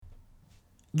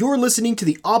You're listening to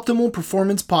the Optimal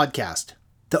Performance Podcast.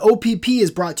 The OPP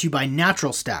is brought to you by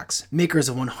Natural Stacks, makers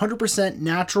of 100%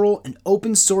 natural and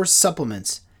open source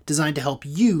supplements designed to help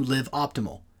you live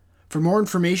optimal. For more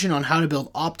information on how to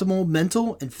build optimal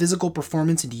mental and physical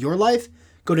performance into your life,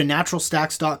 go to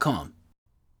naturalstacks.com.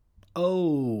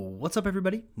 Oh, what's up,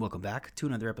 everybody? Welcome back to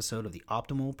another episode of the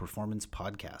Optimal Performance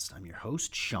Podcast. I'm your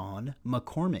host, Sean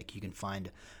McCormick. You can find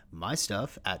my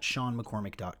stuff at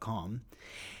seanmccormick.com.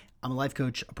 I'm a life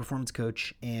coach, a performance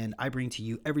coach, and I bring to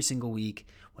you every single week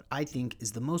what I think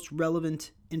is the most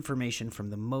relevant information from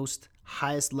the most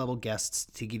highest level guests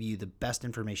to give you the best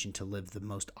information to live the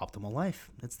most optimal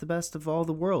life. It's the best of all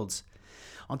the worlds.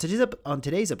 On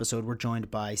today's episode, we're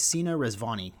joined by Sina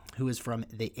Rezvani, who is from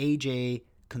the AJ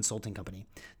Consulting Company.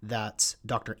 That's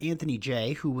Dr. Anthony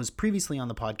J., who was previously on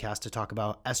the podcast to talk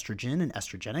about estrogen and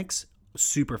estrogenics.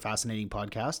 Super fascinating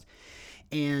podcast.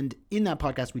 And in that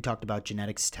podcast, we talked about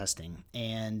genetics testing.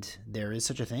 And there is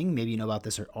such a thing, maybe you know about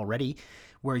this already,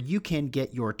 where you can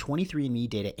get your 23andMe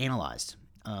data analyzed.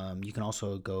 You can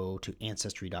also go to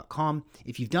Ancestry.com.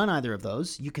 If you've done either of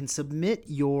those, you can submit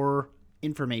your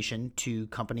information to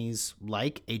companies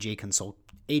like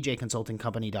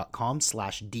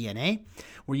ajconsultingcompany.com/DNA,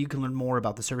 where you can learn more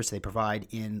about the service they provide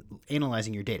in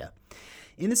analyzing your data.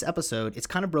 In this episode, it's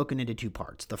kind of broken into two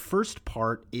parts. The first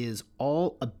part is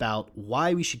all about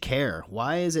why we should care.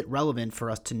 Why is it relevant for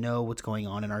us to know what's going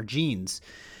on in our genes?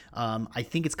 I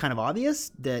think it's kind of obvious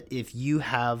that if you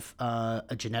have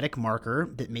a genetic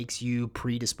marker that makes you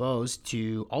predisposed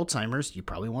to Alzheimer's, you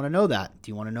probably want to know that.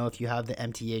 Do you want to know if you have the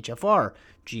MTHFR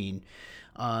gene?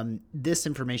 This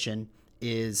information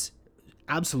is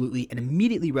absolutely and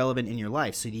immediately relevant in your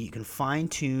life so that you can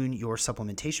fine-tune your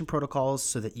supplementation protocols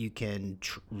so that you can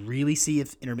really see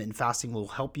if intermittent fasting will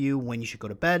help you when you should go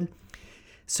to bed.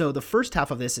 So the first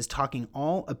half of this is talking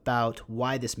all about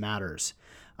why this matters.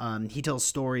 He tells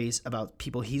stories about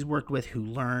people he's worked with who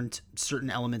learned certain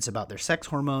elements about their sex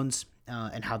hormones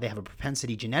and how they have a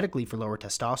propensity genetically for lower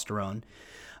testosterone.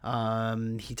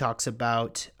 He talks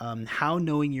about how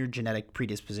knowing your genetic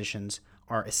predispositions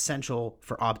are essential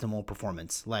for optimal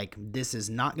performance. Like, this is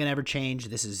not going to ever change.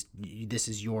 This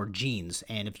is your genes.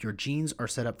 And if your genes are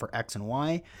set up for X and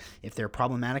Y, if they're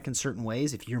problematic in certain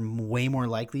ways, if you're way more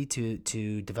likely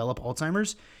to develop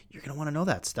Alzheimer's, you're going to want to know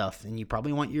that stuff. And you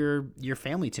probably want your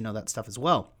family to know that stuff as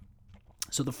well.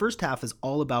 So the first half is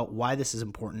all about why this is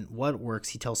important, what works.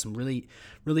 He tells some really,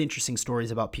 really interesting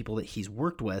stories about people that he's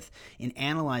worked with in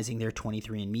analyzing their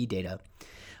 23andMe data.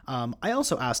 I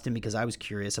also asked him, because I was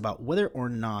curious about whether or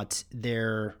not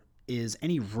there is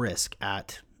any risk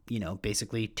at,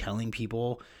 basically telling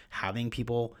people, having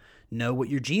people know what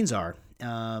your genes are.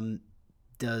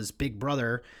 Does Big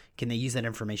Brother, can they use that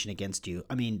information against you?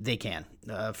 I mean, they can.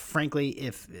 Frankly,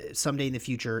 if someday in the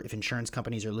future, if insurance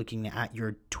companies are looking at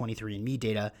your 23andMe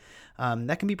data,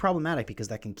 that can be problematic because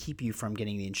that can keep you from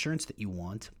getting the insurance that you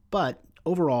want. But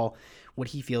overall, what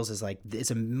he feels is like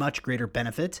it's a much greater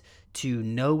benefit to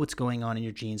know what's going on in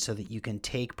your genes so that you can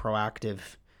take proactive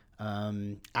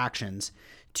actions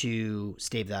to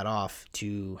stave that off,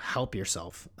 to help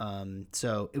yourself.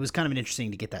 So it was kind of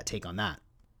interesting to get that take on that.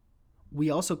 We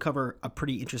also cover a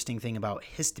pretty interesting thing about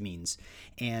histamines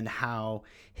and how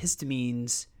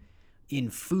histamines in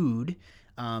food,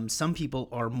 some people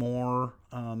are more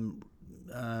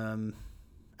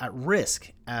at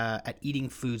risk at eating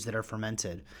foods that are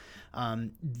fermented.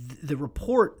 The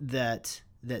report that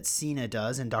Sina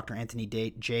does and Dr. Anthony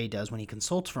J does when he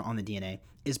consults on the DNA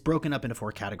is broken up into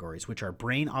 4 categories, which are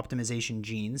brain optimization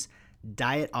genes,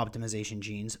 diet optimization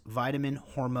genes, vitamin,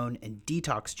 hormone, and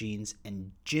detox genes,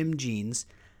 and gym genes,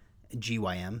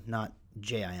 GYM, not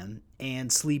JIM,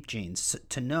 and sleep genes,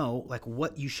 to know like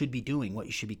what you should be doing, what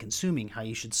you should be consuming, how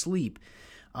you should sleep.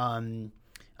 When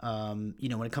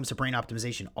it comes to brain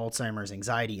optimization, Alzheimer's,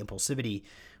 anxiety, impulsivity.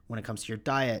 When it comes to your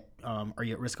diet, are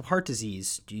you at risk of heart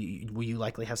disease? Will you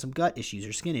likely have some gut issues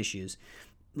or skin issues?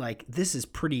 Like, this is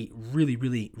really,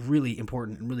 really, really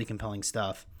important and really compelling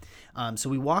stuff. So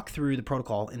we walk through the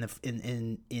protocol in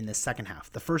the second half.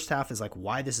 The first half is like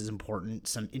why this is important,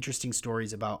 some interesting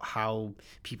stories about how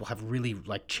people have really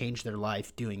like changed their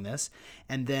life doing this,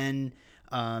 and then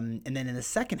in the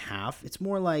second half, it's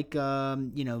more like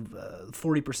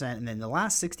 40%, and then the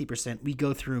last 60%, we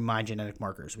go through my genetic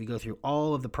markers. We go through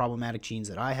all of the problematic genes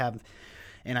that I have,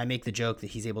 and I make the joke that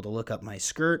he's able to look up my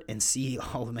skirt and see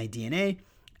all of my DNA.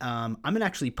 I'm going to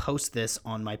actually post this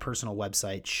on my personal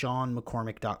website,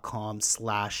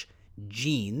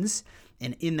 seanmccormick.com/genes.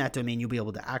 And in that domain, you'll be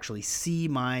able to actually see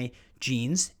my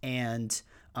genes and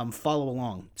follow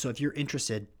along. So if you're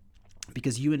interested,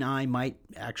 because you and I might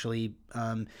actually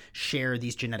share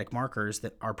these genetic markers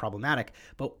that are problematic.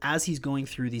 But as he's going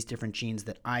through these different genes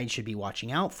that I should be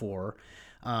watching out for,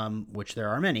 which there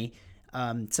are many,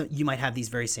 so you might have these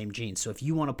very same genes. So if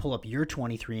you want to pull up your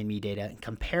 23andMe data and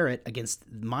compare it against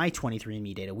my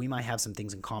 23andMe data, we might have some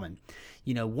things in common.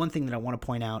 One thing that I want to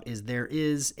point out is there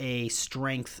is a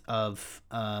strength of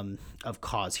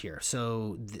cause here.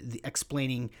 So the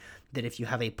explaining that if you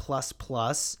have a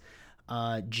plus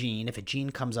gene, if a gene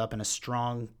comes up in a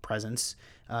strong presence,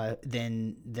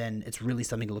 then it's really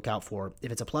something to look out for.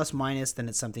 If it's a plus minus, then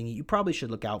it's something you probably should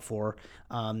look out for.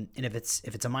 And if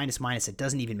it's a minus, it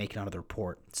doesn't even make it onto the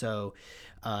report. So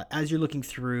as you're looking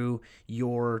through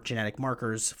your genetic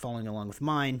markers, following along with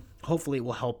mine, hopefully it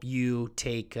will help you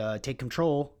take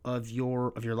control of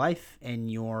your life and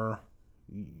your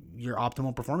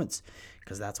optimal performance,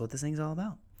 because that's what this thing's all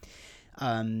about.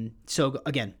 So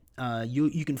again,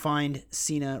 you can find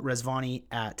Sina Rezvani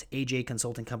at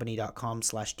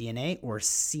ajconsultingcompany.com/DNA or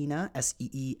Seena,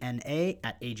 Seena,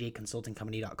 at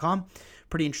ajconsultingcompany.com.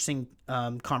 Pretty interesting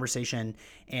conversation,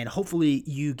 and hopefully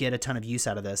you get a ton of use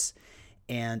out of this.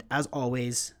 And as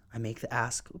always, I make the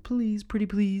ask, please, pretty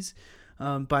please,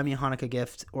 buy me a Hanukkah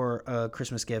gift or a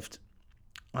Christmas gift.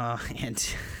 And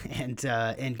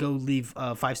go leave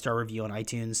a 5-star review on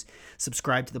iTunes.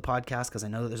 Subscribe to the podcast, because I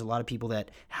know that there's a lot of people that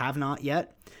have not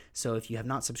yet. So if you have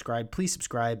not subscribed, please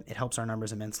subscribe. It helps our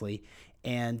numbers immensely.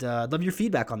 And I'd love your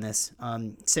feedback on this.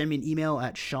 Send me an email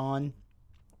at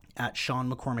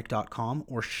sean@seanmccormick.com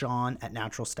or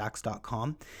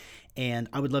sean@naturalstacks.com. And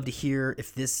I would love to hear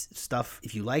if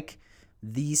you like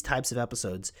these types of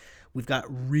episodes. We've got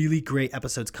really great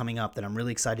episodes coming up that I'm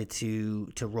really excited to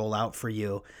roll out for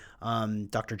you.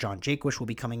 Dr. John Jaquish will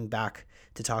be coming back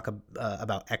to talk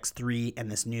about X3 and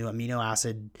this new amino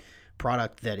acid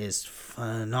product that is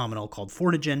phenomenal called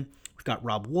Fortigen. We've got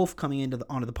Rob Wolf coming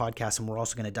onto the podcast, and we're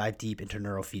also going to dive deep into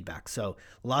neurofeedback. So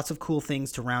lots of cool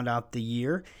things to round out the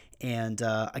year. And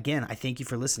again, I thank you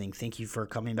for listening. Thank you for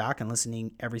coming back and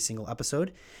listening every single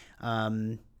episode.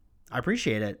 I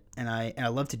appreciate it, and I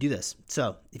love to do this.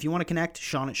 So if you want to connect,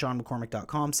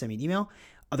 sean@seanmccormick.com, send me an email.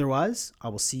 Otherwise, I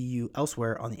will see you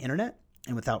elsewhere on the internet.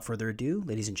 And without further ado,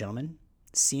 ladies and gentlemen,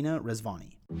 Sina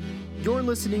Rezvani. You're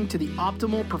listening to the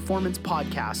Optimal Performance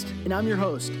Podcast, and I'm your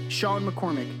host, Sean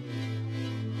McCormick.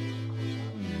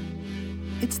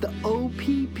 It's the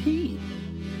OPP.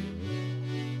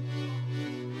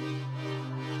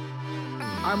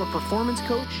 I'm a performance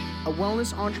coach, a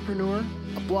wellness entrepreneur,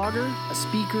 a blogger, a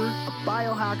speaker, a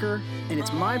biohacker, and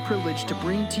it's my privilege to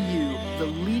bring to you the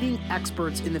leading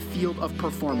experts in the field of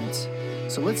performance.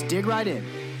 So let's dig right in.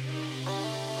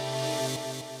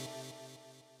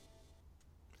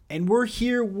 And we're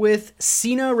here with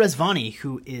Sina Rezvani,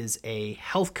 who is a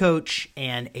health coach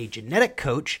and a genetic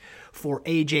coach for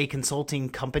AJ Consulting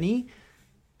Company.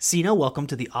 Sina, welcome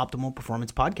to the Optimal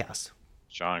Performance Podcast.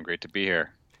 Sean, great to be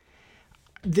here.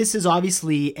 This is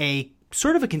obviously a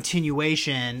sort of a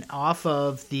continuation off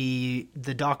of the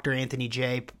Dr. Anthony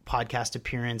J podcast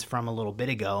appearance from a little bit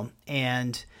ago.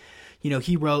 And,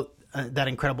 he wrote that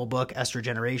incredible book,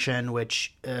 Estrogeneration,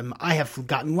 which I have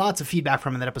gotten lots of feedback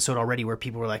from in that episode already, where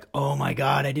people were like, oh my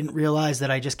God, I didn't realize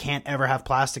that I just can't ever have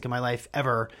plastic in my life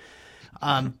ever.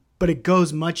 But it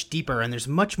goes much deeper, and there's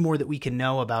much more that we can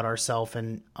know about ourselves.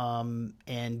 And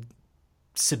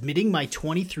submitting my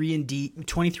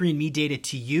 23andMe data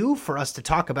to you for us to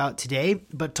talk about today,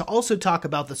 but to also talk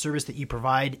about the service that you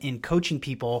provide in coaching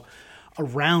people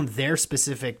around their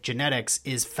specific genetics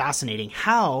is fascinating.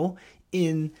 How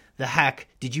in the heck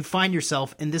did you find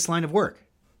yourself in this line of work?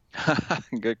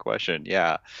 Good question.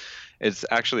 Yeah, it's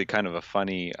actually kind of a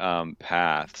funny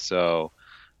path. So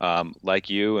like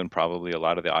you and probably a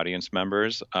lot of the audience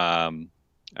members, I'm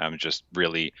just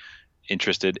really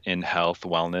interested in health,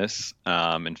 wellness,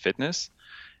 and fitness.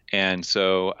 And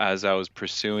so as I was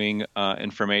pursuing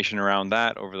information around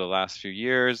that over the last few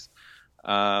years,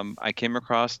 I came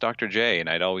across Dr. J, and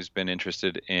I'd always been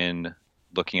interested in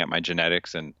looking at my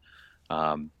genetics and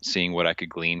seeing what I could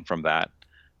glean from that.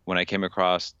 When I came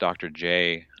across Dr.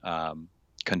 J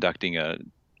conducting a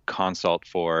consult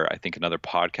for, I think, another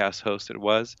podcast host that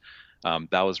was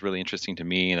really interesting to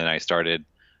me. And then I started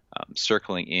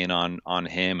circling in on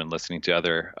him and listening to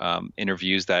other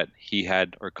interviews that he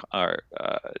had or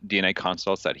DNA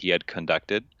consults that he had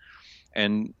conducted.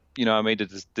 And, I made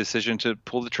the decision to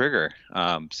pull the trigger.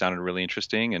 Sounded really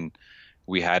interesting. And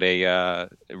we had a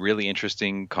really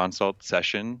interesting consult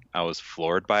session. I was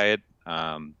floored by it.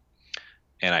 And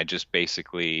I just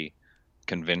basically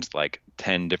convinced like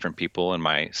 10 different people in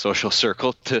my social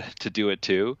circle to do it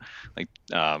too, like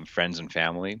friends and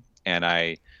family. And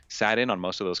I sat in on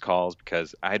most of those calls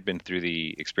because I had been through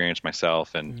the experience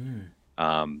myself, and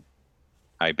um,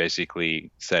 I basically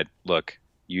said, look,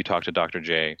 you talk to Dr.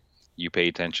 J, you pay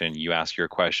attention, you ask your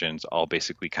questions. I'll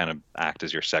basically kind of act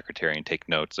as your secretary and take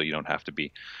notes so you don't have to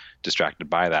be distracted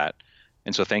by that.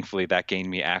 And so thankfully that gained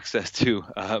me access to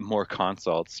more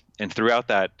consults. And throughout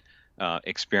that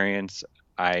experience,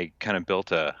 I kind of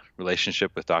built a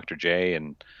relationship with Dr. J.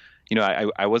 And,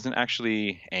 I wasn't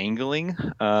actually angling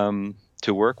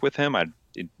to work with him.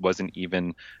 It wasn't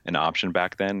even an option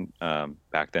back then.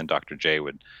 Back then, Dr. J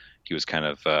he was kind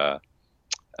of a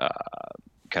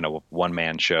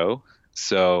one-man show.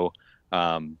 So,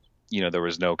 there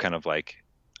was no kind of like,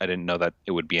 I didn't know that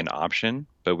it would be an option,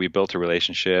 but we built a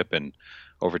relationship, and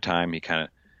over time he kind of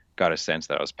got a sense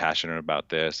that I was passionate about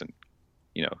this and,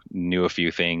 knew a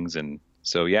few things. And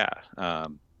so,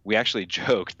 we actually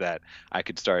joked that I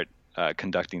could start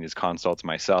conducting these consults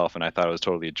myself, and I thought it was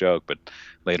totally a joke, but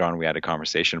later on we had a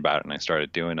conversation about it and I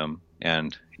started doing them,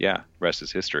 and rest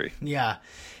is history. Yeah.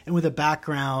 And with a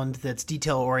background that's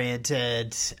detail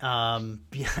oriented and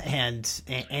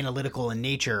analytical in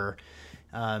nature,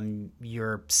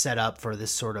 you're set up for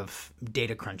this sort of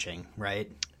data crunching, right?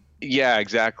 Yeah,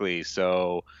 exactly.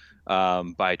 So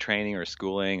by training or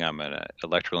schooling, I'm an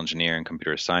electrical engineer in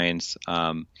computer science.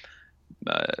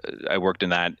 I worked in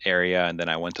that area, and then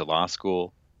I went to law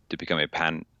school to become a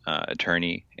patent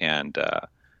attorney and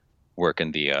work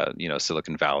in the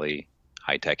Silicon Valley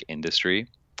high tech industry.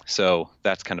 So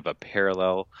that's kind of a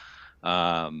parallel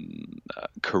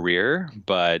career,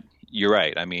 but you're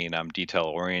right. I mean, I'm detail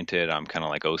oriented. I'm kind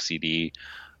of like OCD,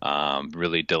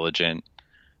 really diligent.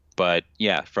 But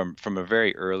yeah, from a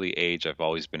very early age, I've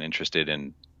always been interested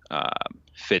in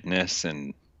fitness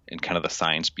and kind of the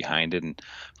science behind it. And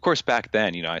of course, back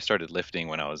then, I started lifting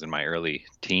when I was in my early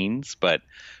teens. But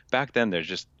back then, there's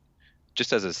just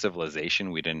as a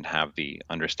civilization, we didn't have the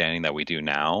understanding that we do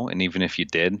now. And even if you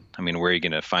did, I mean, where are you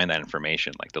going to find that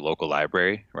information? Like the local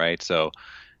library, right? So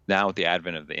now with the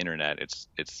advent of the internet, it's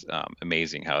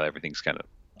amazing how everything's kind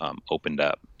of opened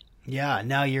up. Yeah,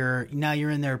 now you're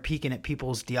in there peeking at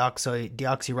people's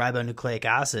deoxyribonucleic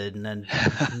acid and then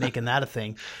making that a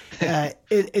thing.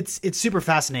 It's super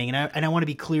fascinating, and I want to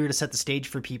be clear to set the stage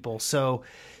for people. So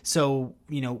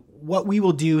what we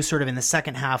will do sort of in the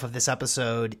second half of this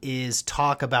episode is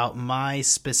talk about my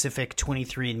specific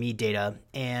 23andMe data,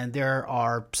 and there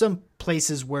are some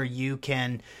places where you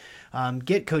can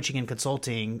get coaching and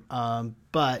consulting,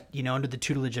 but under the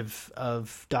tutelage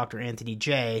of Dr. Anthony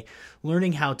J,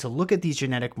 learning how to look at these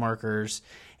genetic markers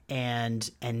and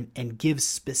give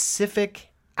specific,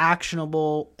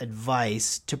 actionable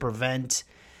advice to prevent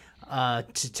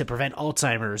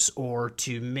Alzheimer's, or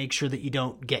to make sure that you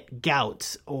don't get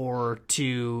gout, or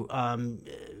to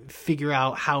figure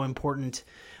out how important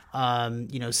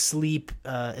sleep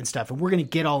and stuff. And we're going to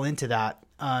get all into that,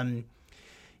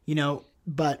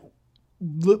 but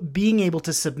being able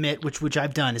to submit, which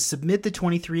I've done, is submit the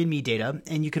 23andMe data,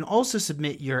 and you can also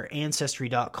submit your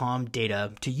Ancestry.com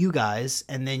data to you guys,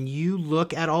 and then you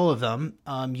look at all of them.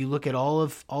 You look at all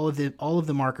of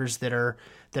the markers that are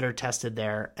tested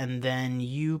there, and then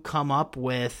you come up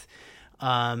with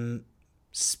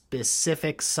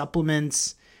specific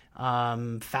supplements,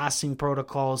 fasting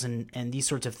protocols, and these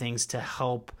sorts of things to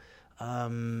help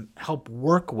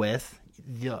work with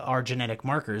our genetic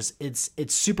markers. It's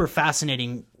super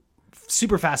fascinating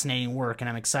work, and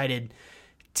I'm excited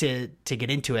to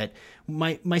get into it.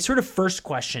 My sort of first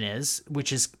question is,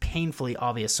 which is painfully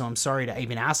obvious, so I'm sorry to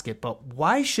even ask it, but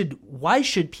why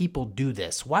should people do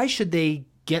this? Why should they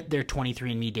get their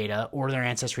 23andMe data or their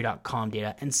Ancestry.com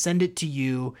data and send it to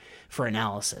you for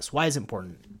analysis? Why is it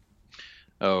important?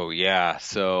 Oh, yeah.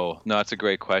 So, no, that's a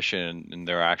great question, and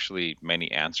there are actually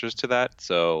many answers to that.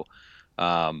 So,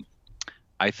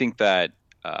 I think that,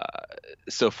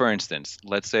 so for instance,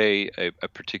 let's say a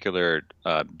particular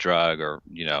drug or,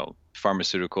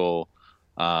 pharmaceutical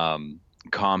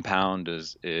compound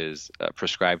is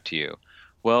prescribed to you.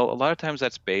 Well, a lot of times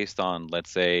that's based on,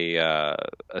 let's say, a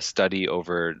study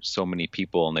over so many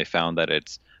people, and they found that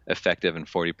it's effective in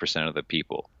 40% of the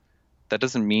people. That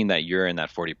doesn't mean that you're in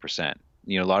that 40%.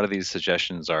 A lot of these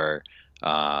suggestions are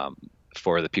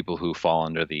for the people who fall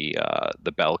under the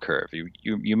bell curve.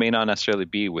 You may not necessarily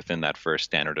be within that first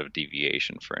standard of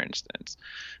deviation, for instance.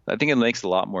 I think it makes a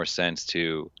lot more sense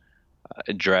to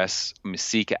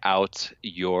seek out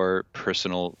your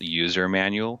personal user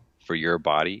manual for your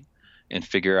body and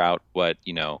figure out what,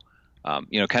 kind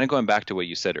of going back to what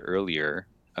you said earlier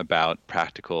about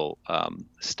practical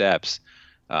steps.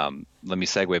 Let me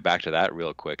segue back to that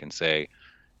real quick and say,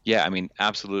 yeah, I mean,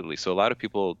 absolutely. So a lot of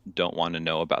people don't want to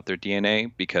know about their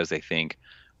DNA because they think,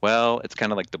 well, it's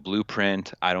kind of like the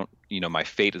blueprint. I don't, my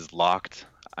fate is locked.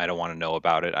 I don't want to know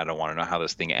about it. I don't want to know how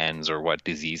this thing ends or what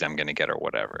disease I'm going to get or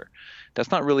whatever.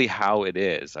 That's not really how it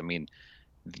is. I mean,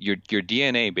 your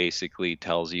DNA basically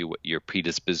tells you what your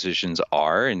predispositions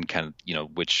are and kind of,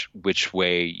 which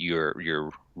way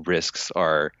your risks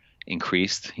are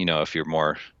increased. If you're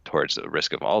more towards the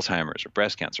risk of Alzheimer's or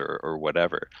breast cancer or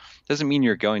whatever, doesn't mean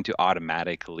you're going to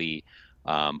automatically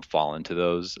fall into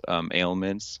those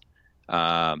ailments.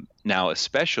 Now,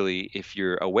 especially if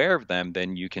you're aware of them,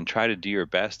 then you can try to do your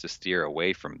best to steer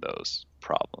away from those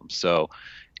problems. So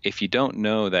if you don't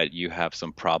know that you have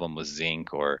some problem with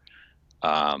zinc or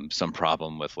some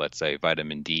problem with, let's say,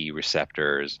 vitamin D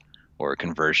receptors or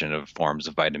conversion of forms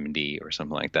of vitamin D or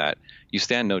something like that, you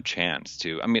stand no chance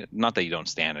to, I mean, not that you don't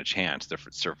stand a chance to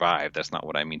survive. That's not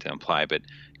what I mean to imply, but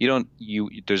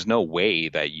there's no way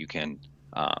that you can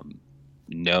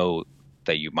know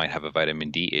that you might have a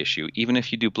vitamin D issue, even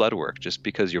if you do blood work. Just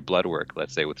because your blood work,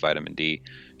 let's say with vitamin D,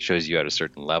 shows you at a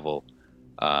certain level,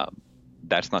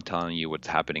 that's not telling you what's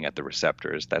happening at the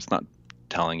receptors. That's not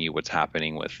telling you what's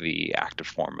happening with the active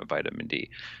form of vitamin D.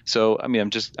 So, I mean,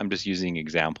 I'm just using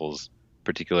examples,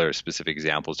 particular specific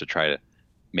examples to try to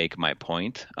make my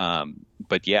point.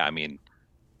 But yeah, I mean,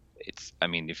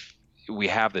 if we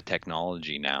have the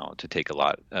technology now to take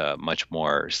a much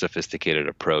more sophisticated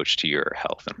approach to your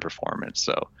health and performance.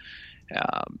 So,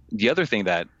 the other thing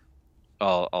that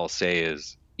I'll say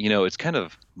is, it's kind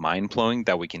of mind blowing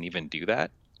that we can even do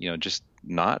that. Just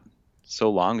not so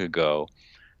long ago,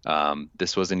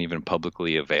 this wasn't even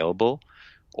publicly available,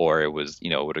 or it was,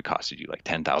 it would have costed you like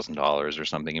 $10,000 or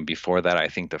something. And before that, I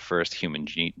think the first human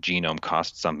genome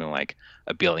cost something like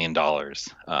 $1 billion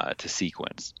to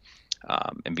sequence.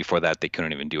 And before that, they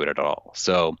couldn't even do it at all.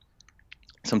 So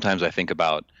sometimes I think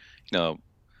about,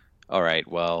 all right,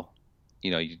 well,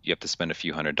 you have to spend a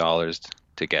few $100s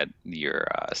to get your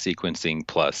sequencing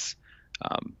plus,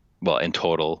 in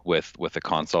total with a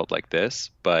consult like this.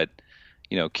 But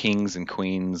kings and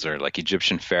queens or like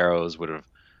Egyptian pharaohs would have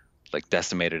like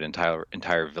decimated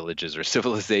entire villages or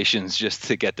civilizations just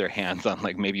to get their hands on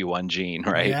like maybe one gene,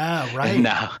 right? Yeah, right. And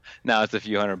now it's a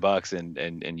few $100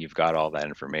 and you've got all that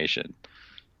information.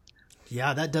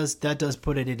 Yeah, that does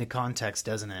put it into context,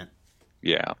 doesn't it?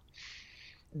 Yeah.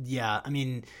 Yeah, I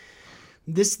mean,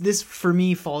 this for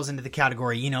me falls into the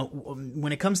category,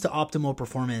 when it comes to optimal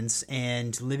performance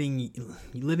and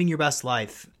living your best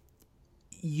life,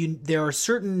 there are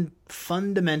certain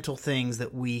fundamental things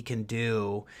that we can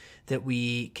do that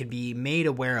we can be made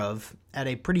aware of at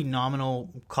a pretty nominal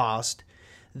cost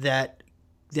that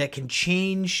can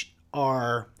change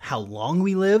how long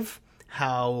we live,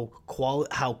 how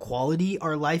quality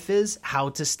our life is, how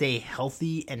to stay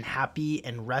healthy and happy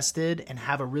and rested and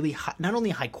have a really not only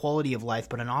high quality of life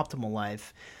but an optimal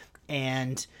life.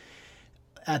 And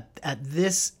at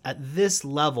this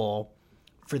level,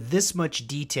 for this much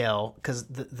detail, because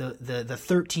the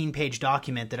 13-page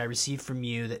document that I received from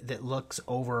you that looks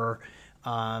over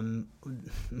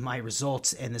my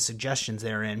results and the suggestions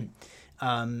therein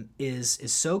is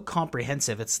so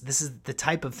comprehensive. This is the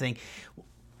type of thing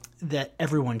that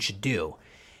everyone should do.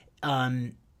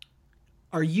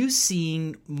 Are you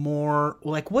seeing more,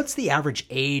 like, what's the average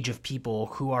age of people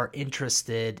who are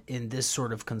interested in this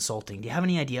sort of consulting? Do you have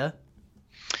any idea?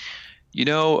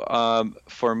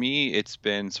 For me, it's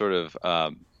been sort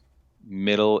of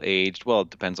middle-aged. Well, it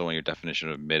depends on what your definition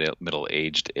of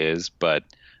middle-aged is, but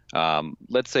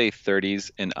let's say 30s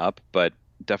and up, but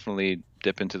definitely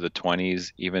dip into the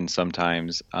 20s, even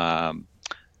sometimes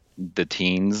the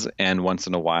teens, and once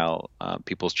in a while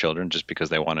people's children, just because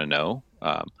they want to know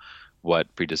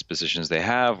what predispositions they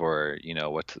have or,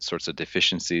 what sorts of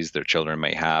deficiencies their children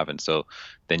may have. And so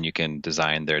then you can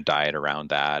design their diet around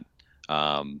that.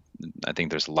 I think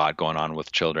there's a lot going on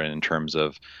with children in terms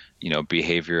of,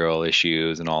 behavioral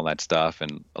issues and all that stuff.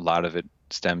 And a lot of it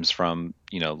stems from,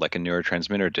 like a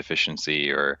neurotransmitter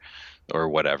deficiency or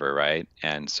whatever, right?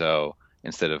 And so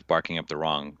instead of barking up the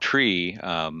wrong tree,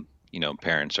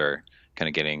 parents are kind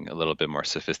of getting a little bit more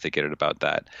sophisticated about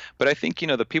that. But I think,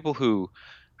 the people who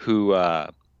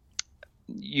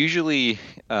usually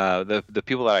the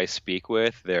people that I speak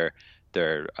with, they're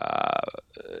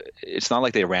it's not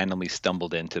like they randomly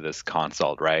stumbled into this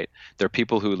consult, right? They're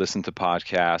people who listen to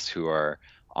podcasts, who are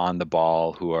on the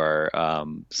ball, who are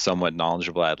somewhat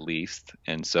knowledgeable at least.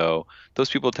 And so those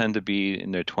people tend to be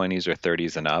in their 20s or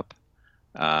 30s and up,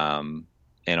 and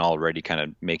already kind of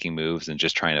making moves and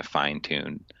just trying to fine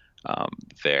tune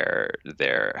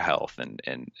their health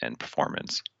and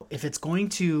performance.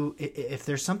 If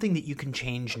there's something that you can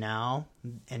change now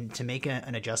and to make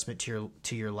an adjustment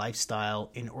to your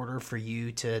lifestyle in order for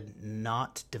you to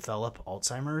not develop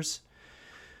Alzheimer's,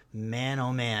 man,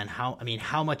 oh man,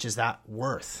 how much is that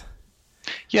worth?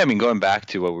 Yeah, I mean, going back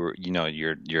to what we were,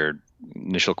 your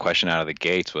initial question out of the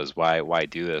gates was why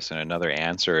do this, and another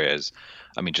answer is,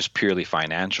 I mean, just purely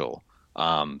financial,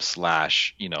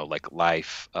 slash, like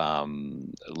lifestyle,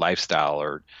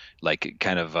 or like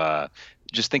kind of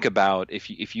just think about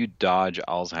if you dodge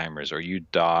Alzheimer's, or you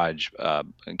dodge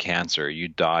cancer, you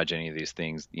dodge any of these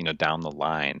things, down the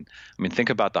line. I mean, think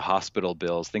about the hospital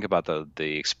bills. Think about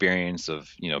the experience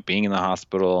of being in the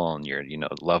hospital and your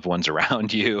loved ones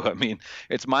around you. I mean,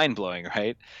 it's mind blowing,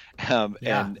 right?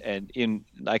 Yeah. And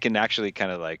I can actually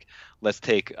kind of like, let's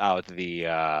take out the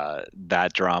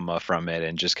that drama from it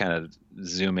and just kind of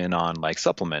zoom in on like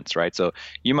supplements, right? So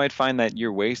you might find that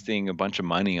you're wasting a bunch of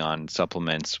money on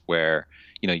supplements where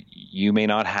you may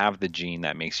not have the gene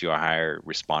that makes you a higher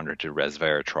responder to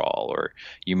resveratrol, or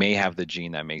you may have the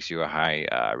gene that makes you a high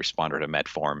responder to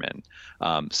metformin.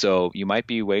 So you might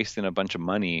be wasting a bunch of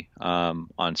money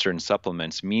on certain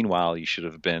supplements. Meanwhile, you should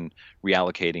have been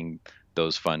reallocating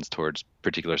those funds towards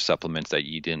particular supplements that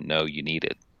you didn't know you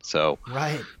needed. So,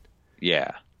 Right.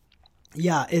 yeah.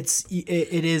 Yeah, it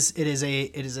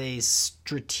is a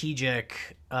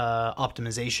strategic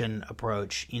optimization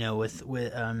approach.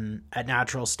 With at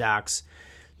Natural Stacks,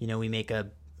 we make a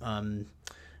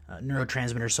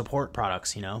neurotransmitter support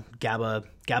products.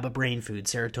 GABA brain food,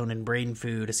 serotonin brain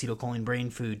food, acetylcholine brain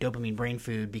food, dopamine brain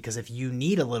food. Because if you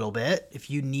need a little bit, if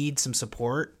you need some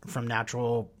support from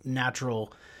natural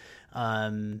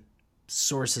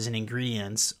sources and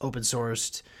ingredients, open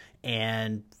sourced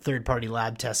and third-party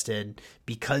lab tested,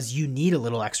 because you need a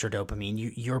little extra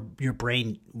dopamine, your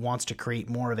brain wants to create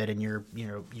more of it, and you're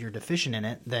deficient in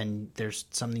it, then there's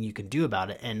something you can do about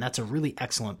it. And that's a really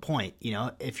excellent point.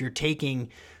 If you're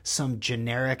taking some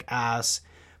generic ass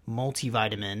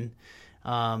multivitamin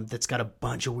that's got a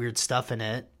bunch of weird stuff in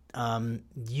it,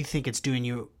 you think it's doing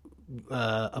you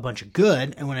a bunch of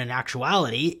good, and when in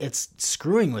actuality it's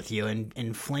screwing with you and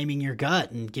inflaming your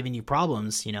gut and giving you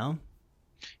problems.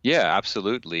 Yeah,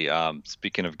 absolutely.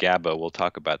 Speaking of GABA, we'll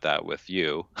talk about that with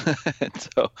you. And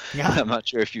so Yeah. I'm not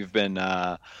sure if you've been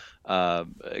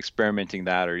experimenting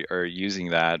that or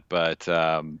using that, but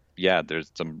yeah,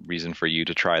 there's some reason for you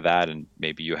to try that, and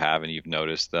maybe you have and you've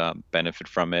noticed benefit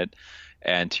from it.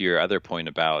 And to your other point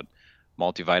about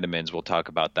multivitamins, we'll talk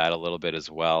about that a little bit as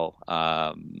well,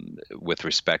 with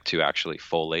respect to actually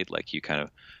folate, like you kind of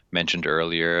mentioned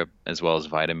earlier, as well as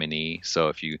vitamin E. So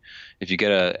if you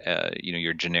get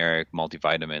your generic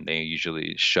multivitamin, they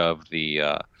usually shove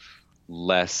the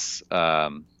less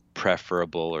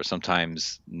preferable, or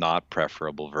sometimes not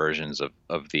preferable, versions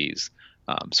of these.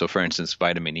 So for instance,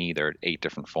 vitamin E, there are 8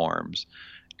 different forms,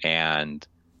 and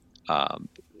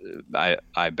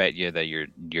I bet you that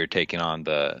you're taking on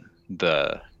the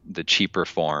cheaper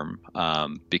form,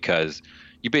 because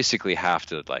you basically have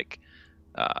to like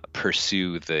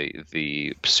pursue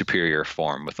the superior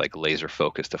form with like laser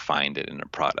focus to find it in a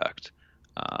product.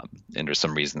 And there's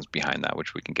some reasons behind that,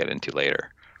 which we can get into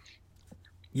later.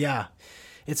 Yeah.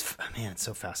 It's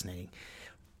so fascinating.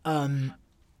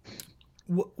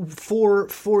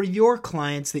 For your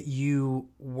clients that you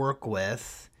work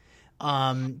with,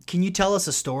 can you tell us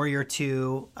a story or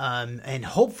two, and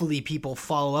hopefully people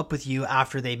follow up with you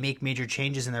after they make major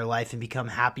changes in their life and become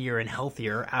happier and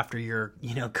healthier after your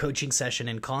coaching session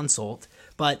and consult?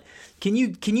 But can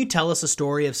you tell us a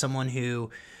story of someone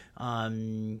who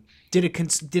did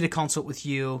a consult with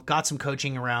you, got some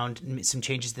coaching around some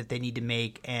changes that they need to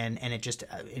make, and it just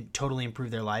it totally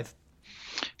improved their life?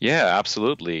 Yeah,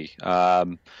 absolutely.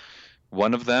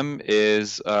 One of them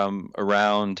is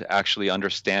around actually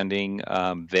understanding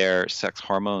their sex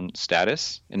hormone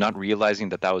status and not realizing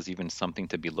that that was even something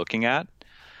to be looking at.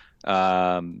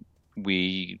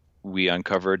 We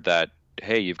uncovered that,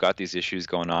 hey, you've got these issues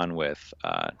going on with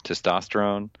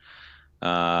testosterone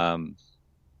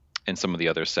and some of the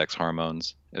other sex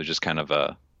hormones. It was just kind of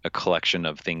a collection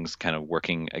of things kind of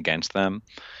working against them.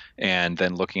 And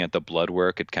then looking at the blood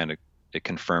work, it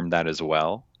confirmed that as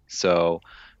well. So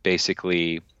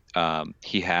basically,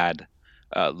 he had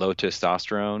low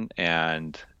testosterone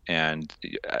and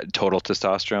total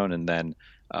testosterone, and then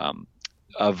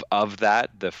of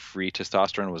that, the free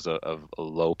testosterone was a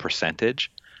low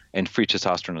percentage, and free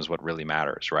testosterone is what really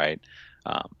matters, right?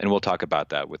 And we'll talk about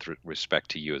that with respect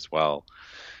to you as well.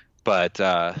 But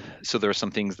so there were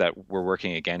some things that were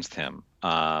working against him.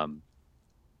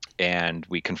 and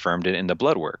we confirmed it in the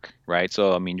blood work, right?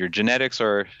 So I mean, your genetics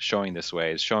are showing this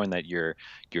way. It's showing that you're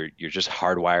just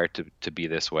hardwired to be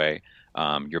this way.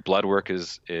 Your blood work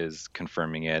is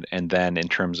confirming it, and then in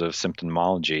terms of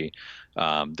symptomology,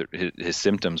 his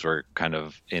symptoms were kind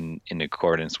of in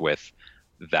accordance with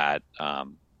that, the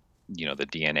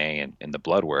DNA and the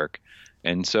blood work.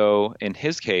 And so in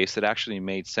his case, it actually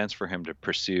made sense for him to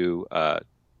pursue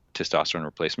testosterone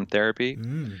replacement therapy.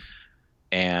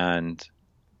 And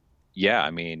yeah,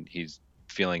 I mean, he's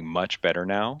feeling much better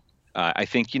now. I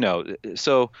think,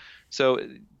 so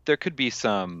there could be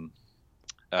some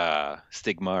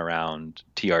stigma around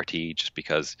TRT just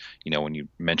because, when you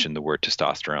mention the word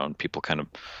testosterone, people kind of,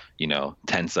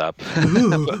 tense up.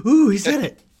 Ooh, he said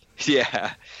it.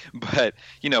 Yeah. But,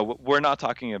 we're not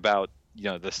talking about,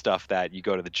 the stuff that you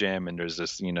go to the gym and there's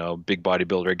this, big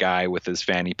bodybuilder guy with his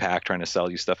fanny pack trying to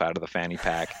sell you stuff out of the fanny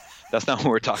pack. That's not what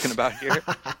we're talking about here.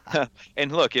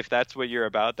 And look, if that's what you're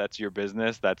about, that's your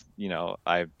business. That's,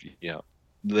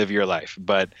 live your life.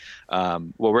 But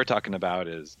what we're talking about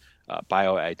is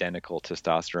bioidentical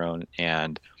testosterone.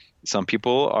 And some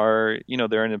people are,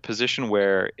 they're in a position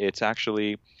where it's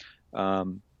actually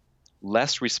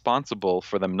less responsible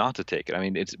for them not to take it. I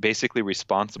mean, it's basically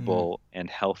responsible and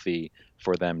healthy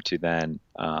for them to then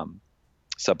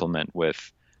supplement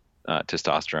with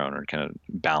testosterone or kind of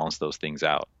balance those things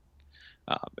out.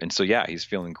 And so, yeah, he's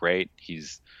feeling great.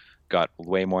 He's got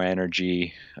way more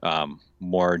energy,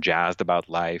 more jazzed about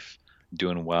life,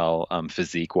 doing well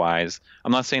physique wise.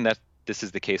 I'm not saying that this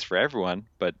is the case for everyone,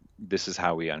 but this is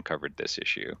how we uncovered this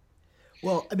issue.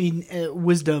 Well, I mean,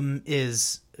 wisdom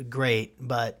is great,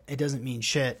 but it doesn't mean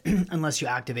shit unless you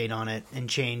activate on it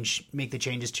and make the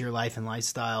changes to your life and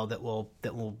lifestyle that will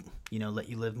let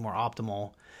you live more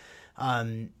optimal.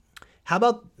 How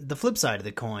about the flip side of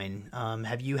the coin?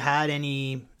 Have you had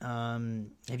any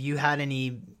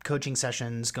coaching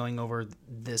sessions going over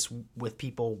this with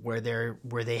people where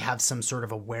they have some sort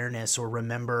of awareness or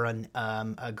remember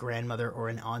a grandmother or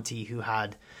an auntie who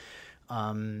had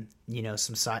some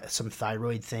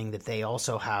thyroid thing that they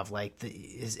also have? Like,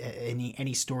 is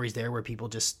any stories there where people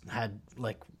just had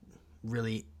like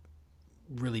really,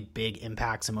 really big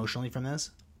impacts emotionally from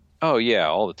this? Oh yeah,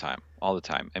 all the time.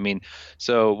 I mean,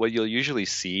 so what you'll usually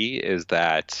see is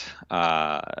that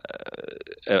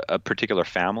a particular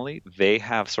family, they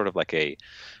have sort of like I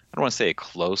don't want to say a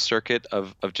closed circuit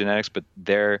of genetics, but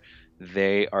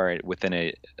they are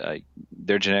within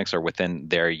their genetics are within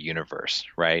their universe,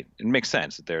 right? It makes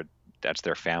sense. That's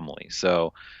their family.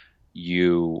 So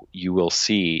you will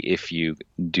see, if you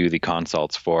do the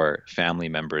consults for family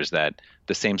members, that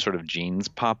the same sort of genes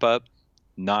pop up.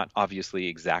 Not obviously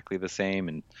exactly the same,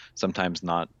 and sometimes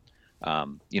not,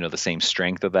 the same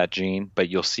strength of that gene, but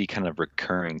you'll see kind of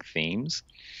recurring themes.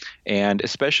 And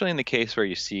especially in the case where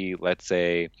you see, let's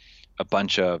say, a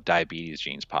bunch of diabetes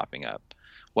genes popping up.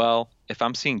 Well, if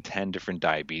I'm seeing 10 different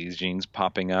diabetes genes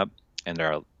popping up, and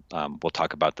we'll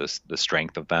talk about the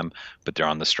strength of them, but they're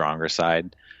on the stronger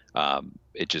side,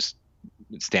 it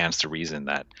stands to reason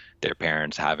that their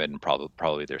parents have it, and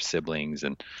probably their siblings.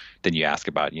 And then you ask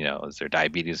about, is there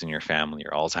diabetes in your family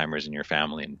or Alzheimer's in your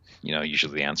family? And,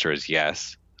 usually the answer is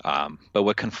yes. But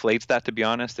what conflates that, to be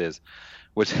honest, is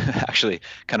what's actually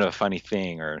kind of a funny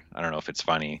thing, or I don't know if it's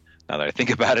funny now that I think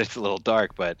about it, it's a little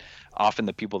dark, but often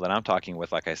the people that I'm talking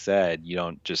with, like I said, you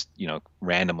don't just,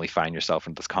 randomly find yourself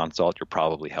in this consult. You're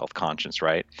probably health conscious,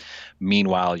 right?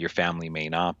 Meanwhile, your family may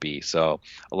not be. So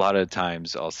a lot of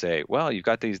times I'll say, well, you've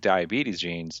got these diabetes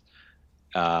genes,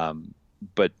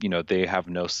 but they have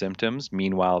no symptoms.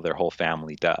 Meanwhile, their whole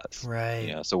family does.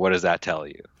 Right. So what does that tell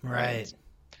you? Right.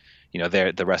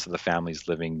 The rest of the family's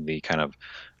living the kind of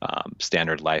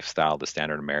standard lifestyle, the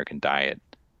standard American diet,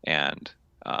 and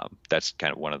that's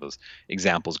kind of one of those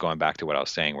examples, going back to what I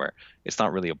was saying, where it's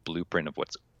not really a blueprint of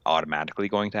what's automatically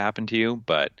going to happen to you.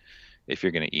 But if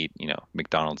you're going to eat,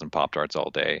 McDonald's and Pop-Tarts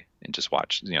all day and just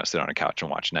watch, sit on a couch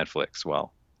and watch Netflix,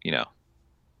 well,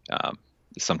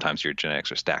 sometimes your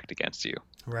genetics are stacked against you.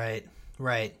 Right.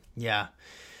 Yeah.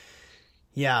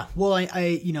 Well,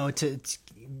 I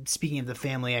speaking of the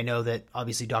family, I know that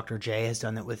obviously Dr. J has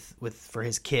done that with for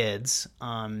his kids,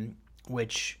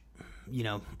 which,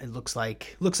 it looks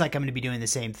like I'm going to be doing the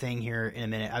same thing here in a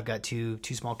minute. I've got two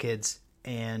small kids,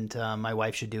 and my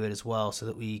wife should do it as well, so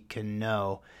that we can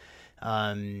know.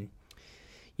 One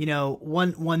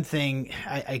thing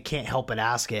I can't help but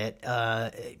ask it.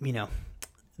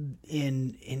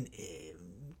 In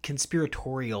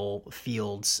conspiratorial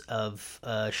fields of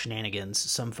shenanigans,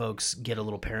 some folks get a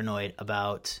little paranoid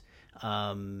about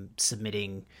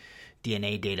submitting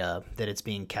DNA data, that it's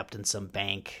being kept in some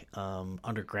bank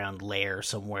underground lair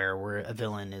somewhere where a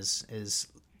villain is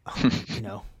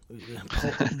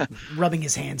rubbing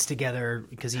his hands together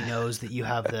because he knows that you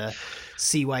have the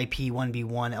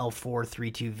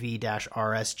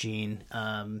CYP1B1L432V-RS gene.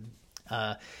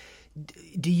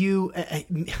 Do you?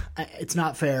 It's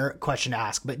not a fair question to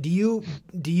ask, but do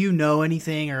you know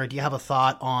anything, or do you have a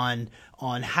thought on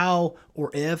how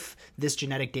or if this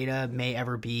genetic data may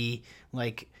ever be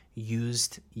like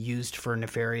used for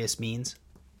nefarious means?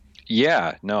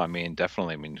 Yeah, no, I mean,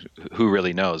 definitely. I mean, who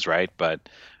really knows, right? But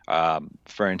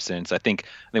for instance, I think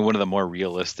one of the more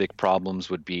realistic problems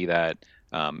would be that,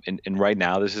 and right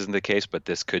now this isn't the case, but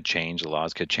this could change. The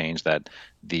laws could change that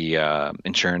the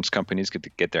insurance companies could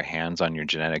get their hands on your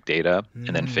genetic data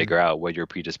and then figure out what your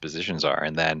predispositions are,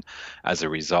 and then as a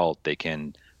result, they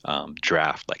can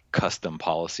draft like custom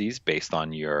policies based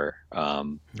on your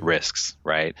risks,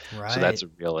 right? So that's a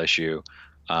real issue.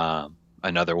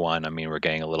 Another one, I mean, we're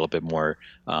getting a little bit more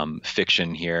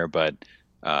fiction here, but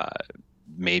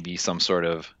maybe some sort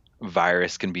of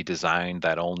virus can be designed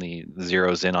that only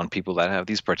zeroes in on people that have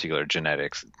these particular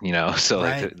genetics, so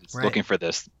like it's looking for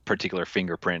this particular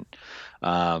fingerprint.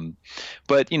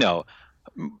 But,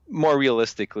 more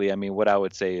realistically, I mean, what I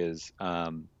would say is,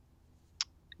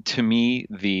 to me,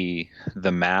 the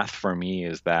math for me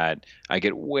is that I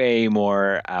get way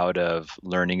more out of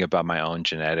learning about my own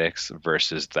genetics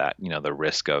versus that, the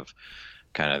risk of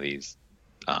kind of these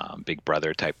big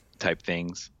brother type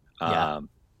things.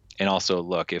 And also,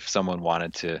 look, if someone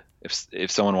wanted to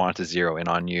zero in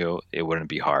on you, it wouldn't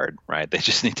be hard, right? They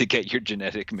just need to get your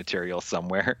genetic material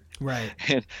somewhere. Right.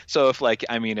 And so if it's like,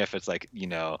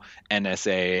 NSA,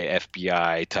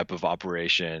 FBI type of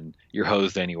operation, you're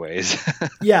hosed anyways.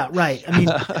 Yeah, right. I mean,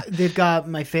 they've got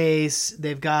my face,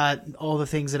 they've got all the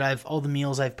things that all the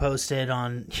meals I've posted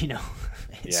on, Instagram.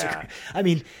 Yeah. I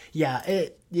mean, yeah,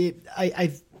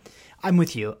 I'm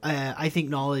with you. I think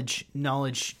knowledge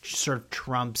sort of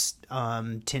trumps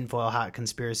tinfoil hat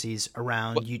conspiracies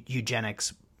around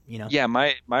eugenics. Yeah,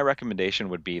 my recommendation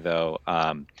would be, though,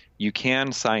 you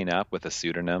can sign up with a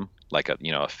pseudonym, like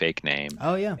a fake name.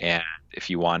 Oh yeah. And if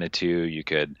you wanted to, you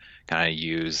could kind of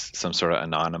use some sort of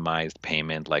anonymized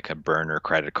payment, like a burner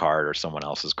credit card or someone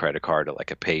else's credit card, or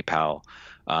like a PayPal,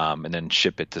 and then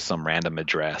ship it to some random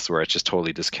address where it's just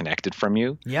totally disconnected from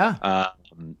you. Yeah.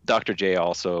 Dr. J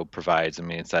also provides, I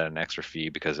mean, it's at an extra fee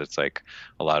because it's like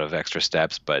a lot of extra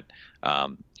steps, but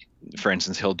for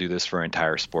instance, he'll do this for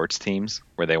entire sports teams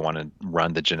where they want to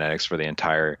run the genetics for the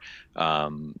entire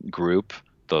group.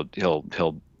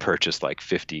 He'll purchase like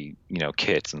 50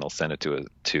 kits, and they'll send it to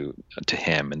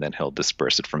him, and then he'll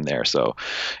disperse it from there. So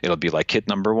it'll be like kit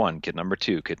number 1, kit number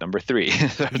 2, kit number 3.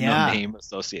 There's no name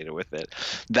associated with it.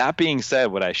 That being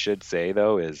said, what I should say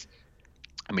though is,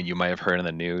 I mean, you might have heard in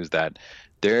the news that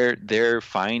they're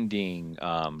finding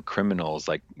criminals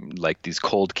like these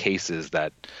cold cases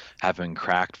that have been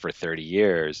cracked for 30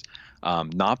 years,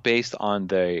 not based on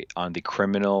the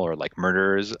criminal or like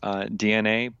murderer's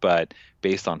DNA, but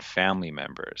based on family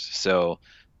members. So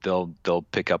they'll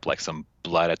pick up like some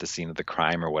blood at the scene of the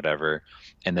crime or whatever,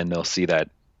 and then they'll see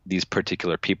that these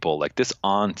particular people, like this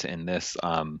aunt and this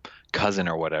cousin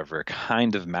or whatever,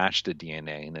 kind of match the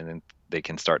DNA, and then they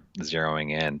can start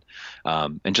zeroing in.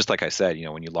 And just like I said,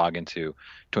 when you log into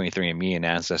 23andMe and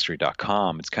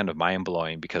Ancestry.com, it's kind of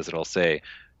mind-blowing because it'll say,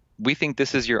 we think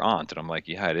this is your aunt. And I'm like,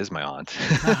 yeah, it is my aunt.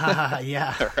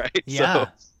 Yeah. Right? Yeah.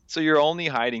 So you're only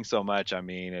hiding so much. I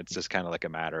mean, it's just kind of like a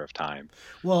matter of time.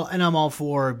 Well, and I'm all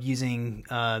for using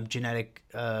genetic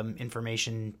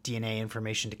information, DNA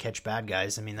information to catch bad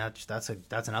guys. I mean, that's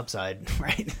an upside,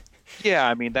 right? Yeah,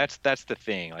 I mean, that's the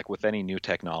thing. Like with any new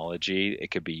technology,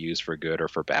 it could be used for good or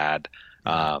for bad.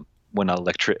 When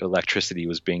electricity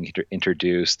was being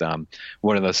introduced,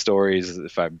 one of the stories,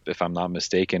 if I'm not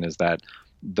mistaken, is that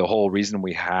the whole reason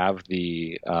we have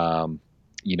the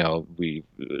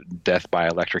death by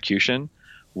electrocution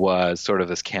was sort of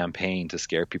this campaign to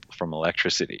scare people from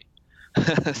electricity.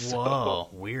 Whoa,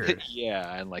 weird.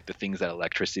 Yeah, and like the things that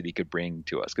electricity could bring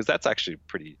to us, because that's actually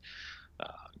pretty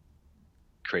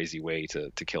crazy way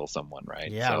to kill someone, right?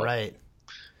 Yeah, right.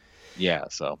 Yeah.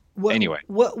 So anyway,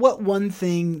 what one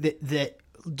thing that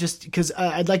just because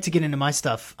I'd like to get into my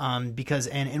stuff, because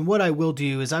and what I will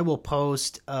do is I will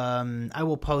post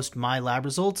my lab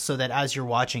results so that as you're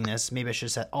watching this, maybe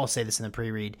I'll say this in the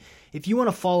pre-read. If you want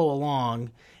to follow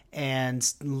along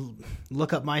and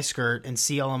look up my skirt and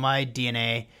see all of my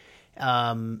DNA,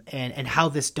 and how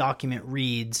this document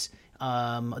reads,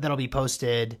 that'll be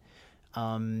posted.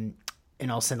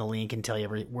 and I'll send a link and tell you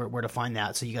where to find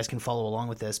that, so you guys can follow along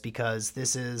with this, because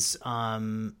this is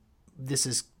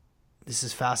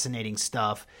fascinating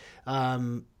stuff.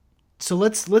 So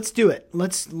let's do it.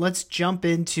 Let's jump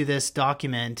into this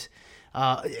document.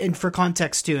 And for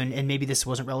context too, and maybe this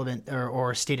wasn't relevant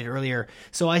or stated earlier.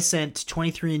 So I sent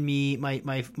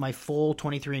 23andMe, my full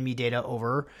 23andMe data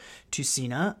over to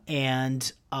Sina,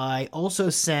 and I also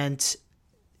sent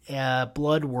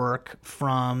blood work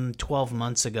from 12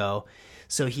 months ago.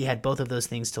 So he had both of those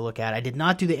things to look at. I did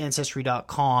not do the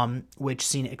Ancestry.com, which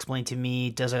Sina explained to me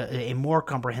does a more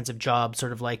comprehensive job,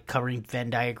 sort of like covering Venn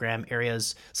diagram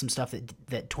areas, some stuff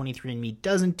that 23andMe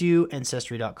doesn't do,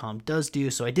 Ancestry.com does do.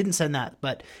 So I didn't send that,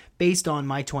 but based on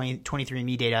my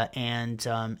 23andMe data and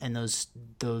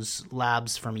those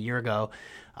labs from a year ago,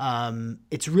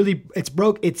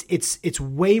 it's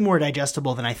way more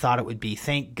digestible than I thought it would be.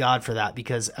 Thank God for that,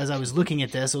 because as I was looking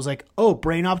at this, I was like, oh,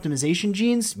 brain optimization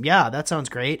genes? Yeah, that sounds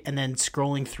great. And then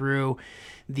scrolling through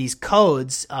these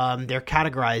codes, they're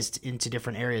categorized into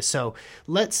different areas. So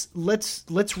let's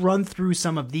run through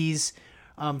some of these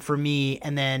for me,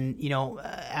 and then,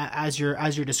 as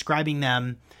you're describing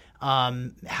them,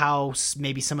 how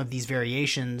maybe some of these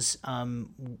variations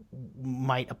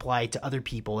might apply to other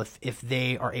people if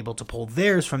they are able to pull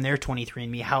theirs from their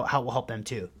 23andMe, how it will help them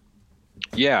too.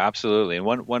 Yeah, absolutely. And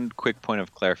one quick point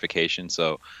of clarification.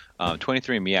 So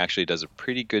 23andMe actually does a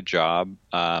pretty good job.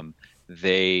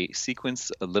 They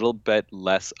sequence a little bit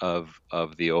less of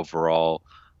the overall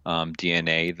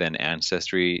DNA than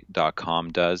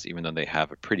Ancestry.com does, even though they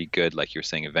have a pretty good, like you're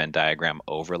saying, a Venn diagram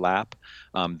overlap.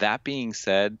 That being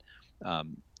said,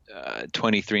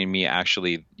 23andMe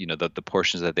actually, the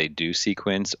portions that they do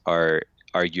sequence are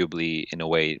arguably in a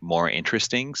way more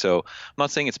interesting. So I'm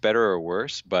not saying it's better or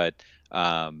worse, but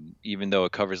even though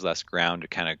it covers less ground,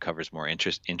 it kind of covers more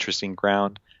interesting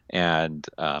ground. And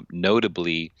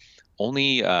notably,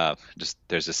 only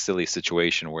there's a silly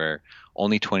situation where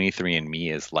only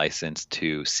 23andMe is licensed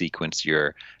to sequence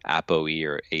your ApoE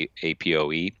or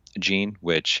APOE gene,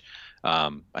 which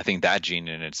I think that gene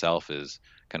in itself is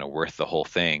kind of worth the whole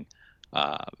thing.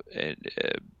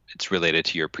 It's related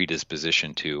to your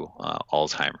predisposition to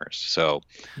Alzheimer's. So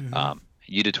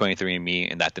you did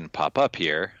 23andMe, and that didn't pop up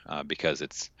here because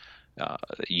it's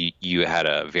you had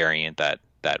a variant that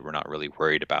we're not really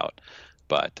worried about.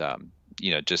 But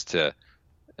just to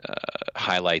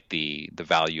highlight the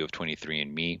value of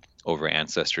 23andMe over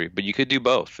Ancestry, but you could do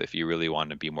both if you really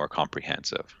want to be more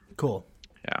comprehensive. Cool.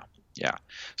 Yeah.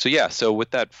 So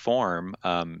with that form,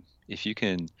 if you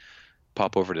can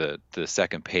pop over to the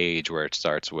second page where it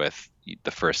starts with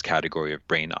the first category of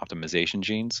brain optimization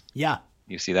genes. Yeah.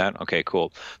 You see that? Okay,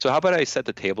 cool. So how about I set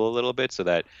the table a little bit so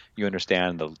that you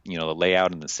understand the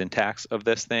layout and the syntax of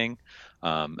this thing,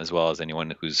 as well as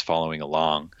anyone who's following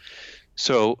along.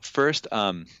 So first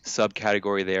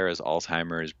subcategory there is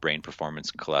Alzheimer's, brain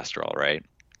performance, and cholesterol, right?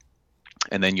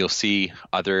 And then you'll see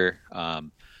other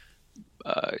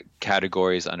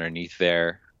categories underneath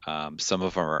there. Some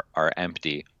of them are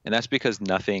empty, and that's because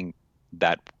nothing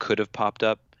that could have popped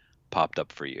up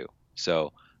for you.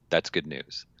 So that's good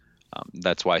news.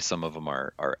 That's why some of them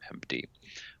are empty.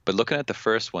 But looking at the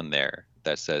first one there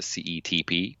that says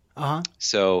CETP,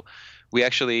 so we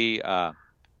actually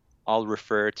I'll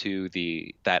refer to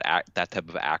that type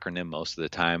of acronym most of the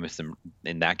time.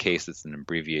 In that case, it's an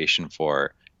abbreviation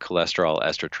for cholesterol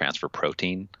ester transfer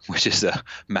protein, which is a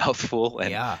mouthful,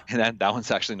 and that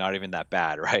one's actually not even that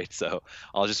bad, right? So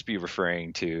I'll just be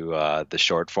referring to the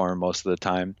short form most of the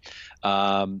time.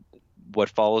 What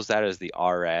follows that is the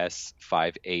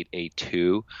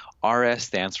RS5882. RS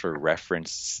stands for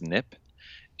reference SNP,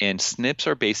 and SNPs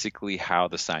are basically how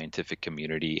the scientific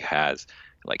community has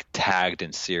like tagged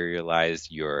and serialized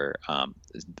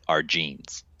our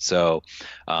genes. So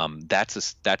that's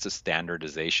a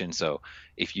standardization. So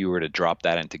if you were to drop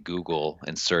that into Google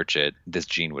and search it, this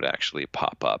gene would actually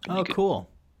pop up. Oh, cool.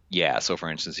 Yeah. So for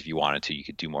instance, if you wanted to, you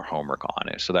could do more homework on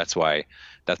it. So that's why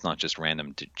that's not just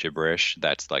random gibberish.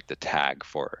 That's like the tag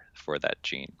for that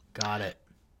gene. Got it.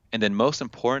 And then most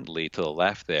importantly, to the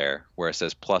left there, where it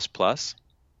says plus plus.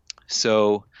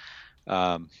 So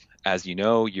as you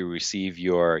know, you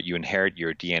inherit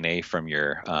your DNA from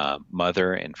your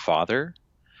mother and father.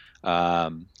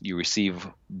 You receive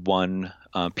one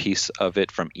piece of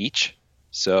it from each.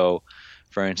 So,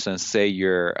 for instance, say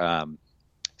your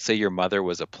mother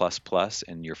was a plus plus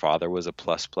and your father was a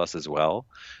plus plus as well,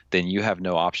 then you have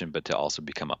no option but to also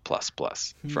become a plus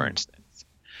plus. For instance,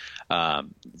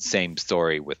 same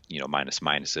story with minus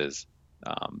minuses,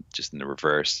 just in the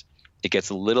reverse. It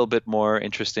gets a little bit more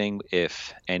interesting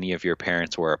if any of your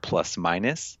parents were a plus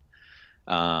minus.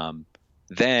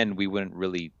 then we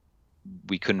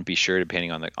couldn't be sure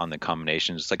depending on the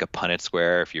combinations. It's like a Punnett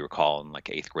square, if you recall, in like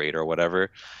 8th grade or whatever.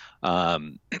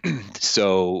 Um,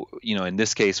 so, in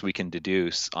this case, we can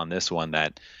deduce on this one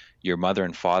that your mother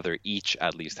and father each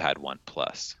at least had one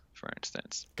plus, for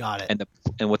instance. Got it.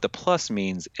 And what the plus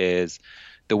means is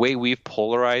the way we've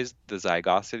polarized the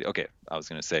zygosity. Okay, I was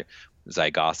going to say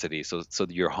zygosity. So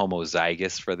you're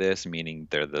homozygous for this, meaning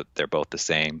they're both the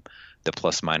same. The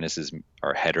plus minuses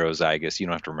are heterozygous. You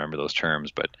don't have to remember those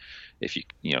terms, but if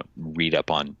read up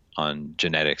on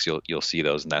genetics, you'll see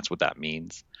those, and that's what that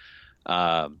means.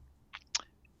 What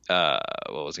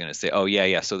was I going to say? Oh,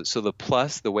 yeah. So the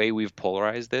plus, the way we've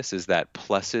polarized this is that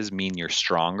pluses mean you're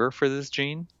stronger for this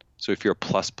gene. So if you're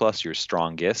plus, you're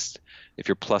strongest. If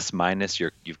you're plus minus,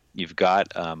 you've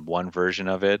got one version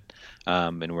of it,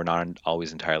 and we're not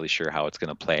always entirely sure how it's going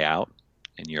to play out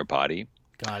in your body.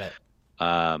 Got it.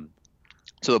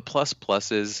 So the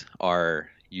pluses are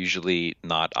usually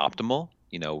not optimal.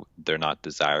 They're not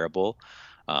desirable.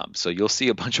 So you'll see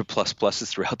a bunch of pluses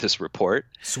throughout this report.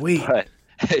 Sweet. But,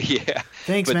 yeah.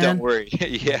 Thanks, but man. Don't worry.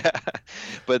 Yeah.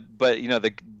 But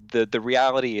the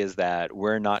reality is that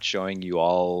we're not showing you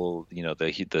all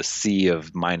the sea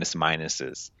of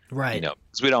minuses. Right.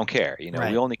 Because we don't care.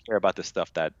 Right. We only care about the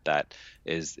stuff that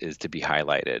is to be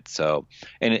highlighted. So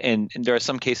and there are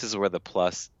some cases where the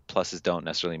pluses don't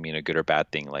necessarily mean a good or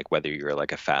bad thing, like whether you're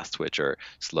like a fast twitch or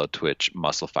slow twitch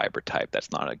muscle fiber type.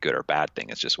 That's not a good or bad thing.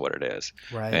 It's just what it is.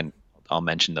 Right. And I'll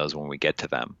mention those when we get to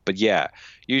them. But yeah,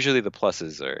 usually the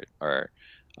pluses are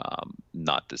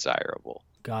not desirable.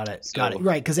 Got it.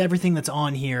 Right, because everything that's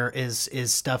on here is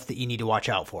stuff that you need to watch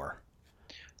out for.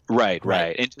 Right.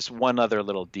 And just one other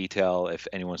little detail, if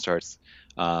anyone starts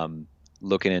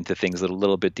looking into things a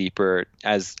little bit deeper,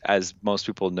 as most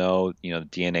people know, the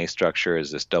DNA structure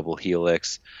is this double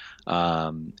helix,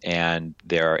 and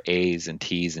there are A's and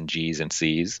T's and G's and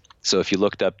C's. So if you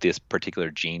looked up this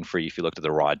particular gene for you, if you looked at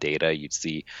the raw data, you'd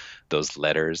see those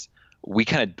letters. We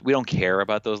don't care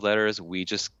about those letters. We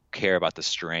just care about the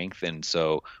strength, and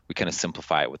so we kind of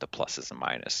simplify it with the pluses and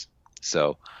minus.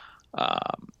 So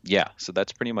so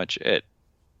that's pretty much it.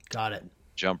 Got it.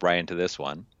 Jump right into this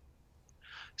one.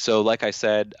 So like I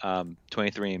said,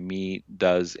 23andMe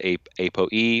does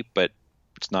ApoE, but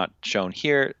it's not shown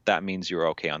here. That means you're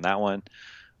okay on that one.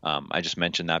 I just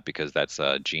mentioned that because that's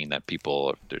a gene that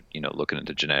people, looking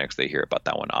into genetics, they hear about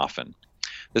that one often.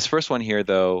 This first one here,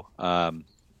 though,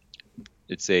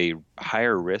 it's a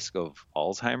higher risk of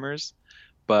Alzheimer's,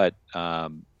 but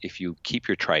if you keep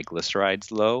your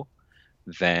triglycerides low,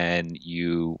 then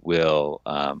you'll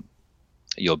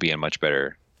be in much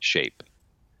better shape.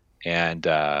 And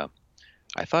I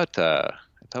thought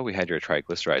we had your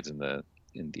triglycerides in the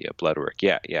blood work.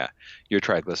 Yeah. Your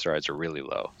triglycerides are really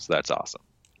low, so that's awesome.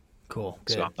 Cool.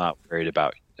 Good. So I'm not worried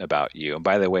about you. And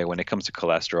by the way, when it comes to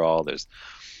cholesterol, there's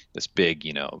this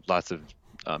big, lots of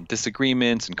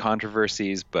disagreements and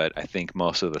controversies, but I think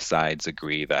most of the sides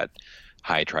agree that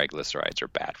high triglycerides are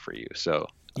bad for you. So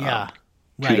yeah.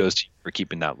 Kudos to you for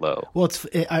keeping that low. Well, it's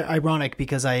ironic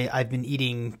because I've been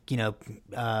eating,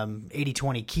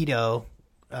 80-20 keto,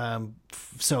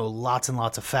 so lots and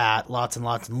lots of fat, lots and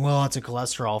lots and lots of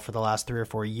cholesterol for the last 3 or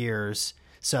 4 years.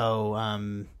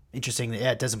 So interesting that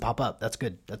it doesn't pop up. That's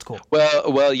good. That's cool.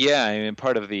 Well, yeah. I mean,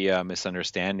 part of the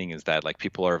misunderstanding is that like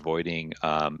people are avoiding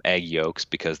egg yolks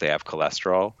because they have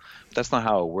cholesterol. But that's not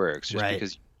how it works. Just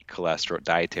because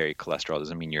dietary cholesterol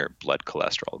doesn't mean your blood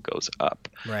cholesterol goes up.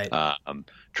 Right.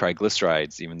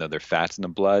 Triglycerides, even though they're fats in the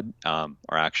blood, are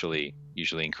actually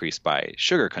usually increased by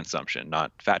sugar consumption,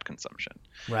 not fat consumption.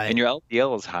 Right. And your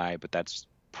LDL is high, but that's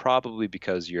probably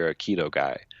because you're a keto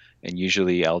guy. And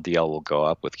usually LDL will go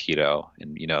up with keto,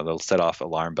 and they'll set off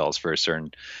alarm bells for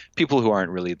certain people who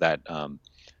aren't really that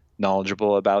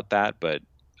knowledgeable about that, but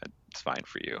it's fine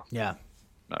for you. Yeah.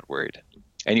 Not worried.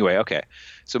 Anyway, okay.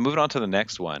 So moving on to the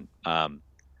next one,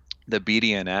 the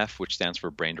BDNF, which stands for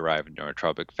brain-derived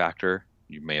neurotrophic factor.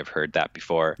 You may have heard that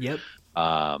before. Yep.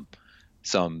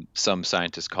 Some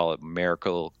scientists call it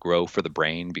miracle grow for the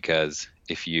brain because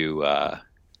if you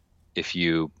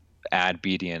add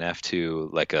BDNF to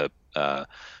like a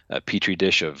petri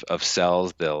dish of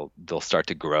cells, they'll start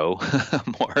to grow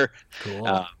more.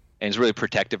 Cool. And it's really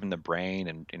protective in the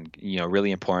brain and really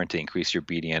important to increase your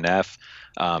BDNF.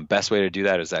 Best way to do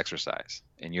that is exercise,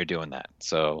 and you're doing that.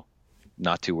 So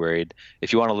not too worried.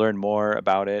 If you want to learn more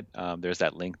about it, there's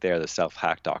that link there, the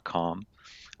selfhack.com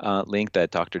link that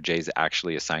Dr. J is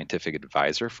actually a scientific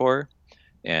advisor for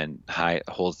and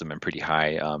holds them in pretty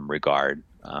high regard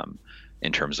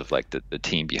in terms of like the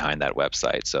team behind that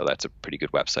website. So that's a pretty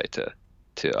good website to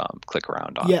click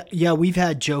around on. Yeah, we've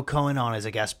had Joe Cohen on as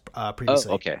a guest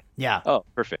previously. Oh, okay. Yeah. Oh,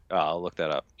 perfect. I'll look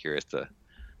that up. Curious to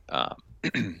uh,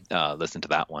 listen to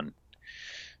that one.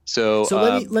 So,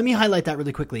 So let me highlight that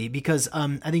really quickly because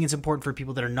I think it's important for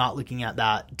people that are not looking at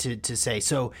that to say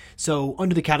so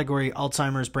under the category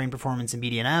Alzheimer's, brain performance, and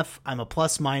BDNF, I'm a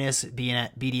plus minus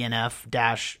BDNF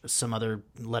dash some other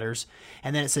letters,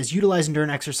 and then it says utilize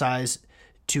endurance exercise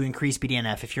to increase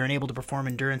BDNF. If you're unable to perform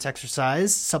endurance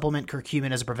exercise, supplement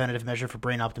curcumin as a preventative measure for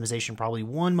brain optimization. Probably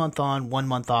 1 month on, 1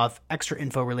 month off. Extra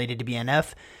info related to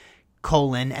BNF.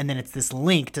 And then it's this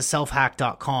link to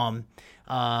selfhack.com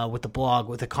with the blog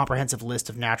with a comprehensive list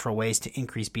of natural ways to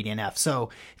increase BDNF. So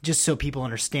just so people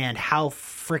understand how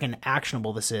freaking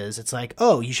actionable this is, it's like,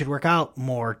 oh, you should work out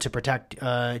more to protect,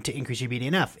 to increase your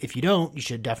BDNF. If you don't, you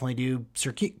should definitely do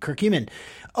curcumin.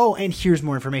 Oh, and here's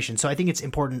more information. So I think it's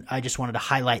important. I just wanted to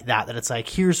highlight that it's like,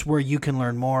 here's where you can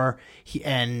learn more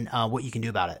and what you can do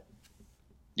about it.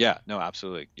 Yeah, no,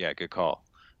 absolutely. Yeah, good call.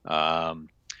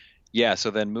 Yeah,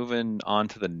 so then moving on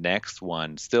to the next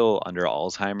one, still under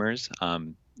Alzheimer's,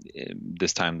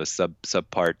 this time the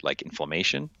subpart like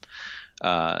inflammation.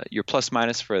 Your plus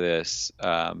minus for this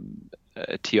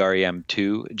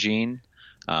TREM2 gene,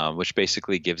 which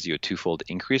basically gives you a twofold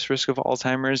increased risk of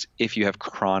Alzheimer's if you have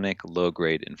chronic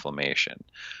low-grade inflammation.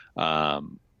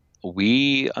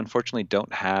 We unfortunately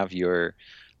don't have your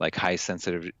like high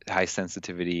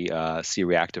sensitivity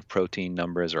C-reactive protein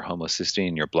numbers or homocysteine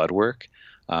in your blood work.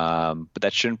 But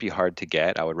that shouldn't be hard to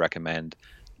get. I would recommend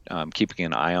keeping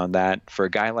an eye on that. For a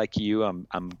guy like you,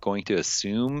 I'm going to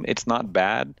assume it's not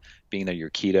bad, being that you're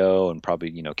keto and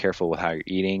probably careful with how you're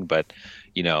eating. But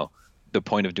the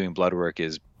point of doing blood work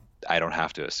is I don't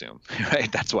have to assume, right?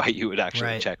 That's why you would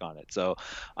actually check on it. So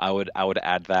I would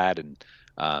add that, and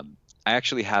I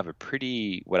actually have a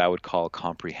pretty what I would call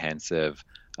comprehensive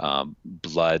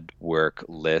blood work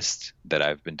list that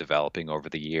I've been developing over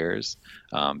the years,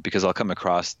 because I'll come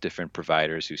across different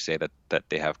providers who say that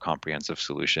they have comprehensive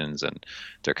solutions, and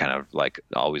they're kind of like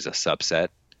always a subset.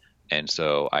 And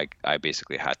so I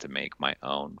basically had to make my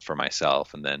own for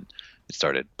myself, and then it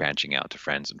started branching out to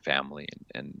friends and family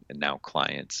and now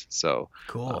clients. So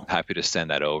cool. I'm happy to send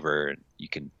that over. You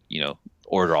can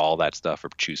order all that stuff or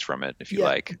choose from it if you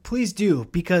like. Please do,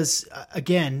 because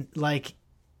again, like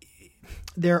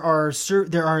there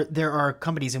are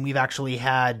companies, and we've actually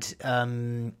had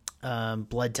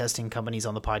blood testing companies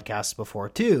on the podcast before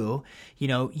too.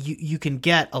 You can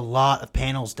get a lot of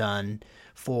panels done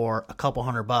for a couple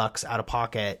 $100 out of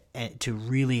pocket to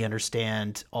really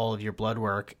understand all of your blood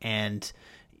work. And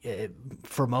I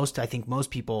think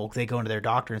most people, they go into their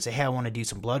doctor and say, hey, I want to do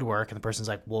some blood work. And the person's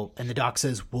like, well, and the doc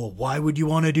says, well, why would you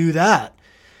want to do that?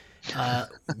 I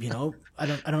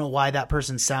don't know why that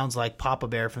person sounds like Papa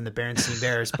Bear from the Berenstain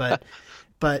Bears,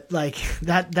 but like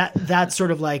that's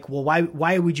sort of like, well,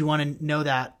 why would you want to know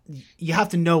that? You have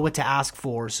to know what to ask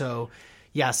for. So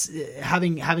yes,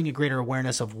 having a greater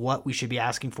awareness of what we should be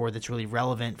asking for that's really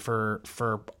relevant for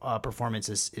performance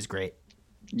is great.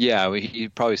 Yeah, he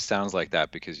probably sounds like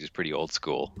that because he's pretty old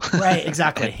school. Right,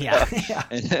 exactly. Yeah.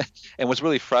 And what's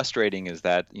really frustrating is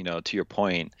that, to your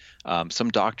point, some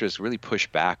doctors really push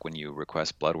back when you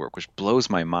request blood work, which blows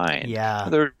my mind. Yeah.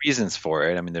 There are reasons for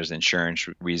it. I mean, there's insurance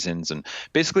reasons and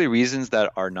basically reasons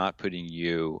that are not putting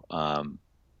you,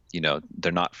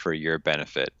 they're not for your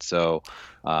benefit. So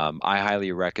I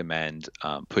highly recommend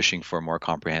pushing for more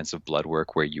comprehensive blood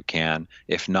work where you can.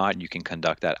 If not, you can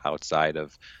conduct that outside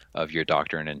of your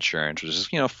doctor and insurance, which is,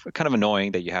 kind of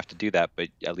annoying that you have to do that, but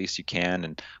at least you can.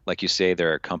 And like you say,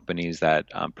 there are companies that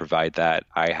provide that.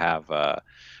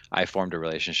 I formed a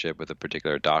relationship with a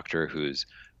particular doctor who's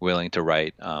willing to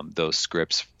write those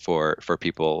scripts for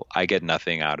people. I get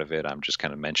nothing out of it. I'm just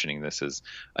kind of mentioning this as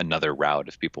another route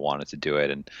if people wanted to do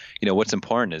it. And, what's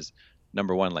important is,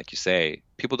 number one, like you say,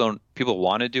 people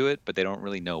want to do it, but they don't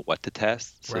really know what to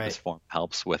test. So this form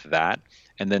helps with that.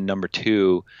 And then number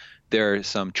two, there are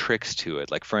some tricks to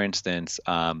it. Like for instance,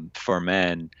 for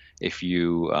men, if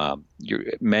your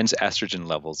men's estrogen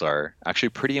levels are actually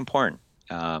pretty important.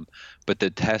 But the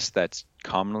test that's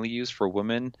commonly used for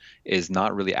women is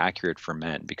not really accurate for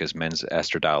men because men's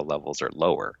estradiol levels are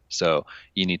lower. So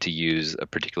you need to use a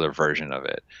particular version of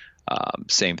it.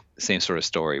 Same sort of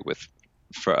story with,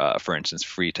 for instance,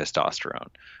 free testosterone.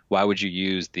 Why would you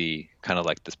use the kind of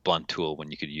like this blunt tool when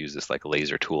you could use this like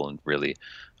laser tool and really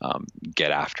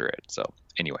get after it? So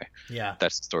anyway,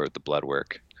 that's the story of the blood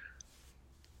work.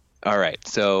 All right,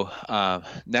 so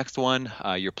next one,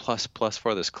 your plus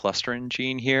for this clusterin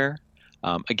gene here.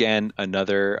 Again,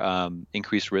 another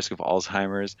increased risk of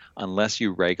Alzheimer's unless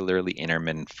you regularly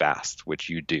intermittent fast, which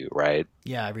you do, right?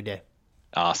 Yeah, every day.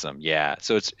 Awesome. Yeah.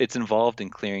 So it's involved in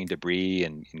clearing debris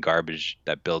and garbage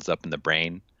that builds up in the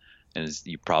brain, and as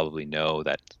you probably know,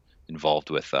 that's involved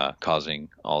with causing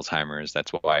Alzheimer's.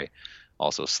 That's why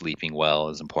also sleeping well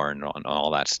is important on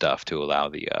all that stuff to allow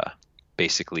the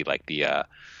basically like the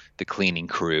cleaning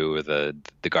crew or the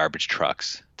garbage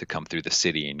trucks to come through the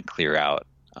city and clear out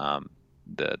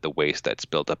the waste that's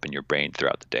built up in your brain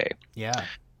throughout the day. Yeah.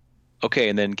 Okay,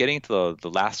 and then getting to the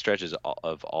last stretches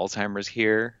of Alzheimer's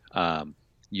here,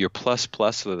 your plus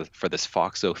plus for this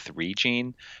FOXO3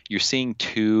 gene, you're seeing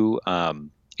two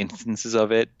instances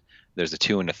of it. There's a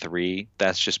 2 and a 3.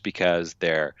 That's just because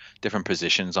they're different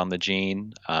positions on the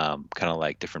gene, kind of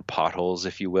like different potholes,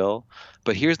 if you will.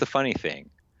 But here's the funny thing.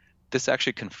 This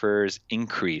actually confers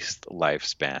increased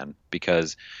lifespan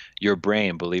because your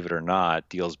brain, believe it or not,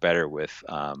 deals better with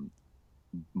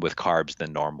carbs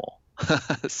than normal.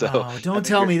 So Oh, don't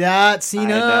tell me that,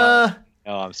 Cena.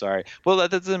 no, I'm sorry. Well, I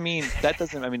mean,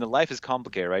 the life is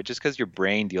complicated, right? Just because your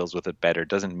brain deals with it better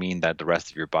doesn't mean that the rest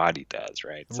of your body does,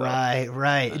 right? So,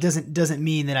 Right. It doesn't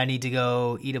mean that I need to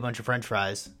go eat a bunch of French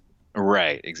fries.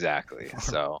 right, exactly.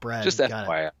 So Bread. just Got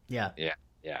FYI. it. Yeah.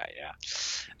 Yeah.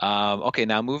 Okay,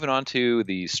 now moving on to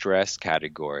the stress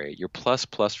category. Your plus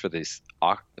plus for this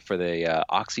for the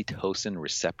oxytocin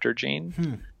receptor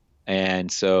gene.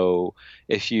 And so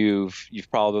if you've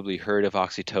probably heard of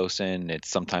oxytocin, it's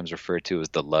sometimes referred to as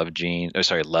the love gene, or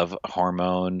sorry, love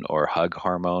hormone or hug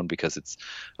hormone because it's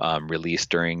released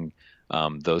during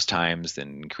those times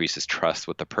and increases trust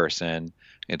with the person.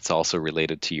 It's also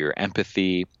related to your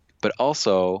empathy, but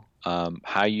also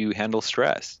how you handle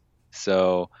stress.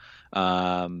 So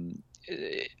I'm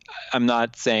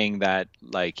not saying that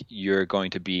like you're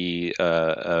going to be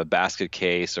a basket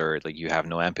case or like you have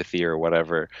no empathy or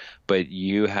whatever, but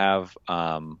you have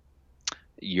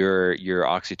your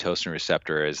oxytocin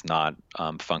receptor is not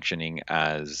functioning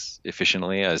as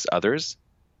efficiently as others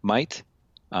might.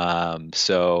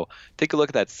 So take a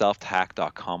look at that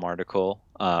selfhack.com article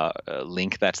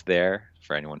link that's there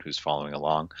for anyone who's following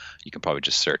along. You can probably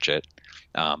just search it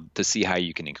to see how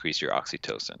you can increase your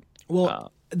oxytocin.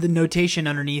 Well, the notation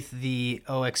underneath the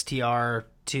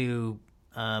OXTR2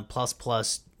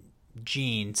 plus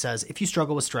gene says, if you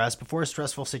struggle with stress before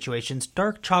stressful situations,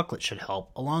 dark chocolate should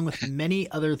help, along with many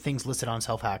other things listed on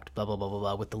Self-Hacked, blah, blah, blah, blah,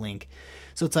 blah, with the link.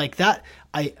 So it's like that.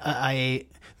 I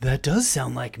that does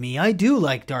sound like me. I do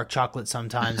like dark chocolate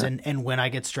sometimes. and when I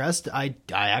get stressed, I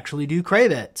actually do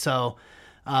crave it. So,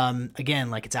 again,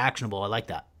 like it's actionable. I like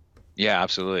that. Yeah,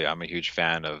 absolutely. I'm a huge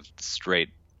fan of straight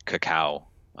cacao.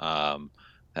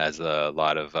 Has a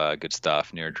lot of good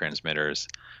stuff, neurotransmitters.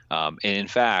 And in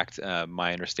fact,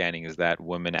 my understanding is that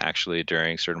women actually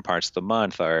during certain parts of the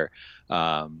month are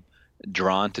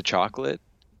drawn to chocolate,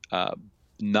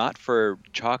 not for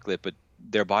chocolate, but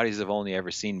their bodies have only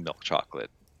ever seen milk chocolate,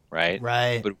 right?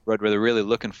 Right. But what they're really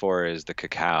looking for is the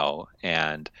cacao,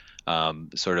 and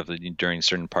sort of during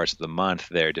certain parts of the month,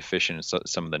 they're deficient in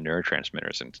some of the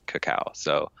neurotransmitters in cacao.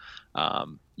 So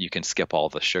you can skip all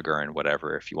the sugar and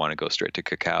whatever if you want to go straight to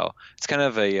cacao. It's kind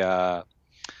of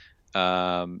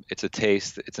it's a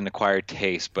taste, it's an acquired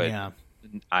taste, but Yeah.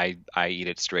 I eat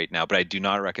it straight now. But I do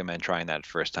not recommend trying that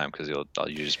first time because you'll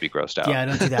just be grossed out. Yeah,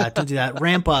 don't do that. Don't do that.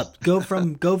 Ramp up. Go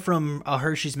from a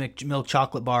Hershey's milk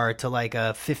chocolate bar to like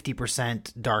a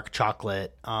 50% dark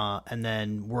chocolate, and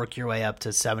then work your way up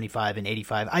to 75 and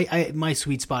 85. My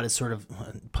sweet spot is sort of,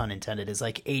 pun intended, is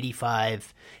like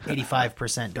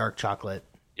 85% dark chocolate.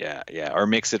 Yeah. Or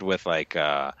mix it with like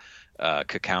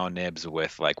cacao nibs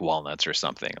with like walnuts or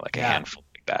something, like a handful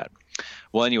like that.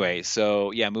 Well, anyway,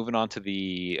 so yeah, moving on to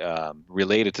the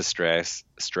related to stress,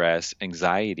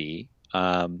 anxiety.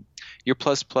 Your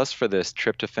plus plus for this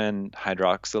tryptophan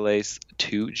hydroxylase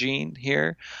 2 gene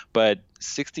here, but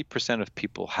 60% of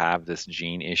people have this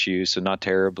gene issue, so not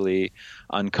terribly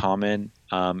uncommon.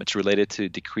 It's related to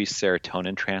decreased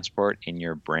serotonin transport in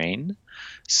your brain.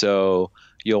 So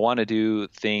you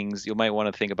might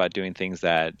want to think about doing things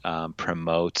that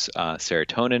promote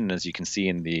serotonin. And as you can see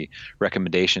in the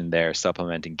recommendation there,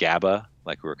 supplementing GABA,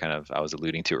 like I was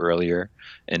alluding to earlier,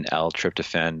 and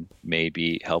L-tryptophan may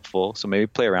be helpful. So maybe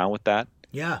play around with that.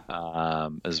 Yeah.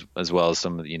 As well as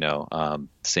some of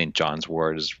St. John's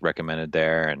wort is recommended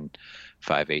there, and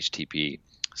 5-HTP.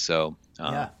 So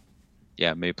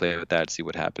maybe play with that, see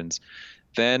what happens.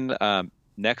 Then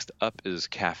next up is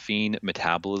caffeine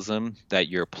metabolism, that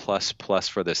your plus plus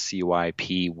for the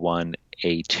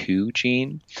CYP1A2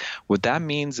 gene. What that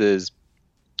means is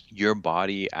your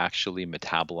body actually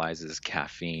metabolizes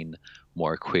caffeine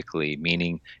more quickly,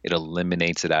 meaning it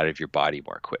eliminates it out of your body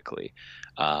more quickly.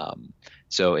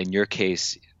 So in your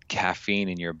case, caffeine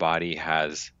in your body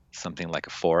has something like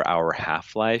a 4-hour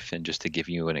half-life. And just to give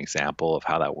you an example of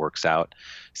how that works out,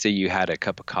 say you had a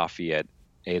cup of coffee at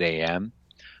 8 a.m.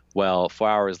 Well, 4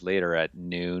 hours later at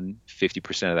noon,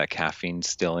 50% of that caffeine's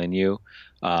still in you.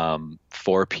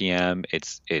 4 p.m.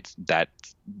 it's that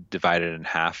divided in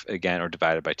half again, or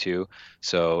divided by 2,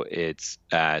 so it's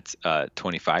at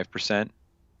 25%.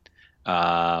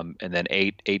 And then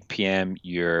 8 p.m.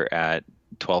 you're at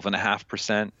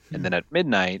 12.5%, and then at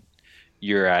midnight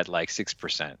you're at like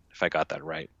 6%, if I got that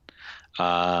right.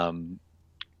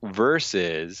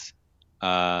 Versus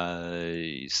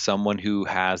someone who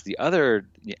has the other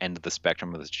end of the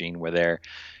spectrum of this gene, where their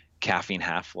caffeine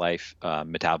half-life,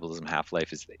 metabolism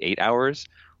half-life is 8 hours.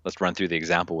 Let's run through the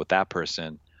example with that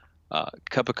person.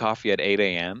 Cup of coffee at 8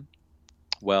 a.m.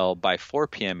 Well, by 4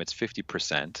 p.m. it's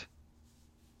 50%.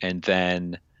 And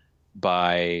then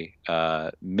by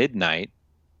midnight,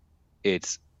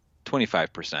 it's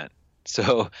 25%.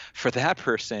 So for that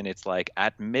person, it's like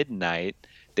at midnight,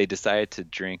 they decided to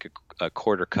drink a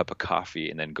quarter cup of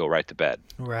coffee and then go right to bed.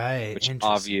 Right. Which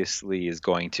obviously is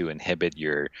going to inhibit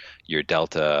your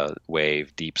delta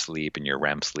wave, deep sleep, and your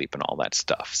REM sleep and all that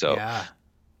stuff. So, yeah.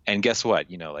 And guess what?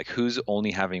 Like who's only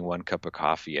having one cup of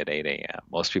coffee at 8 a.m.?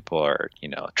 Most people are,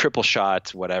 triple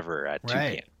shots, whatever, at 2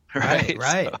 p.m.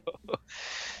 Right.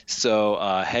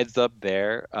 So heads up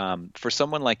there. For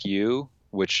someone like you,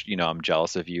 which, I'm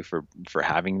jealous of you for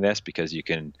having this, because you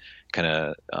can kind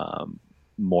of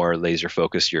more laser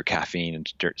focus your caffeine in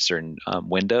certain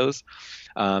windows.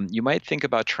 You might think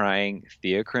about trying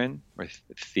Theacrine or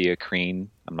Theacrine.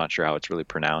 I'm not sure how it's really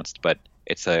pronounced, but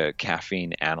it's a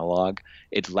caffeine analog.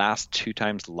 It lasts 2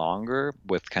 times longer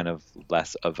with kind of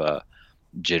less of a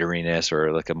jitteriness,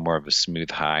 or like a more of a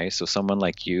smooth high. So someone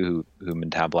like you who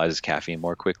metabolizes caffeine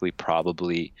more quickly,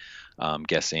 probably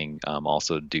guessing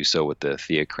also do so with the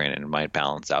Theacrine, and it might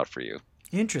balance out for you.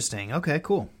 Interesting. Okay,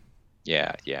 cool.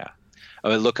 Yeah.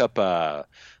 Look up a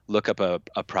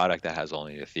product that has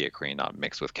only the Theacrine, not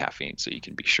mixed with caffeine, so you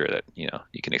can be sure that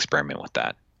you can experiment with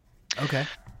that. Okay.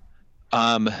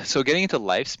 So getting into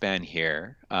lifespan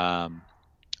here,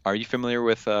 are you familiar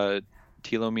with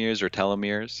telomeres or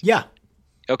telomeres? Yeah.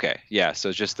 Okay. Yeah.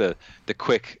 So just the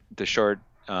short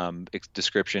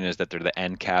description is that they're the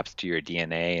end caps to your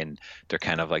DNA, and they're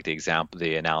kind of like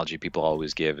the analogy people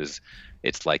always give is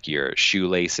it's like your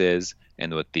shoelaces,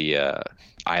 and with the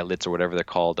eyelets or whatever they're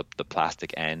called, the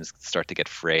plastic ends start to get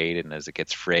frayed, and as it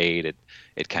gets frayed,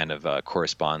 it kind of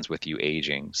corresponds with you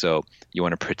aging. So you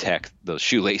want to protect those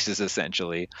shoelaces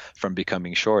essentially from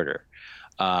becoming shorter.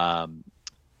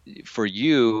 For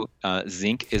you,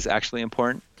 zinc is actually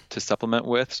important to supplement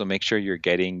with, so make sure you're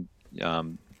getting a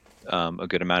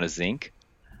good amount of zinc,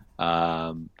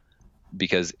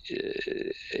 because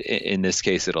in this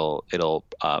case it'll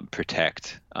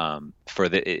protect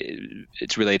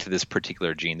it's related to this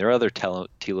particular gene. There are other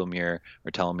telomere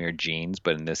or telomere genes,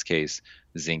 but in this case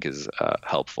zinc is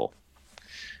helpful.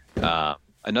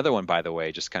 Another one, by the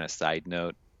way, just kind of side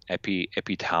note,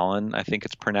 epitalin, I think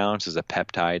it's pronounced, is a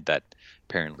peptide that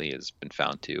apparently has been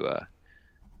found to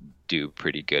do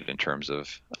pretty good in terms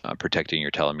of protecting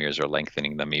your telomeres or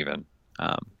lengthening them even.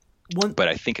 But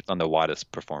I think it's on the WADA's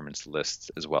performance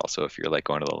list as well. So if you're like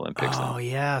going to the Olympics. Oh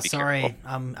yeah, sorry.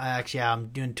 I'm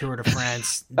doing Tour de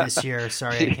France this year.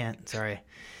 Sorry, I can't. Sorry.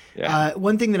 Yeah.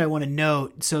 One thing that I want to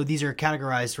note. So these are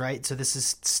categorized, right? So this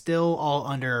is still all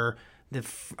under the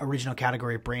original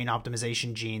category of brain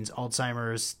optimization genes.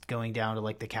 Alzheimer's going down to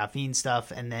like the caffeine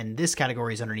stuff, and then this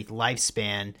category is underneath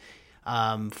lifespan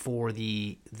for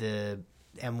the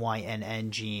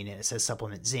MYNN gene, and it says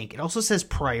supplement zinc. It also says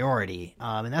priority,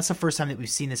 and that's the first time that we've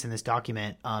seen this in this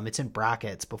document. It's in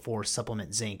brackets before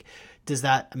supplement zinc. Is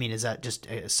that just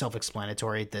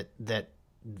self-explanatory that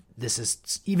this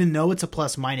is, even though it's a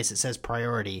plus minus, it says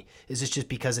priority? Is this just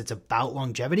because it's about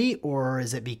longevity, or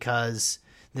is it because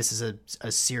this is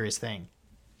a serious thing?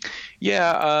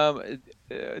 Yeah,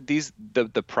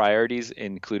 the priorities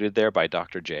included there by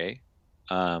Dr. J.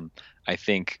 I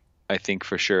think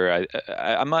for sure.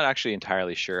 I'm not actually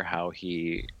entirely sure how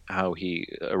he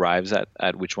arrives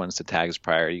at which ones to tag as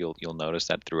priority. You'll notice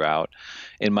that throughout.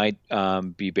 It might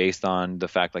be based on the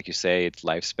fact, like you say, it's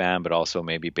lifespan, but also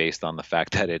maybe based on the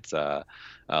fact that it's a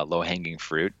low hanging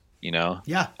fruit.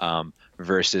 Yeah.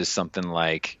 Versus something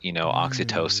like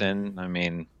oxytocin. I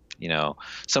mean,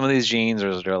 some of these genes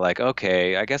they're like,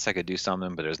 okay, I guess I could do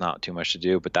something, but there's not too much to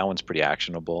do. But that one's pretty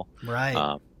actionable.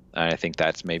 Right. And I think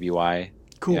that's maybe why.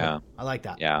 Cool. Yeah. I like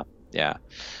that.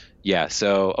 Yeah.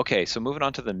 So, okay. So moving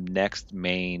on to the next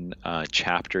main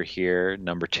chapter here,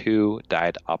 number 2,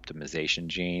 diet optimization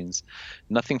genes.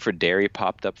 Nothing for dairy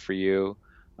popped up for you.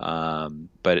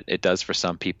 But it does for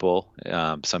some people.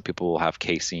 Some people will have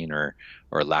casein or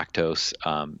lactose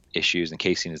issues, and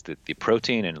casein is the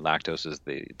protein, and lactose is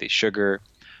the sugar.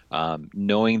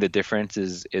 Knowing the difference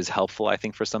is helpful, I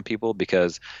think, for some people,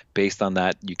 because based on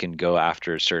that, you can go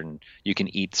after you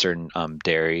can eat certain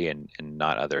dairy and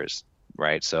not others,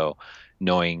 right? So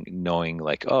knowing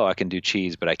like, oh, I can do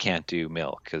cheese, but I can't do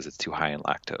milk because it's too high in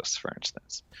lactose, for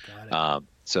instance. Got it.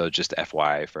 So just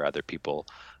FYI for other people,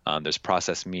 there's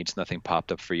processed meats, nothing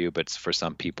popped up for you, but for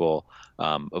some people,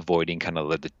 avoiding kind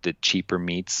of the cheaper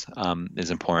meats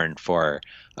is important for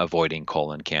avoiding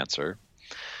colon cancer.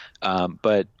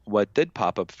 But what did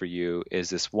pop up for you is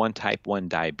this one type 1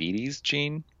 diabetes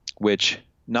gene, which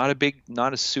not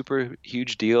a super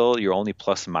huge deal. You're only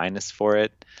plus minus for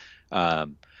it.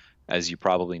 As you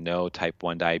probably know, type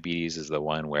 1 diabetes is the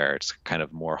one where it's kind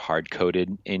of more hard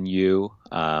coded in you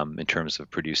in terms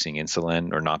of producing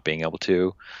insulin or not being able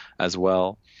to as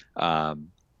well.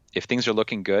 If things are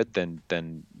looking good, then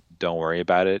don't worry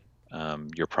about it.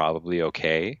 You're probably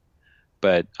okay.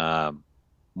 But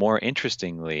more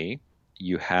interestingly,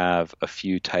 you have a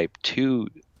few type 2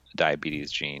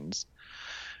 diabetes genes.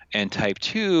 And type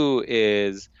 2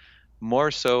 is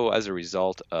more so as a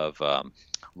result of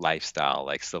lifestyle,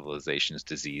 like civilization's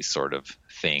disease sort of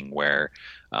thing, where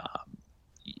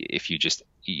if you just,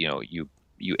 you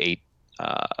ate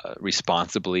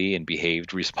responsibly and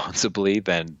behaved responsibly,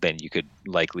 then you could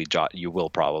you will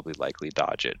probably likely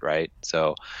dodge it, right?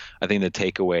 So I think the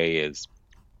takeaway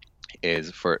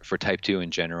is for type 2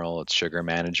 in general, it's sugar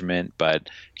management. But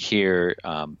here,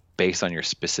 based on your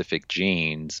specific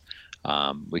genes,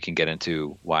 we can get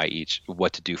into what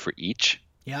to do for each.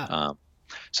 Yeah.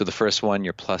 So the first one,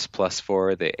 your plus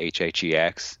for the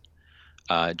HHEX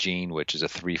gene, which is a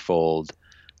threefold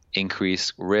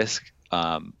increased risk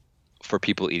for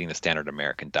people eating the standard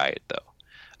American diet,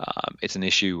 though. It's an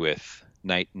issue with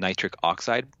nitric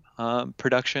oxide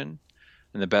production.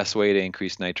 And the best way to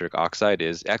increase nitric oxide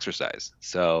is exercise.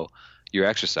 So you're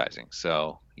exercising.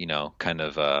 So, kind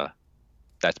of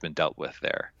that's been dealt with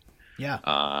there.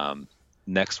 Yeah.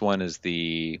 Next one is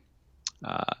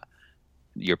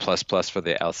your plus for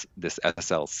this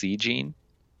SLC gene.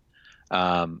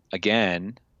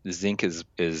 Again, zinc is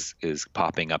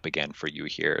popping up again for you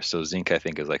here. So zinc, I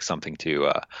think, is like something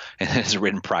to, and it's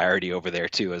written priority over there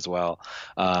too as well.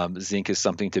 Zinc is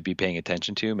something to be paying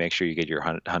attention to. Make sure you get your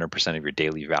 100% of your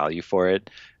daily value for it,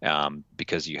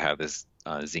 because you have this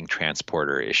zinc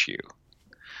transporter issue.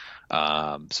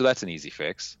 So that's an easy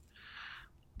fix.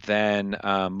 Then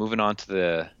moving on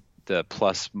to the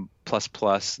plus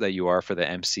that you are for the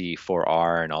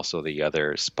MC4R, and also the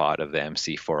other spot of the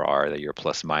MC4R that you're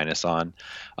plus minus on.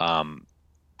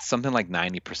 Something like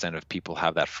 90% of people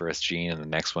have that first gene, and the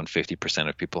next one 50%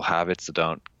 of people have it. So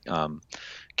don't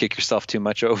kick yourself too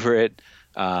much over it.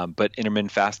 But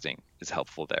intermittent fasting is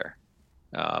helpful there.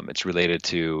 It's related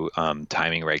to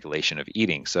timing regulation of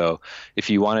eating. So if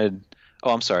you wanted,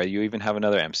 oh, I'm sorry, you even have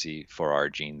another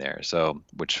MC4R gene there, so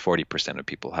which 40% of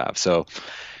people have. So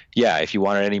yeah, if you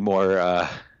wanted any more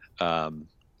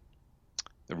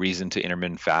reason to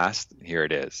intermittent fast, here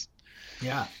it is.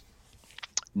 Yeah.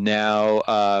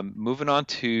 Now, moving on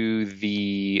to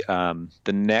the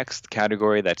next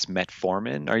category, that's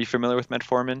metformin. Are you familiar with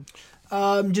metformin?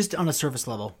 Just on a surface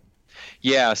level.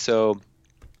 Yeah. So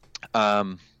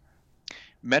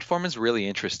metformin is really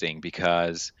interesting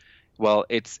because, well,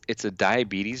 it's a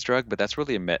diabetes drug, but that's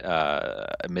really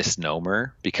a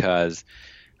misnomer, because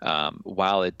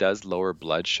while it does lower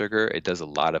blood sugar, it does a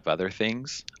lot of other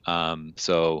things.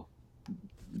 So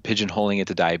pigeonholing it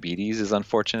to diabetes is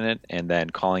unfortunate, and then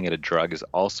calling it a drug is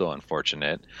also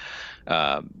unfortunate,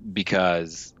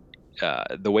 because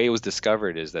the way it was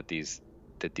discovered is that these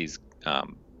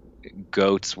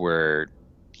goats were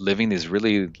living these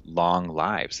really long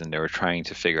lives, and they were trying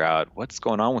to figure out what's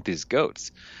going on with these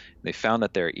goats. They found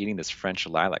that they're eating this French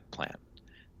lilac plant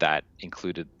that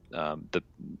included the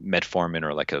metformin,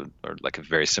 or like a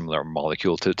very similar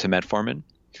molecule to metformin.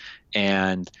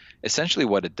 And essentially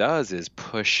what it does is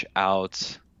push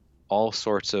out all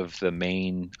sorts of the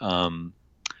main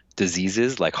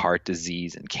diseases like heart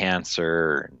disease and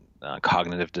cancer,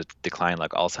 cognitive decline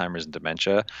like Alzheimer's and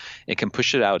dementia. It can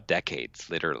push it out decades,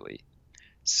 literally.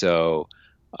 So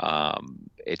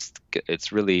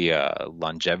it's really a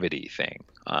longevity thing.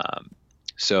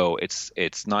 So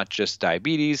it's not just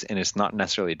diabetes, and it's not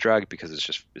necessarily a drug, because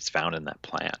it's found in that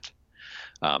plant.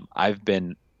 I've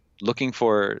been looking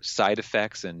for side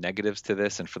effects and negatives to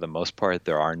this, and for the most part,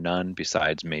 there are none,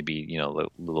 besides maybe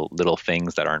little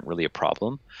things that aren't really a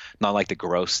problem. Not like the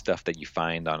gross stuff that you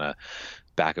find on a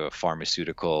back of a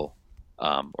pharmaceutical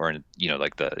or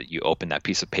like you open that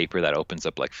piece of paper that opens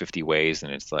up like 50 ways,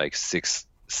 and it's like six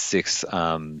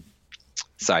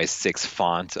size 6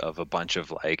 font of a bunch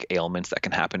of like ailments that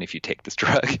can happen if you take this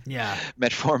drug. Yeah.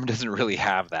 Metformin doesn't really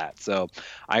have that, so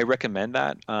I recommend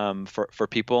that for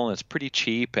people, and it's pretty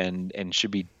cheap and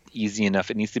should be easy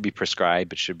enough. It needs to be prescribed,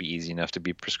 but should be easy enough to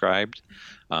be prescribed,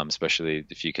 especially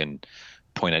if you can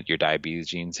point at your diabetes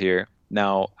genes here.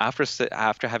 Now, after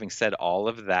having said all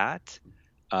of that,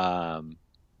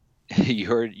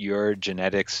 your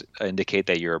genetics indicate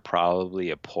that you're probably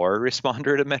a poor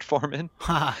responder to metformin.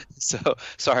 So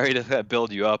sorry to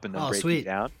build you up and then break you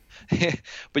down.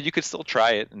 But you could still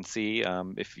try it and see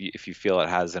if you feel it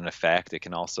has an effect. It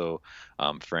can also,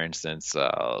 for instance,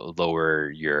 lower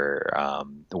your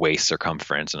waist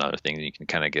circumference and other things. And you can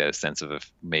kind of get a sense of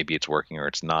if maybe it's working or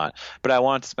it's not. But I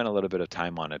wanted to spend a little bit of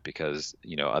time on it because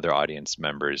other audience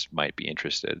members might be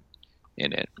interested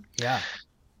in it. Yeah.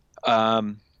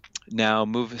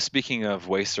 Now, speaking of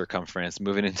waist circumference,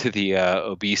 moving into the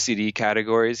obesity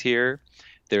categories here,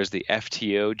 there's the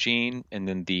FTO gene and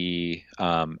then the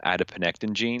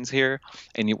adiponectin genes here.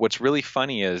 And what's really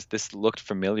funny is this looked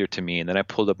familiar to me, and then I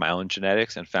pulled up my own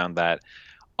genetics and found that,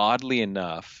 oddly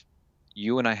enough,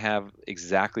 you and I have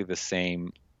exactly the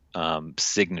same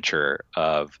signature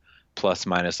of plus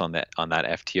minus on that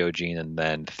FTO gene, and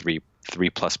then three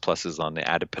plus pluses on the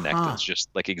adiponectins, just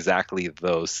like exactly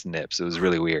those SNPs. It was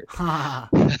really weird.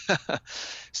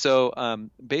 So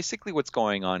basically what's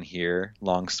going on here,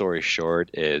 long story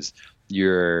short, is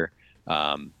your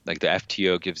like the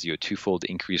FTO gives you a twofold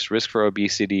increased risk for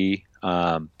obesity.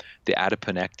 The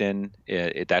adiponectin,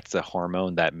 that's a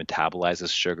hormone that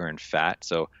metabolizes sugar and fat.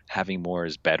 So having more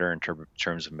is better in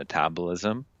terms of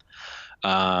metabolism.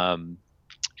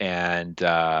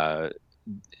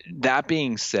 That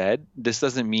being said, this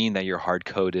doesn't mean that you're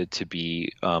hard-coded to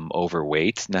be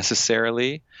overweight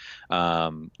necessarily.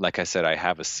 Like I said, I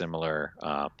have a similar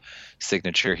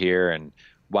signature here, and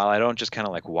while I don't just kind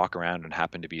of like walk around and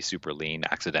happen to be super lean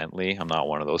accidentally, I'm not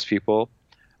one of those people.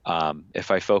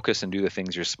 If I focus and do the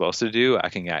things you're supposed to do, I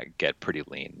can get pretty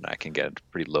lean. I can get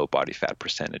pretty low body fat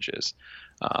percentages.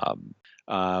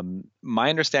 My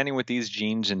understanding with these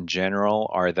genes in general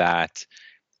are that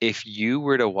if you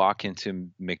were to walk into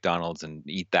McDonald's and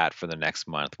eat that for the next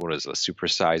month, what is a Super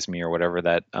Size Me or whatever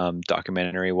that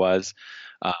documentary was,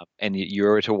 and you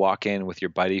were to walk in with your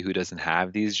buddy who doesn't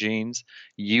have these genes,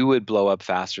 you would blow up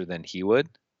faster than he would.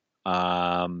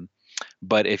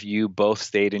 But if you both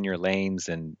stayed in your lanes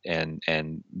and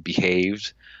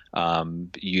behaved,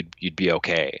 you'd be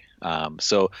okay.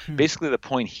 So basically the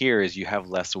point here is you have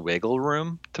less wiggle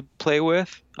room to play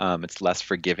with. It's less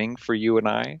forgiving for you and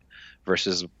I.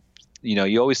 Versus,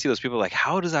 you always see those people like,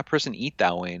 how does that person eat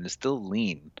that way and is still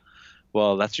lean?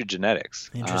 Well, that's your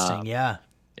genetics. Interesting. Yeah.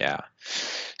 Yeah.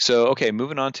 So, okay,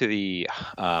 moving on to the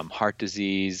heart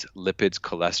disease, lipids,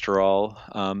 cholesterol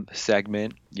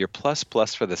segment. Your plus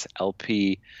for this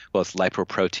LP, well, it's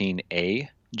lipoprotein A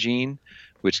gene,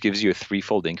 which gives you a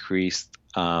threefold increased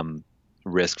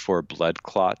risk for blood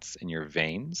clots in your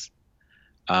veins.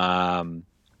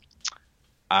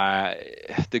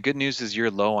 The good news is you're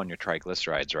low on your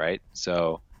triglycerides, right?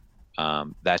 So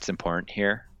that's important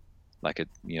here, like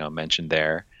mentioned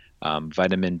there.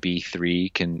 Vitamin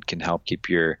B3 can help keep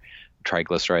your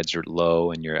triglycerides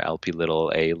low and your LP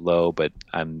little a low, but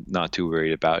I'm not too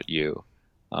worried about you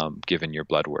given your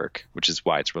blood work, which is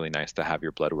why it's really nice to have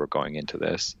your blood work going into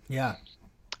this. Yeah.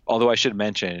 Although I should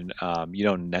mention, you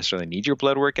don't necessarily need your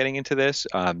blood work getting into this.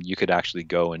 You could actually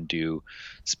go and do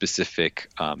specific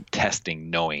testing,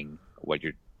 knowing what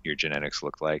your genetics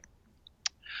look like.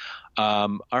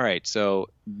 All right. So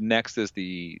next is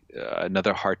the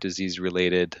another heart disease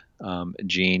related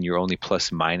gene. You're only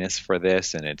plus minus for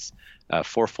this, and it's a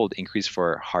fourfold increase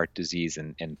for heart disease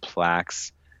and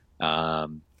plaques.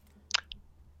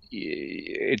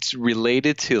 It's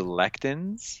related to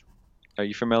lectins. Are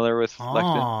you familiar with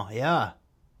lectin? Oh, yeah.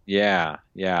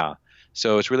 Yeah.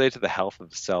 So it's related to the health of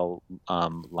the cell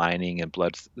lining and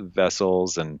blood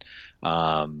vessels, and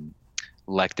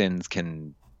lectins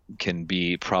can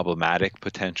be problematic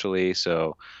potentially.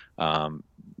 So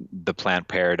the Plant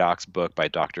Paradox book by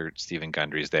Dr. Stephen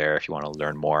Gundry is there if you want to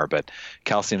learn more. But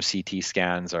calcium CT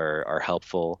scans are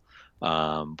helpful.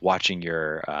 Watching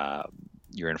your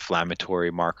inflammatory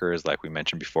markers, like we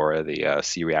mentioned before, the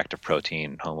C-reactive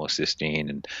protein, homocysteine,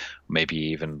 and maybe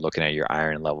even looking at your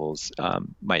iron levels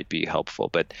might be helpful.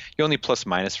 But you're only plus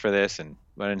minus for this, and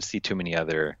I didn't see too many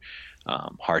other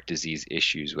heart disease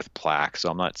issues with plaque, so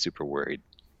I'm not super worried.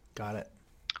 Got it.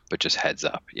 But just heads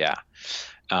up, yeah.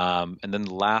 And then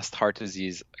the last heart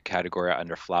disease category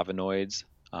under flavonoids,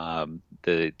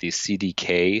 the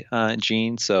CDK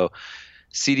gene. So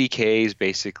CDK is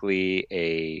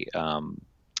basically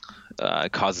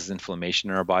causes inflammation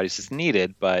in our bodies. It's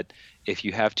needed, but if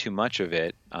you have too much of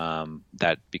it,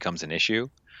 that becomes an issue.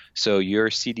 So your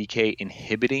CDK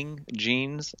inhibiting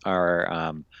genes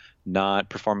are not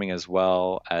performing as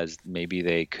well as maybe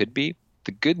they could be.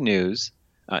 The good news,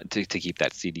 to keep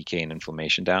that CDK and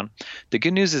inflammation down, the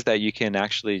good news is that you can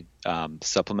actually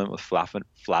supplement with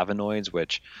flavonoids,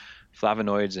 which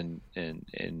flavonoids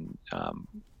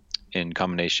in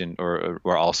combination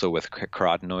or also with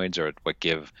carotenoids are what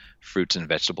give fruits and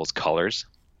vegetables colors.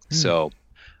 So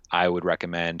I would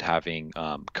recommend having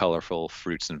colorful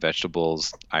fruits and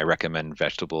vegetables. I recommend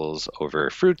vegetables over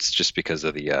fruits just because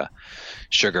of the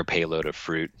sugar payload of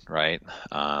fruit, right?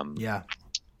 Yeah.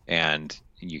 And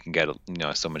you can get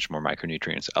so much more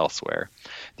micronutrients elsewhere.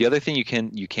 The other thing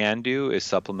you can do is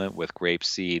supplement with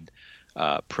grapeseed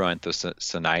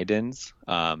proanthocyanidins.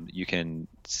 You can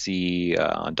see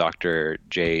on Dr.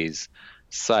 J's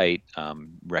site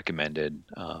recommended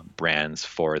brands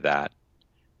for that.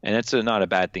 And it's not a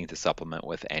bad thing to supplement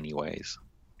with anyways.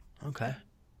 Okay.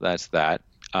 That's that.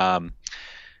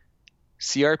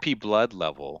 CRP blood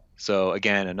level. So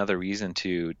again, another reason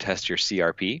to test your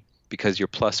CRP, because your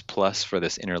plus for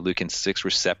this interleukin-6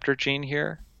 receptor gene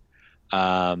here,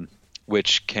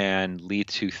 which can lead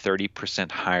to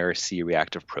 30% higher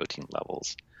C-reactive protein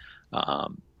levels.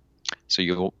 So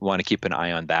you'll want to keep an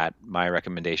eye on that. My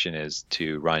recommendation is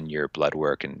to run your blood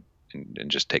work and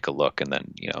just take a look, and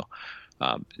then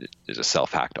there's a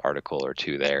self-hacked article or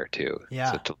two there too.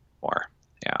 Yeah. So to more.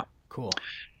 Yeah. Cool.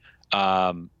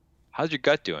 How's your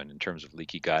gut doing in terms of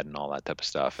leaky gut and all that type of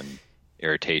stuff and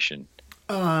irritation?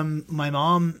 My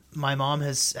mom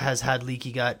has had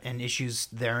leaky gut and issues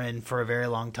therein for a very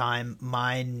long time.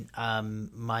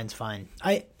 Mine's fine.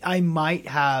 I might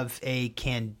have a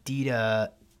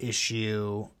candida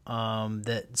issue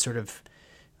that sort of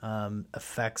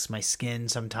affects my skin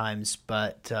sometimes,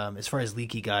 but as far as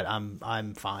leaky gut,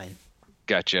 I'm fine.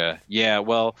 Gotcha. Yeah.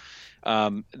 Well,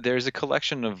 there's a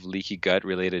collection of leaky gut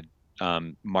related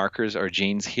markers or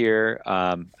genes here.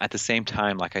 At the same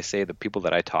time, like I say, the people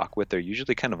that I talk with, they're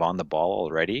usually kind of on the ball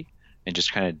already and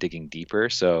just kind of digging deeper.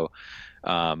 So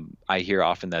I hear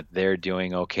often that they're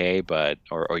doing okay, but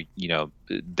or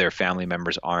their family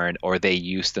members aren't, or they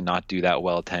used to not do that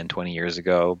well 10, 20 years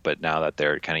ago, but now that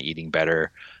they're kind of eating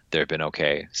better, they've been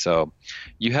okay. So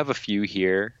you have a few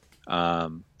here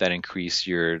that increase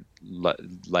your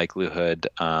likelihood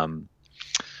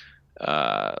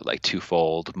like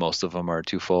twofold. Most of them are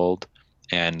twofold.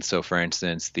 And so, for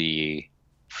instance, the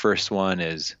first one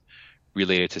is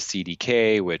related to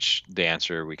CDK, which the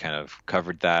answer, we kind of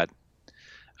covered that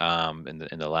in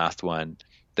the last one.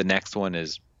 The next one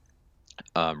is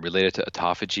related to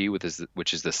autophagy,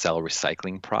 which is the cell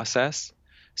recycling process.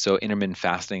 So intermittent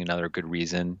fasting, another good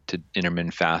reason to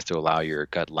intermittent fast, to allow your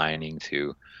gut lining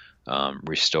to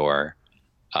restore.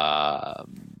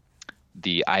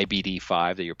 The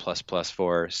IBD5 that you're plus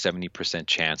for, 70%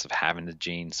 chance of having the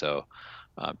gene, so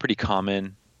pretty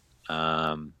common.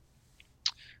 The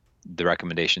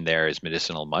recommendation there is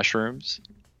medicinal mushrooms,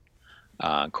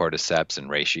 cordyceps and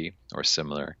reishi or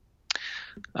similar.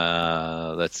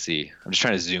 Let's see. I'm just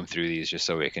trying to zoom through these just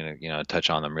so we can touch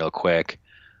on them real quick.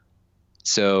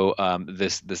 So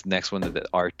this next one, the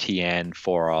RTN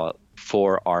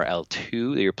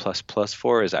 4RL2 that you're plus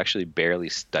for, is actually barely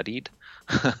studied.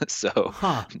 So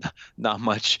not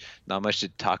much to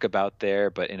talk about there,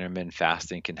 but intermittent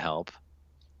fasting can help.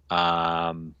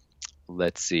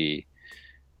 Let's see.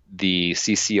 The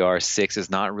CCR6 is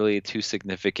not really too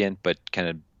significant, but kind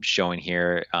of showing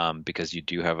here because you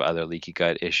do have other leaky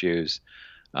gut issues.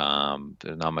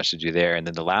 There's not much to do there. And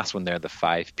then the last one there, the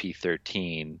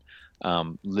 5P13,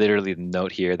 literally the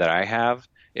note here that I have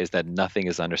is that nothing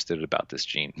is understood about this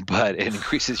gene, but it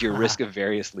increases your risk of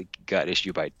various leaky gut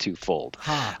issue by twofold.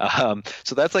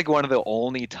 So that's like one of the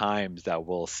only times that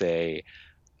we'll say,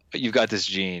 you've got this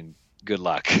gene, good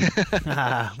luck.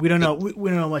 We don't know. We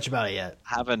don't know much about it yet.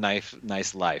 Have a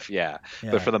nice life. Yeah.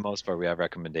 But for the most part, we have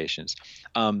recommendations.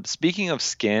 Speaking of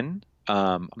skin,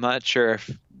 I'm not sure if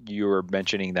you were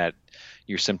mentioning that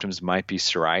your symptoms might be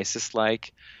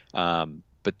psoriasis-like.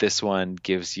 But this one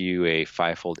gives you a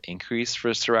 5-fold increase for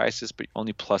psoriasis, but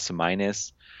only plus or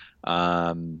minus.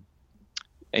 Anyway,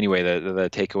 the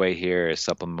takeaway here is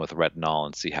supplement with retinol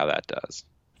and see how that does.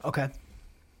 Okay.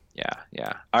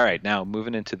 Yeah. All right, now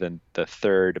moving into the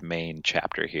third main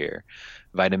chapter here,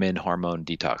 vitamin hormone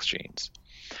detox genes.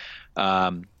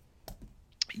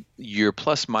 Your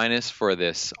plus minus for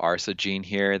this ARSA gene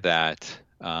here that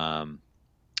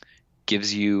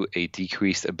gives you a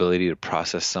decreased ability to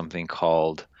process something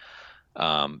called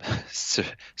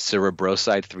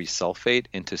cerebroside 3 sulfate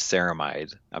into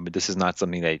ceramide. I mean, this is not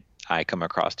something that I come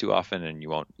across too often, and you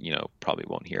won't, probably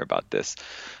won't hear about this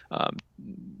um,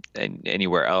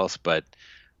 anywhere else. But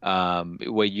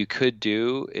what you could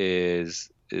do is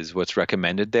what's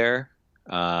recommended there.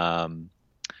 Um,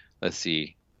 let's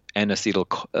see.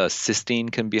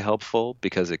 N-acetylcysteine can be helpful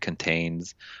because it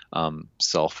contains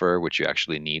sulfur, which you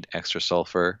actually need extra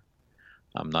sulfur.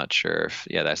 I'm not sure if,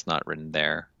 yeah, that's not written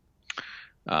there.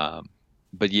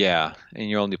 But yeah, and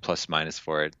you're only plus minus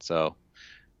for it, so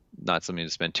not something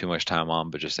to spend too much time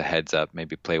on, but just a heads up,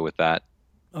 maybe play with that.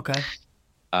 Okay.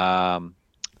 Um,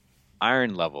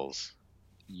 Iron levels.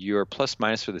 Your plus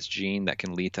minus for this gene that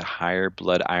can lead to higher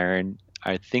blood iron.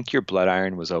 I think your blood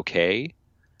iron was okay,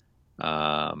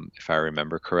 if I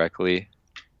remember correctly.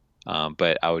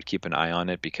 But I would keep an eye on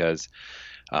it because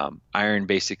iron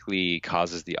basically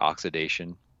causes the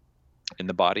oxidation in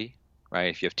the body, right?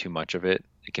 If you have too much of it,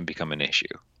 it can become an issue.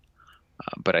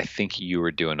 But I think you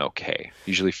were doing okay.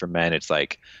 Usually for men, it's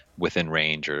like within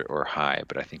range or high,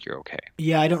 but I think you're okay.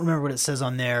 Yeah, I don't remember what it says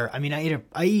on there. I mean, I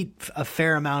eat a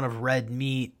fair amount of red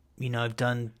meat.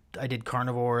 I did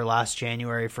carnivore last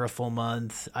January for a full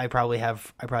month. I probably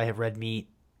have red meat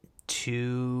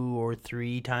 2 or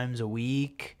 3 times a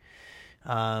week.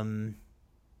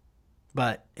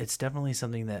 But it's definitely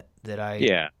something that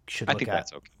I should I look think at.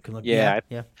 that's okay. Can look, Yeah,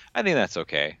 yeah. I think that's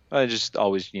okay. Just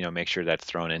always, make sure that's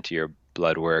thrown into your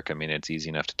blood work. I mean, it's easy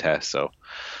enough to test, so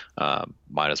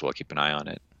might as well keep an eye on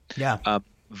it. Yeah.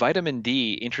 Vitamin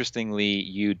D, interestingly,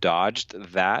 you dodged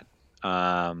that.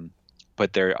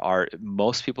 But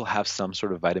most people have some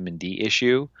sort of vitamin D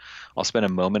issue. I'll spend a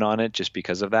moment on it just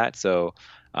because of that. So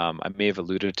I may have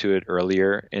alluded to it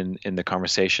earlier in the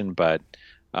conversation, but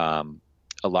a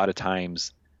lot of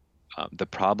times the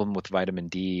problem with vitamin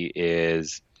D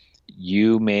is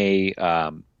you may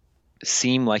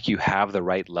seem like you have the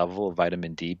right level of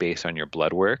vitamin D based on your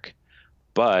blood work,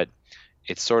 but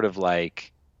it's sort of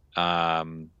like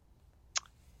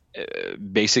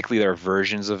basically there are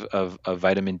versions of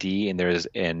vitamin D, and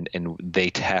they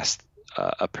test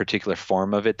a particular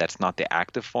form of it that's not the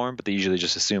active form, but they usually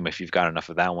just assume if you've got enough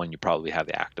of that one, you probably have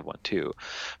the active one too.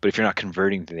 But if you're not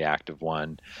converting to the active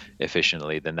one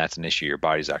efficiently, then that's an issue. Your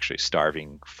body's actually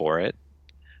starving for it.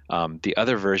 The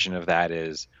other version of that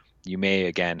is you may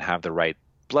again have the right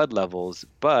blood levels,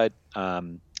 but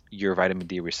your vitamin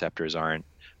D receptors aren't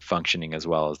functioning as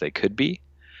well as they could be.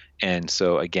 And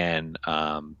so again,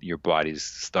 your body's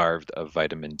starved of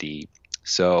vitamin D.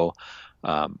 So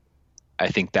I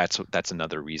think that's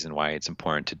another reason why it's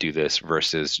important to do this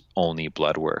versus only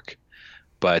blood work.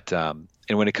 But and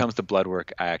when it comes to blood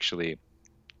work, I actually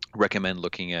recommend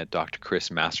looking at Dr. Chris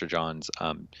Masterjohn's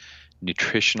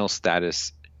nutritional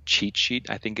status cheat sheet.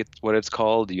 I think it's what it's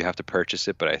called. You have to purchase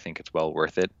it, but I think it's well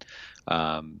worth it.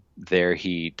 There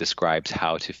he describes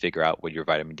how to figure out what your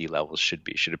vitamin D levels should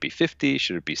be. Should it be 50?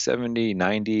 Should it be 70,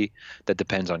 90? That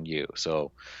depends on you.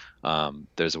 So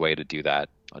there's a way to do that.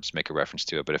 I'll just make a reference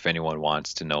to it. But if anyone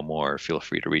wants to know more, feel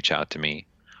free to reach out to me.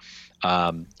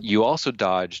 You also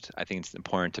dodged, I think it's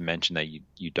important to mention that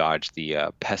you dodged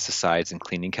the pesticides and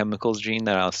cleaning chemicals gene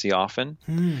that I'll see often.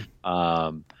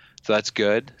 So that's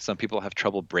good. Some people have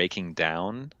trouble breaking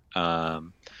down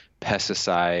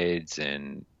pesticides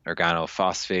and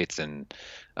organophosphates and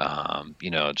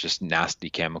just nasty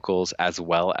chemicals, as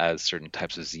well as certain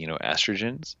types of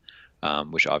xenoestrogens,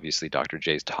 which obviously Dr.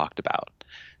 J's talked about.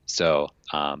 So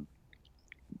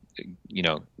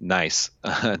nice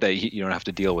that you don't have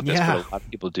to deal with this, but a lot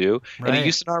of people do. Right. And it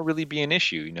used to not really be an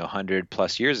issue. 100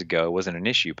 plus years ago, it wasn't an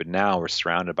issue, but now we're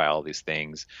surrounded by all these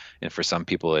things, and for some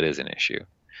people, it is an issue.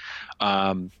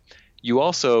 You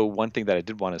also, one thing that I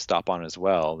did want to stop on as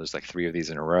well, there's like 3 of these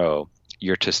in a row,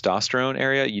 your testosterone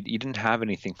area, you didn't have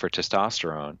anything for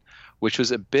testosterone, which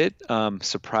was a bit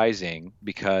surprising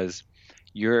because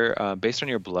based on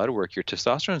your blood work, your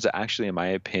testosterone is actually, in my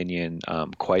opinion,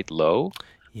 quite low.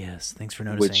 Yes, thanks for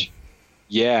noticing.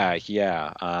 Yeah.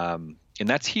 And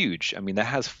that's huge. I mean, that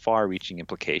has far-reaching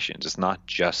implications. It's not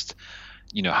just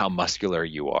how muscular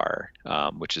you are,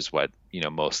 which is what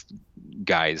most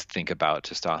guys think about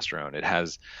testosterone. It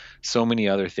has so many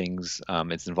other things.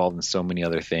 It's involved in so many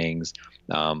other things,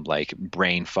 like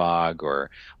brain fog, or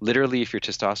literally, if your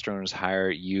testosterone is higher,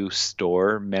 you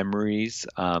store memories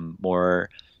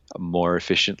more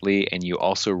efficiently, and you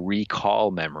also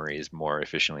recall memories more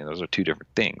efficiently. Those are 2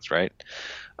 different things, right?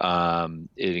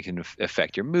 It can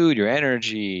affect your mood, your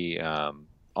energy,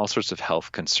 all sorts of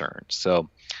health concerns. So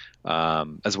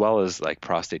as well as like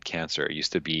prostate cancer, it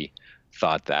used to be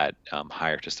thought that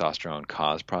higher testosterone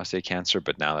caused prostate cancer,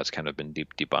 but now that's kind of been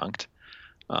debunked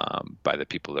by the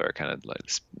people that are kind of like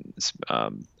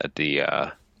at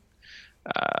the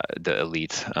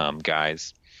elite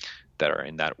guys that are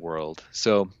in that world.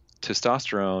 So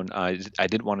testosterone, I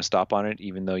didn't want to stop on it,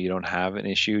 even though you don't have an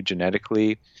issue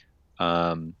genetically.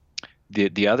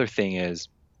 The other thing is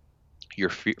your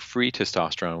free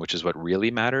testosterone, which is what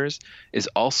really matters, is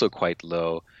also quite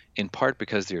low, in part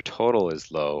because your total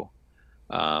is low.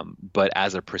 But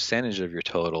as a percentage of your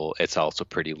total, it's also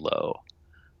pretty low.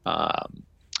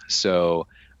 So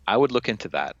I would look into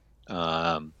that.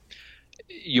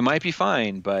 You might be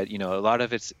fine, but a lot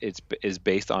of it's is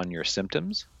based on your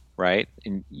symptoms, right?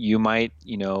 And you might,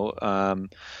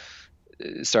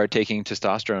 start taking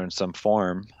testosterone in some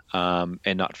form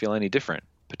and not feel any different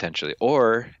potentially,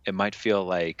 or it might feel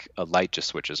like a light just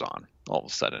switches on all of a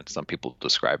sudden. Some people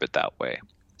describe it that way.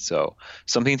 So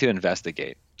something to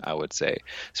investigate, I would say,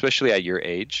 especially at your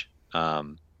age.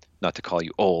 Not to call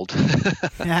you old,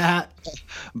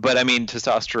 but I mean,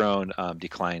 testosterone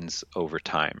declines over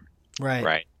time.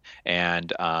 Right.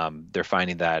 And they're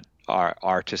finding that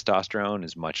our testosterone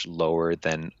is much lower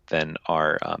than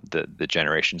our the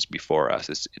generations before us.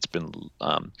 It's been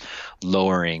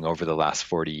lowering over the last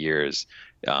 40 years,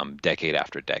 decade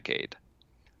after decade.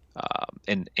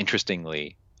 And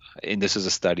interestingly, and this is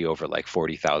a study over like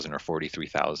 40,000 or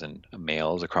 43,000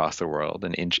 males across the world.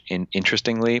 And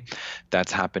interestingly,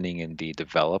 that's happening in the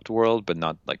developed world, but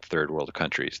not like third world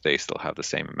countries. They still have the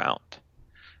same amount.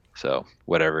 So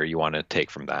whatever you want to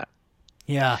take from that.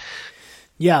 Yeah.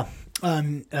 I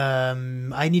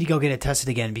need to go get it tested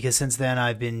again, because since then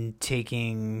I've been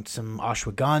taking some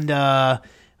ashwagandha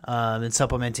and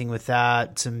supplementing with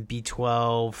that, some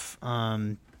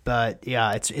B12. But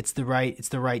yeah, it's the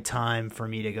right time for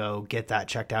me to go get that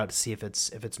checked out to see if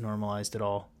it's normalized at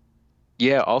all.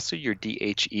 Yeah. Also, your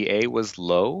DHEA was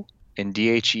low. And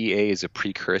DHEA is a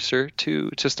precursor to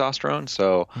testosterone.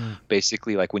 So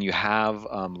basically, like when you have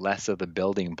less of the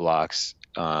building blocks,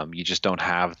 you just don't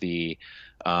have the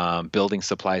building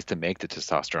supplies to make the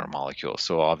testosterone molecule.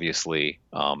 So obviously,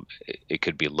 it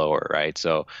could be lower, right?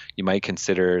 So you might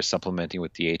consider supplementing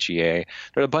with DHEA.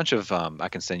 There are a bunch of I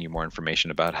can send you more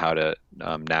information about how to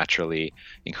naturally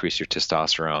increase your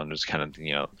testosterone. There's kind of,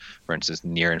 for instance,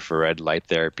 near infrared light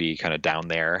therapy, kind of down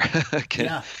there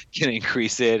can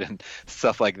increase it and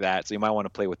stuff like that. So you might want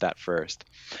to play with that first.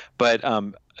 But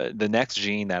the next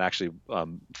gene that actually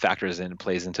factors in and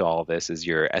plays into all of this is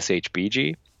your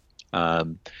SHBG.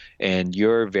 And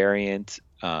your variant,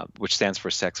 which stands for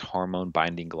sex hormone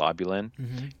binding globulin,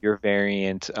 your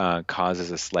variant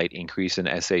causes a slight increase in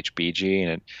SHBG,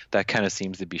 and that kind of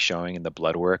seems to be showing in the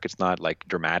blood work. It's not like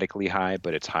dramatically high,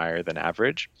 but it's higher than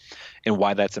average. And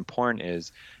why that's important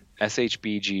is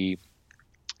SHBG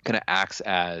kind of acts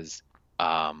as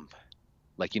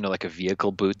like a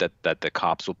vehicle boot that the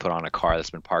cops will put on a car that's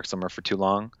been parked somewhere for too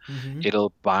long.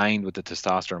 It'll bind with the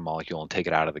testosterone molecule and take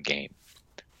it out of the game.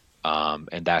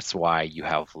 And that's why you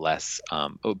have less,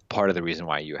 part of the reason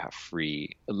why you have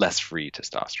less free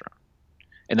testosterone.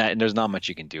 And there's not much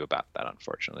you can do about that,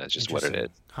 unfortunately. That's just what it is.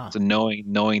 So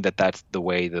knowing that that's the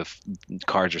way the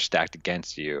cards are stacked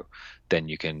against you, then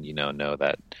you can, know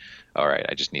that, all right,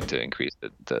 I just need to increase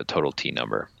the total T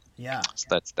number. Yeah. So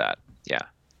that's that. Yeah.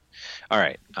 All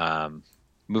right.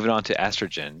 Moving on to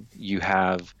estrogen, you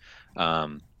have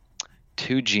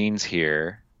two genes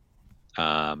here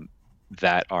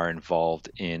that are involved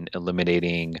in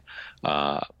eliminating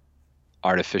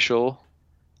artificial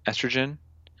estrogen.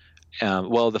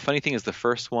 Well, the funny thing is the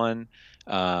first one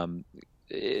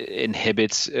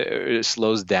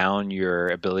slows down your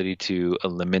ability to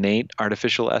eliminate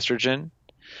artificial estrogen.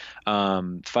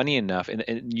 Funny enough,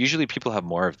 and usually people have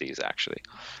more of these actually.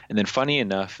 And then funny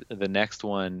enough, the next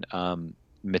one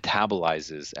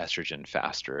metabolizes estrogen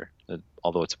faster,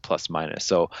 although it's a plus minus.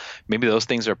 So maybe those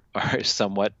things are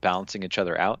somewhat balancing each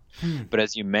other out. But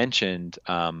as you mentioned,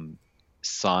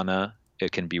 sauna,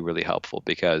 it can be really helpful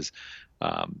because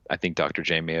I think Dr.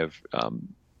 J may have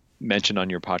mentioned on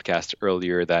your podcast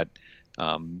earlier that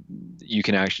you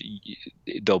can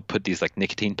they'll put these like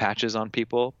nicotine patches on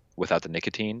people without the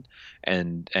nicotine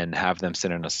and have them sit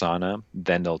in a sauna.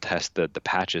 Then they'll test the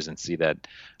patches and see that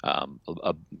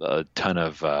a ton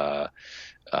of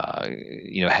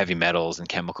heavy metals and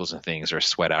chemicals and things are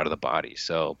sweat out of the body.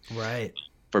 So right,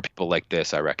 for people like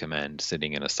this, I recommend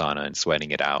sitting in a sauna and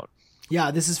sweating it out.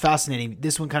 Yeah, this is fascinating.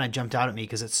 This one kind of jumped out at me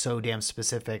because it's so damn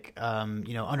specific.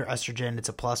 Under estrogen, it's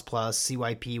a plus,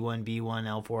 CYP1, B1,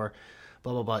 L4,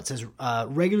 blah, blah, blah. It says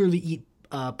regularly eat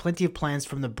plenty of plants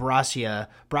from the Brassica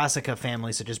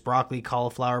family, such as broccoli,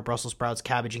 cauliflower, Brussels sprouts,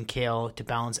 cabbage, and kale, to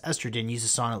balance estrogen. Use the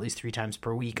sauna at least 3 times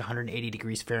per week, 180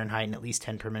 degrees Fahrenheit, and at least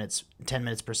 10 minutes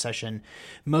per session.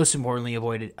 Most importantly,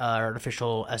 avoid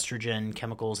artificial estrogen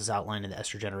chemicals, as outlined in the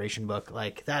Estrogeneration book.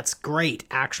 Like, that's great,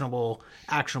 actionable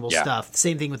stuff.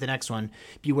 Same thing with the next one.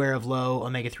 Beware of low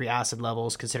omega-3 acid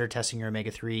levels. Consider testing your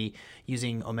omega-3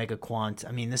 using Omega Quant.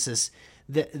 I mean, this is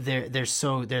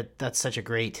that's such a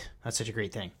great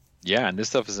thing. Yeah, and this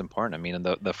stuff is important. I mean,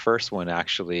 the first one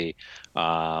actually,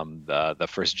 the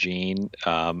first gene,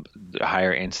 the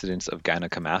higher incidence of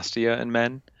gynecomastia in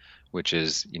men, which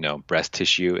is, breast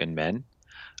tissue in men,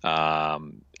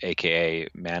 aka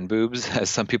man boobs, as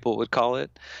some people would call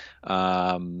it.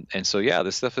 And so, yeah,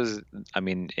 this stuff is, I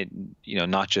mean,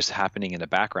 not just happening in the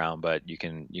background, but you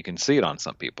can see it on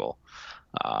some people.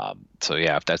 So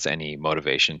yeah, if that's any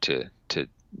motivation to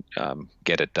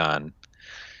get it done.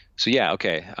 So yeah,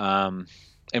 okay. And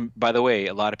by the way,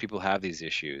 a lot of people have these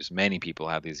issues. Many people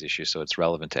have these issues, so it's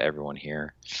relevant to everyone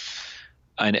here.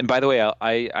 And by the way,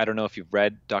 I don't know if you've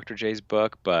read Dr. J's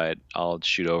book, but I'll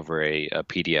shoot over a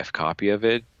PDF copy of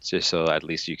it, just so at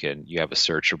least you have a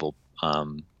searchable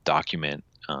document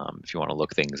if you want to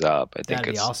look things up. I think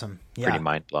that'd be awesome. Yeah. Pretty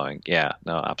mind blowing. Yeah,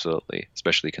 no, absolutely.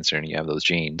 Especially considering you have those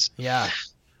genes. Yeah.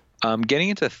 Getting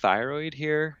into thyroid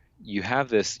here, you have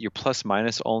this, you're plus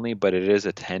minus only, but it is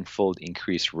a 10-fold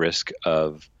increased risk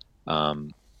of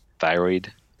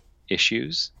thyroid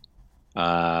issues.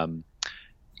 I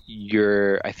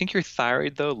think your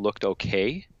thyroid though looked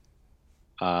okay.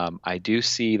 I do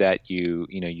see that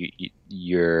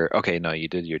you're okay. No, you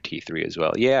did your T3 as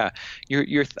well. Yeah,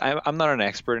 I'm not an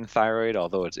expert in thyroid,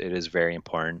 although it is very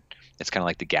important. It's kind of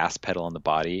like the gas pedal on the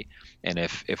body, and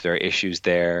if there are issues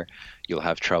there, you'll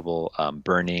have trouble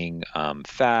burning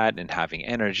fat and having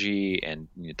energy and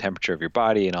temperature of your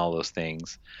body and all those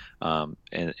things,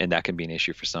 and that can be an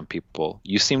issue for some people.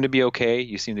 You seem to be okay.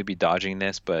 You seem to be dodging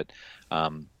this, but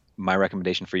my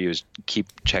recommendation for you is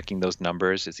keep checking those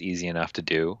numbers. It's easy enough to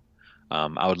do.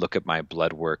 I would look at my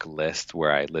blood work list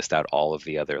where I list out all of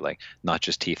the other, like not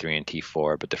just T3 and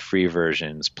T4, but the free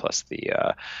versions plus the,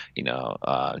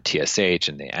 TSH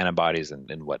and the antibodies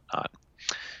and whatnot.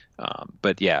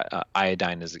 But yeah,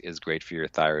 iodine is great for your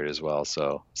thyroid as well.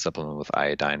 So supplement with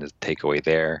iodine is a takeaway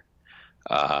there.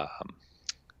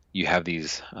 You have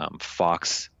these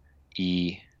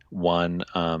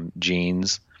FOXE1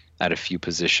 genes at a few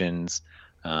positions,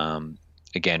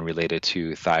 again, related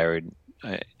to thyroid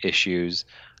issues,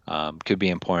 could be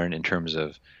important in terms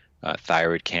of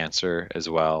thyroid cancer as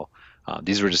well.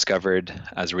 These were discovered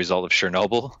as a result of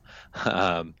Chernobyl.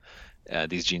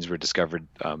 These genes were discovered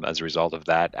as a result of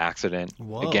that accident.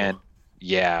 Whoa. Again,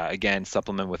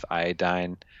 supplement with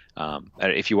iodine.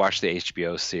 If you watch the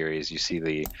HBO series, you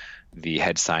see the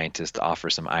head scientist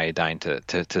offer some iodine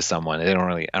to someone. I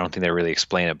don't think they really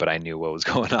explain it, but I knew what was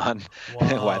going on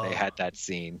and why they had that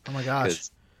scene. Oh my gosh.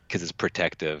 Because it's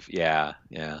protective. Yeah.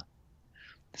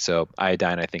 So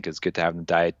iodine, I think, is good to have in the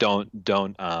diet. Don't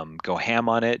go ham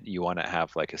on it. You want to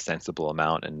have like a sensible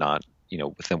amount and not,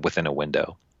 within a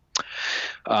window.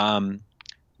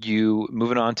 You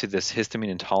moving on to this histamine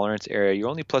intolerance area. You're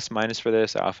only plus minus for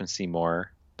this. I often see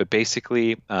more, but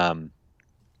basically,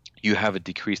 you have a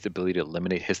decreased ability to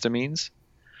eliminate histamines.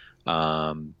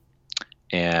 And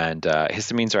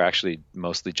histamines are actually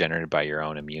mostly generated by your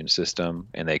own immune system,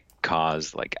 and they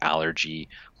cause like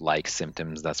allergy-like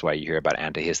symptoms. That's why you hear about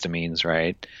antihistamines,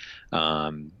 right?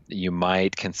 You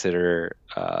might consider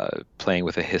playing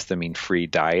with a histamine-free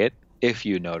diet if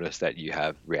you notice that you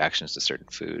have reactions to certain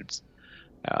foods.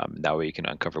 That way you can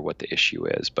uncover what the issue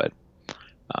is, but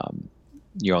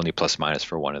you're only plus minus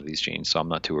for one of these genes, so I'm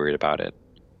not too worried about it.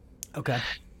 Okay.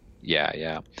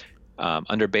 Yeah.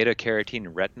 Under beta carotene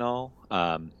and retinol,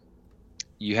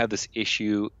 you have this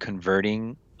issue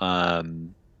converting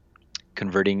between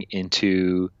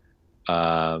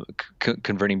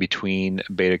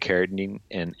beta carotene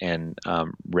and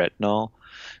retinol.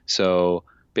 So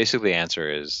basically, the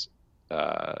answer is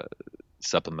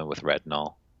supplement with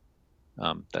retinol.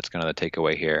 That's kind of the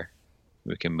takeaway here.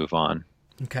 We can move on.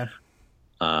 Okay.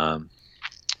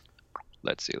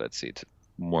 Let's see. It's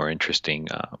more interesting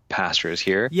pastures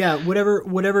here. Yeah,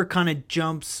 whatever kind of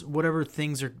jumps, whatever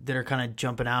things that are kind of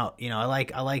jumping out. I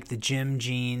like the gym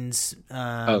genes.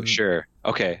 Oh, sure.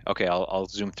 Okay. I'll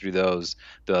zoom through those.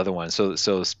 The other ones.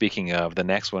 So speaking of, the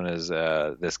next one is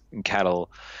this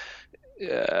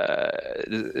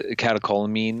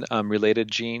catecholamine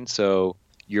related gene. So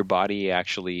your body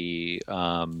actually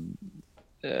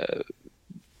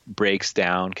breaks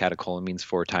down catecholamines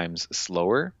 4 times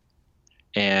slower.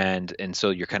 and so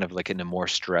you're kind of like in a more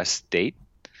stressed state,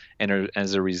 and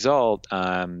as a result,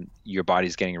 your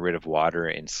body's getting rid of water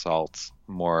and salts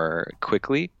more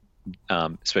quickly,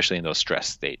 especially in those stress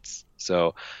states.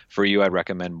 So for you, I'd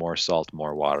recommend more salt,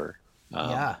 more water.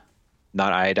 Yeah.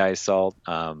 Not iodized salt.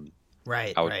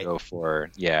 Right. I would go for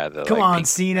the Come like on, pink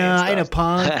Cena, and I ain't a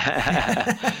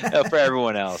stuff. punk. For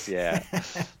everyone else, yeah.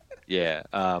 Yeah.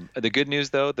 The good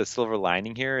news though, the silver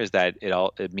lining here is that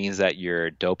it means that your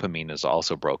dopamine is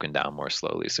also broken down more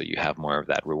slowly, so you have more of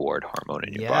that reward hormone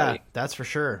in your body. Yeah, that's for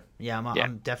sure. Yeah,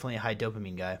 I'm definitely a high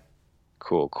dopamine guy.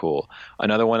 Cool.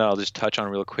 Another one that I'll just touch on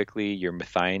real quickly, your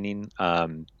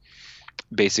methionine.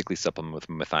 Basically supplement with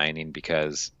methionine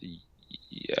because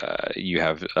you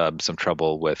have some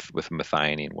trouble with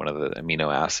methionine, one of the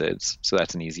amino acids. So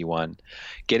that's an easy one.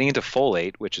 Getting into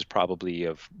folate, which is probably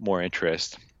of more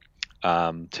interest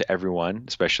to everyone,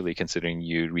 especially considering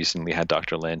you recently had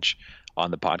Dr. Lynch on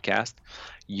the podcast.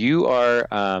 You are,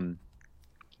 and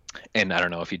I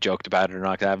don't know if you joked about it or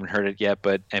not, I haven't heard it yet,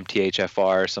 but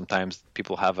MTHFR, sometimes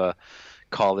people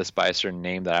call this by a certain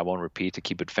name that I won't repeat to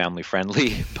keep it family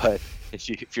friendly, but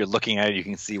if you're looking at it, you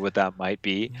can see what that might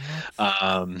be.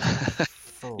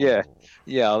 Yeah,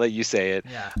 I'll let you say it.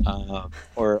 Yeah.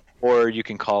 Or you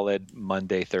can call it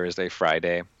Monday, Thursday,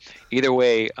 Friday. Either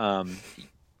way,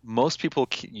 most people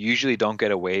usually don't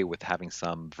get away with having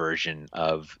some version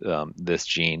of this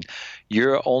gene.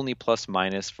 You're only plus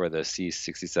minus for the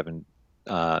C67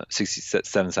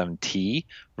 67T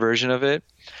version of it.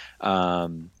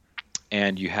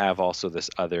 And you have also this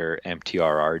other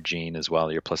MTRR gene as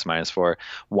well, you're plus minus for.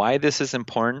 Why this is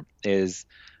important is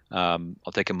I'll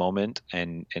take a moment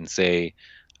and say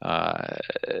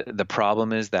the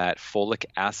problem is that folic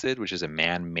acid, which is a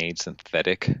man-made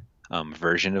synthetic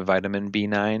version of vitamin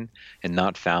B9 and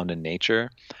not found in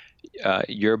nature,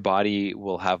 your body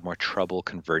will have more trouble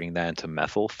converting that into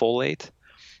methylfolate.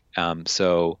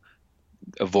 So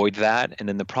avoid that. And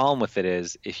then the problem with it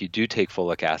is if you do take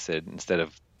folic acid instead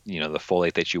of the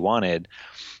folate that you wanted,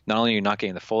 not only are you not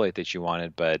getting the folate that you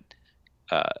wanted, but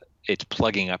it's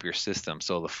plugging up your system,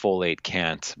 so the folate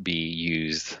can't be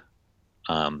used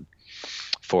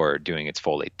for doing its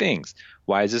folate things.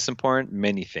 Why is this important?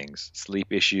 Many things: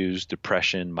 sleep issues,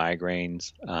 depression,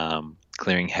 migraines,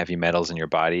 clearing heavy metals in your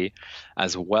body,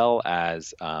 as well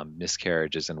as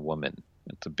miscarriages in women.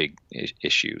 That's a big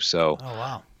issue. So Oh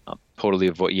wow. Totally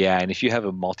avoid. Yeah, and if you have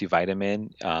a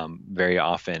multivitamin, very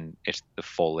often it's the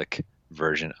folic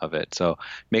version of it. So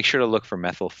make sure to look for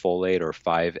methylfolate or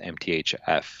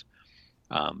 5-MTHF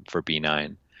for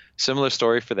B9. Similar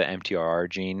story for the MTRR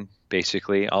gene.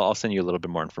 Basically, I'll send you a little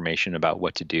bit more information about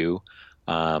what to do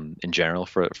in general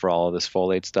for all of this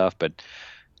folate stuff. But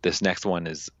this next one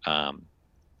is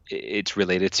it's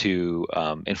related to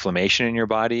inflammation in your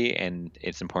body, and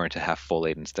it's important to have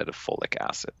folate instead of folic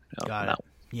acid. Got it.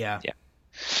 Yeah.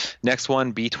 Next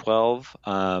one,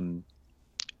 B12.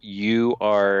 You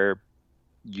are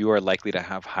likely to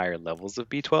have higher levels of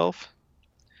B12,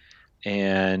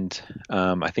 and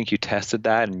I think you tested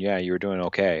that, and you were doing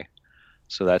okay.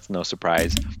 So that's no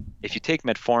surprise. If you take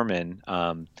metformin,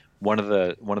 one of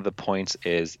the points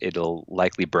is it'll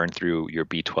likely burn through your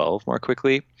B12 more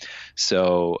quickly.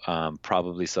 So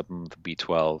probably supplement with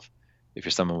B12. If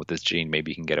you're someone with this gene,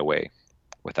 maybe you can get away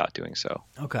without doing so.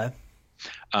 Okay.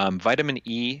 Vitamin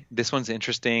E, this one's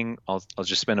interesting. I'll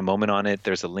just spend a moment on it.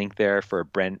 There's a link there for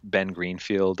Ben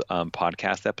Greenfield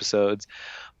podcast episodes.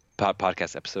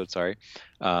 Sorry.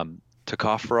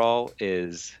 Tocopherol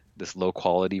is this low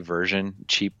quality version,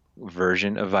 cheap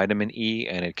version of vitamin E,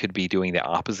 and it could be doing the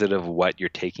opposite of what you're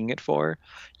taking it for.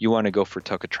 You want to go for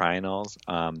tocotrienols.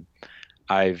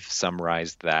 I've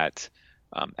summarized that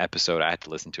episode. I had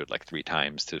to listen to it like 3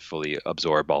 times to fully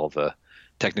absorb all the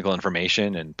technical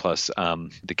information, and plus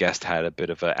the guest had a bit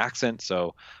of an accent,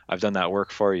 so I've done that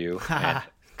work for you and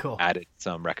Cool. added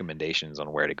some recommendations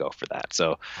on where to go for that.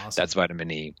 So Awesome. That's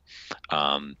vitamin E.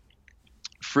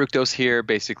 Fructose here,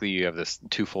 basically you have this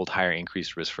twofold higher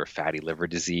increased risk for fatty liver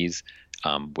disease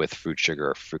with fruit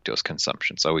sugar or fructose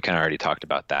consumption. So we kind of already talked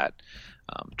about that.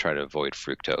 Try to avoid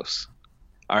fructose.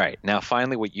 All right, now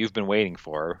finally what you've been waiting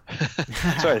for.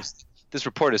 Sorry, this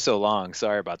report is so long.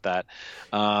 Sorry about that.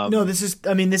 No, this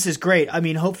is great. I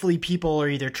mean, hopefully people are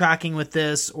either tracking with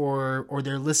this or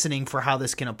they're listening for how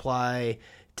this can apply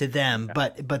to them. Yeah.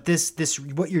 But this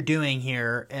what you're doing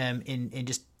here, in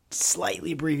just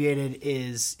slightly abbreviated,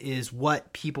 is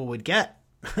what people would get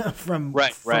from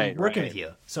working with you.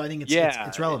 So I think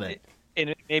it's relevant.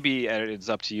 And maybe it's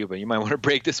up to you, but you might want to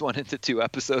break this one into 2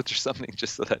 episodes or something,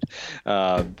 just so that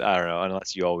I don't know,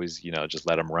 unless you always just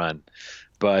let them run.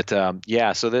 But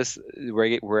yeah, so this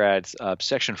we're at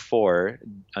section 4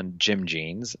 on gym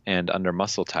genes, and under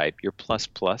muscle type, you're plus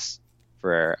plus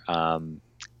for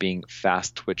being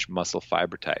fast twitch muscle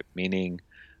fiber type, meaning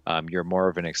you're more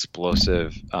of an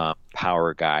explosive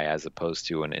power guy as opposed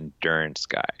to an endurance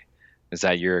guy. Is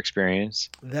that your experience?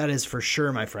 That is for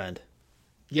sure, my friend.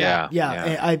 Yeah.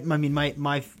 I mean,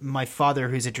 my father,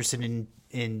 who's interested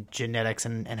in genetics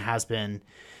and has been,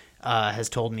 has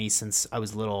told me since I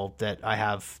was little that I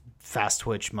have fast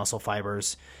twitch muscle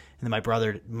fibers, and then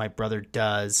my brother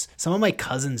does. Some of my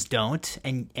cousins don't,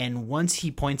 and once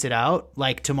he points it out,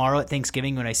 like tomorrow at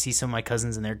Thanksgiving when I see some of my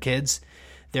cousins and their kids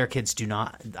do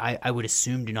not, I would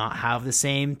assume, do not have the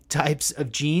same types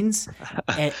of genes,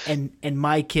 and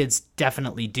my kids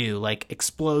definitely do, like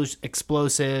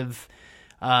explosive,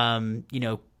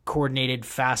 coordinated,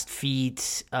 fast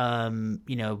feet,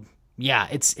 yeah,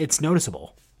 it's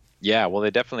noticeable. Yeah, well, they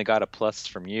definitely got a plus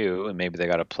from you, and maybe they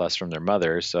got a plus from their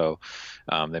mother. So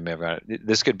they may have got.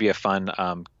 This could be a fun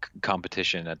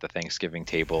competition at the Thanksgiving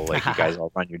table. Like you guys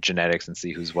all run your genetics and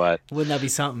see who's what. Wouldn't that be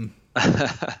something?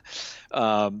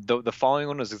 The following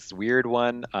one was this weird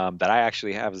one that I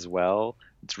actually have as well.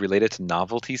 It's related to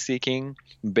novelty seeking.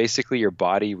 Basically, your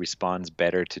body responds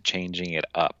better to changing it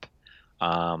up.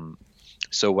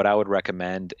 So what I would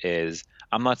recommend is,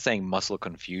 I'm not saying muscle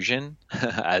confusion,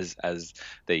 as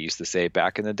they used to say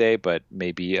back in the day, but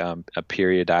maybe a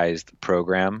periodized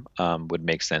program would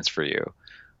make sense for you.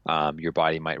 Your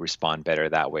body might respond better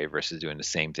that way versus doing the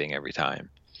same thing every time.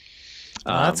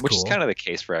 Which is kind of the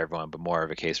case for everyone, but more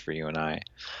of a case for you and I.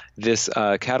 This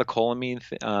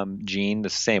catecholamine gene, the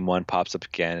same one, pops up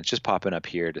again. It's just popping up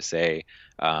here to say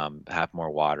have more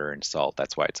water and salt.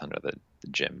 That's why it's under the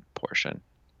gym portion.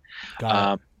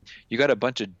 You got a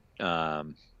bunch of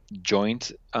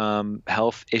joint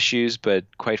health issues, but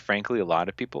quite frankly, a lot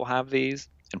of people have these,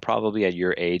 and probably at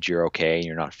your age, you're okay.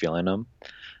 You're not feeling them.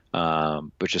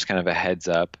 But just kind of a heads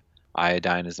up,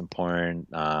 iodine is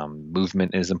important.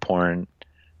 Movement is important.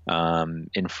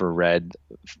 Infrared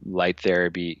light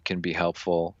therapy can be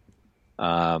helpful.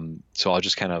 So I'll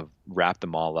just kind of wrap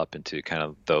them all up into kind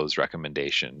of those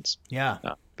recommendations. Yeah.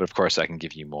 But of course, I can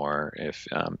give you more if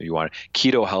you want.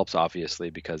 Keto helps, obviously,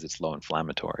 because it's low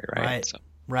inflammatory, right? Right. So,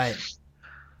 right.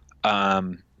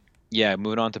 Yeah.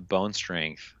 Moving on to bone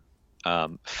strength.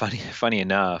 Funny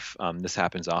enough, this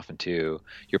happens often too.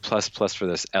 You're plus for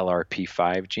this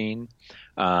LRP5 gene,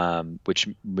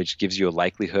 which gives you a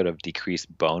likelihood of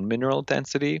decreased bone mineral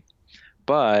density,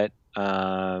 but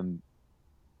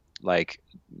like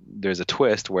there's a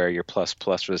twist where you're plus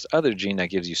for this other gene that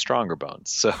gives you stronger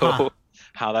bones. So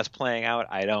how that's playing out,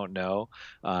 I don't know.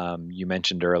 You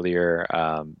mentioned earlier,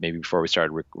 maybe before we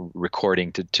started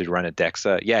recording, to run a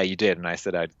DEXA. Yeah, you did, and I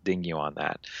said I'd ding you on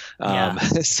that.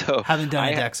 So haven't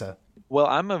done a DEXA. Well,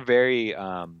 I'm a very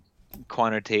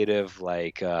quantitative,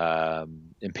 like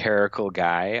empirical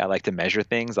guy. I like to measure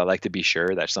things. I like to be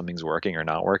sure that something's working or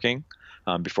not working.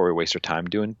 Before we waste our time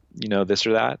doing, this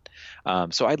or that.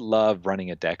 So I love running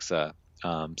a DEXA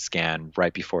scan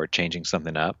right before changing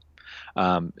something up.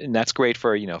 And that's great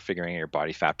for, figuring out your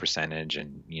body fat percentage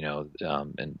and,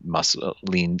 and muscle,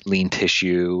 lean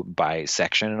tissue by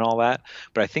section and all that.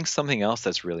 But I think something else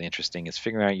that's really interesting is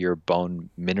figuring out your bone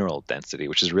mineral density,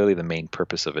 which is really the main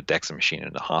purpose of a DEXA machine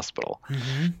in the hospital.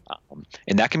 Mm-hmm.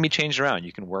 And that can be changed around.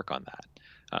 You can work on that.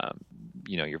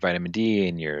 Your vitamin D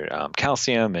and your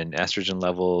calcium and estrogen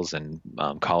levels and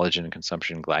collagen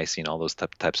consumption, glycine, all those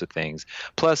types of things.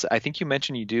 Plus, I think you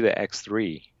mentioned you do the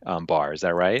X3 bar. Is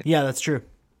that right? Yeah, that's true.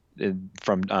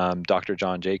 From Dr.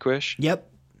 John Jaquish? Yep.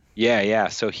 Yeah.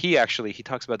 So he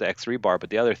talks about the X3 bar, but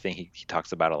the other thing he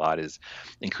talks about a lot is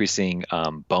increasing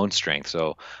bone strength.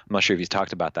 So I'm not sure if he's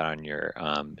talked about that on your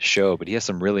show, but he has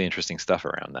some really interesting stuff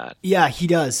around that. Yeah, he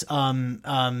does. He's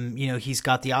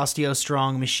got the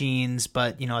OsteoStrong machines,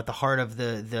 but at the heart of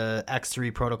the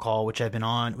X3 protocol, which I've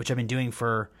been doing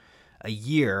for a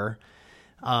year.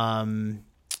 It's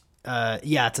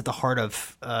at the heart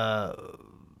of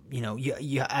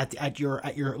you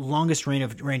at your longest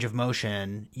range of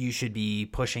motion, you should be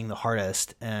pushing the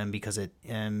hardest, because it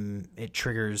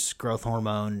triggers growth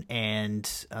hormone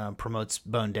and promotes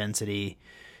bone density.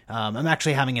 I'm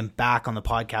actually having him back on the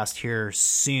podcast here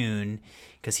soon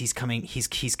because he's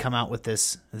come out with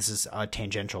this. This is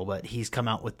tangential, but he's come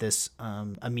out with this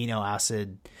amino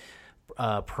acid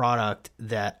product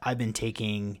that I've been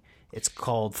taking. It's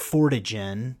called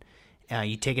Fortigen.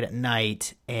 You take it at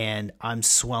night, and I'm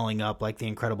swelling up like the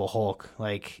Incredible Hulk.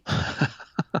 Like,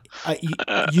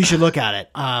 you should look at it.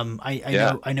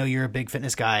 I know you're a big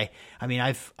fitness guy. I mean,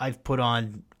 I've put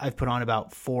on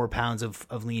about 4 pounds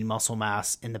of lean muscle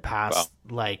mass in the past,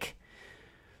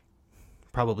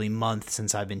 probably month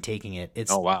since I've been taking it.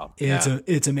 Oh, wow.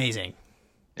 It's amazing.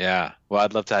 Yeah. Well,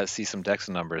 I'd love to see some DEXA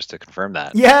numbers to confirm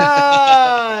that.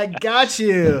 Yeah, got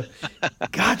you.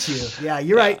 Yeah,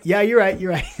 you're right. Yeah, you're right.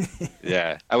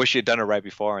 Yeah. I wish you had done it right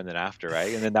before and then after,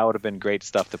 right? And then that would have been great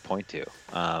stuff to point to.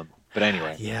 But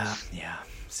anyway. Yeah.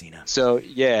 Cena. So,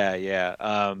 yeah.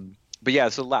 But yeah,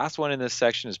 so the last one in this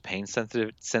section is pain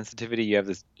sensitivity. You have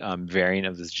this variant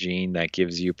of this gene that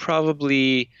gives you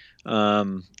probably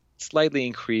slightly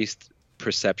increased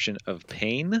perception of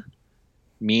pain,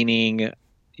 meaning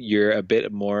you're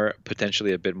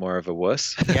potentially a bit more of a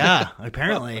wuss. Yeah,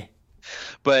 apparently.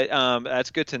 But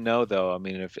that's good to know, though. I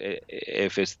mean,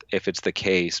 if it's the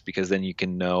case, because then you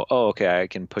can know, oh, okay, I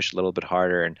can push a little bit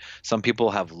harder. And some people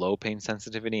have low pain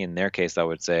sensitivity. In their case, I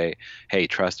would say, hey,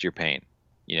 trust your pain.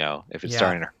 If it's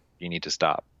starting to hurt, you need to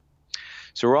stop.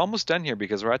 So we're almost done here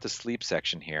because we're at the sleep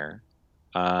section here.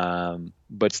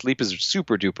 But sleep is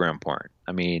super duper important.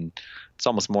 I mean, it's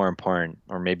almost more important,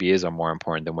 or maybe is more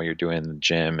important than what you're doing in the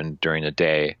gym and during the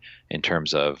day in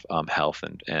terms of health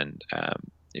and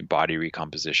body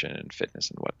recomposition and fitness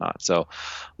and whatnot. So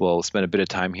we'll spend a bit of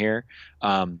time here.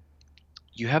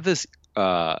 You have this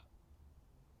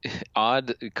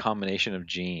odd combination of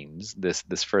genes.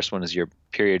 This first one is your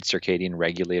period circadian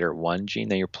regulator 1 gene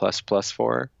that you're plus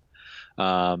for.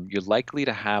 You're likely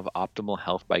to have optimal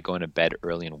health by going to bed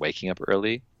early and waking up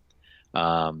early.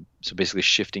 So basically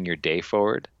shifting your day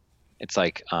forward. It's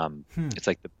like it's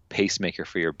like the pacemaker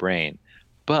for your brain.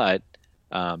 But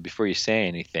before you say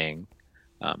anything,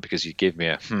 because you gave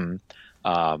me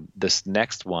a this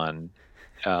next one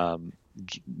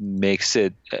makes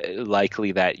it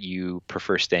likely that you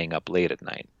prefer staying up late at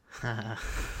night.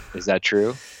 Is that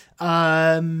true?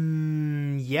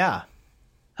 Yeah.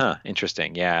 Huh,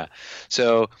 interesting. Yeah.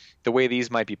 So the way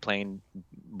these might be playing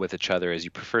with each other is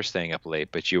you prefer staying up late,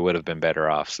 but you would have been better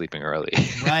off sleeping early.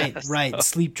 Right.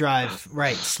 Sleep drive.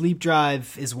 Right. Sleep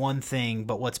drive is one thing,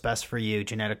 but what's best for you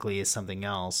genetically is something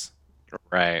else.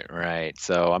 Right.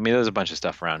 So, I mean, there's a bunch of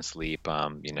stuff around sleep.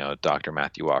 Dr.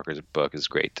 Matthew Walker's book is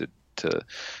great to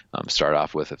start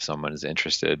off with if someone is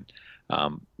interested.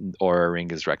 Oura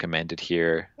Ring is recommended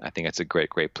here. I think it's a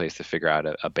great place to figure out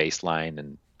a baseline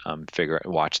and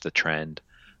watch the trend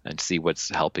and see what's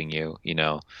helping you.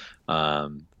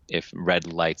 If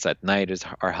red lights at night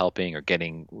are helping, or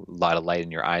getting a lot of light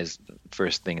in your eyes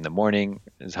first thing in the morning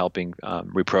is helping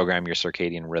reprogram your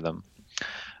circadian rhythm.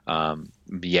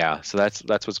 So that's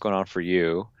what's going on for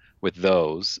you with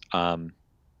those.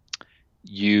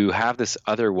 You have this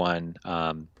other one.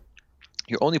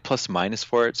 You're only plus minus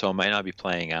for it, so it might not be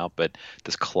playing out, but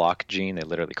this clock gene, they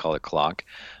literally call it clock,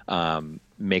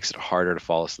 makes it harder to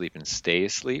fall asleep and stay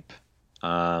asleep.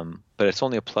 But it's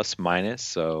only a plus minus,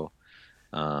 so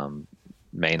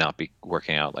may not be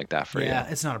working out like that for you. Yeah,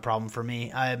 it's not a problem for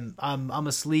me. I'm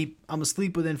asleep. I'm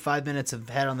asleep within 5 minutes of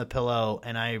head on the pillow,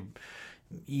 and I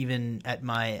even at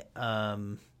my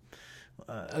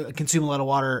consume a lot of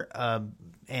water.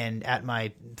 And at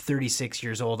my 36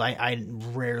 years old, I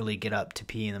rarely get up to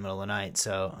pee in the middle of the night,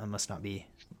 so I must not be.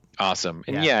 Awesome.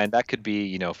 And and that could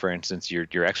be, for instance,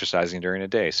 you're exercising during the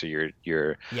day, so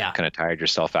you're kind of tired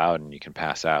yourself out and you can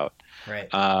pass out. Right.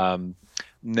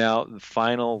 Now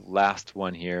the last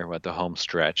one here about the home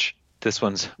stretch. This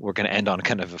we're going to end on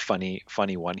kind of a funny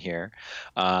one here.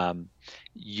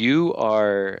 You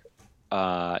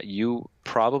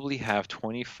probably have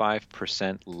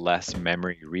 25% less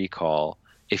memory recall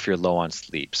if you're low on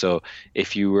sleep. So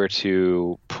if you were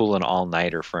to pull an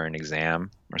all-nighter for an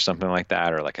exam or something like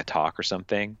that, or like a talk or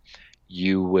something,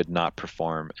 you would not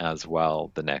perform as well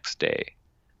the next day.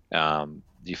 Do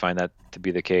you find that to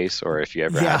be the case? Or if you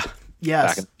ever had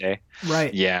back in the day?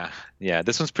 Right. Yeah.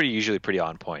 This one's usually pretty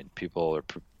on point. People are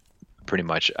pretty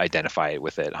much identify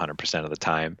with it 100% of the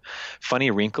time.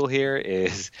 Funny wrinkle here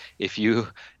is if you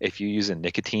use a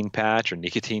nicotine patch or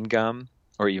nicotine gum,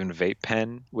 or even vape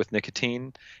pen with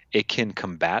nicotine, it can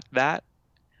combat that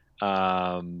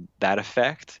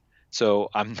effect. So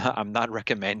I'm not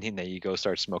recommending that you go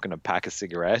start smoking a pack of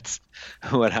cigarettes.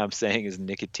 What I'm saying is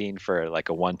nicotine for like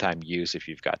a one-time use, if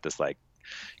you've got this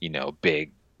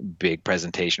big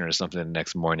presentation or something the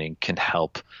next morning, can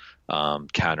help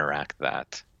counteract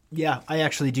that. Yeah, I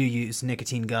actually do use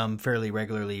nicotine gum fairly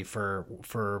regularly for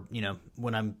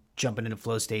when I'm jumping into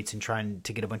flow states and trying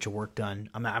to get a bunch of work done.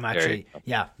 I'm actually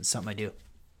it's something I do.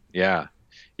 Yeah,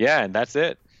 and that's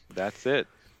it.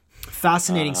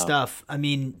 Fascinating stuff. I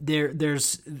mean,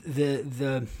 there's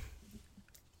the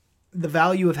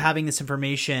value of having this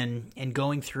information and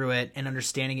going through it and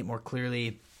understanding it more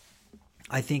clearly,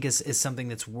 I think is something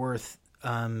that's worth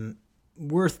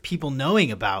people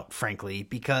knowing about, frankly,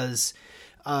 because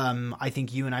I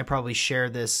think you and I probably share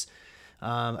this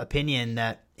opinion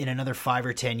that in another 5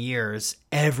 or 10 years,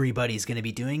 everybody's going to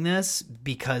be doing this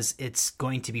because it's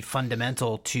going to be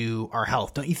fundamental to our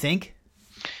health. Don't you think?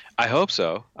 I hope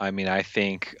so. I mean, I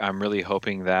think I'm really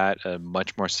hoping that a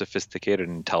much more sophisticated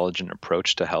and intelligent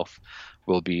approach to health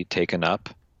will be taken up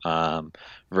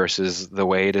versus the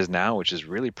way it is now, which is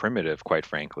really primitive, quite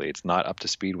frankly. It's not up to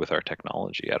speed with our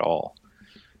technology at all.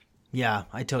 Yeah,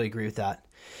 I totally agree with that.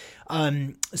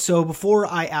 So before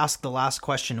I ask the last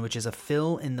question, which is a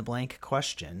fill in the blank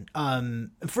question,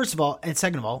 first of all, and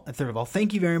second of all, and third of all,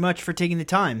 thank you very much for taking the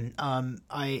time.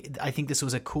 I think this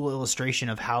was a cool illustration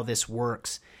of how this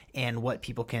works and what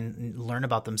people can learn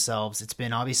about themselves. It's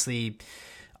been obviously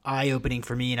eye-opening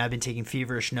for me, and I've been taking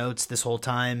feverish notes this whole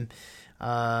time,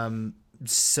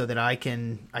 so that I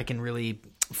can really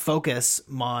focus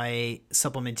my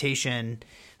supplementation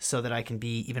so that I can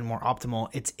be even more optimal.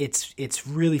 It's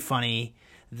really funny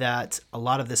that a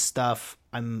lot of this stuff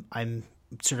I'm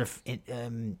sort of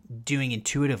doing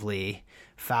intuitively,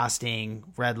 fasting,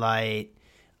 red light,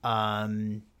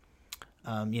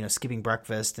 skipping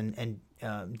breakfast and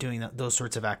doing those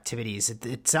sorts of activities.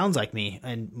 It sounds like me,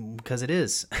 and because it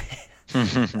is.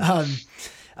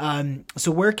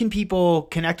 So where can people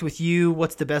connect with you?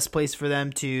 What's the best place for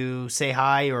them to say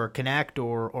hi or connect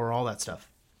or all that stuff?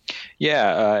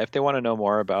 Yeah, if they want to know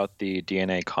more about the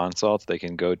DNA consults, they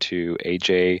can go to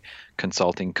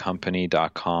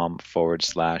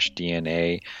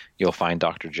ajconsultingcompany.com/DNA. You'll find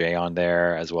Dr. J on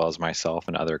there, as well as myself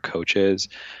and other coaches.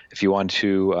 If you want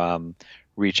to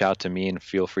reach out to me, and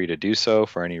feel free to do so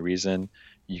for any reason,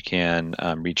 you can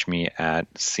reach me at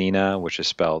Sina, which is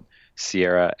spelled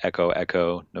Sierra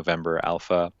Echo November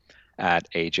Alpha, at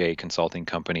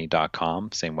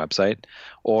ajconsultingcompany.com, same website,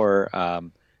 or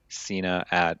Sina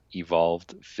at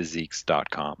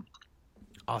evolvedphysiques.com.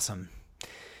 Awesome.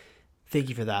 Thank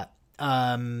you for that.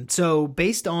 So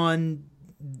based on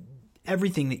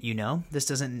everything that you know, this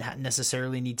doesn't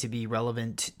necessarily need to be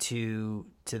relevant to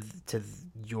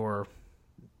your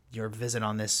visit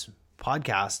on this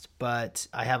podcast, but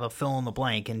I have a fill in the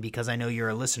blank, and because I know you're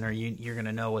a listener, you're going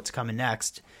to know what's coming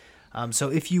next.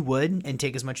 So if you would, and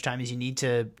take as much time as you need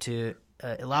to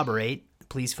elaborate,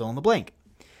 please fill in the blank.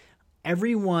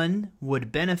 Everyone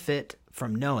would benefit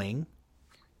from knowing.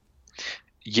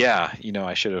 Yeah,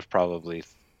 I should have probably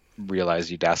realized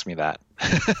you'd ask me that.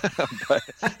 But,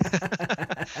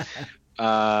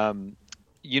 I'll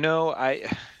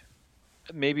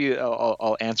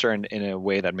answer in a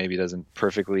way that maybe doesn't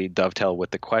perfectly dovetail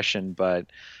with the question, but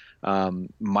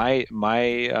my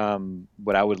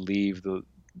what I would leave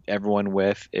everyone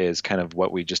with is kind of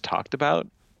what we just talked about,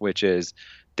 which is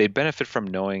they'd benefit from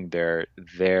knowing their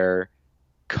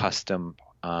custom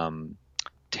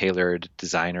tailored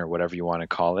designer, whatever you want to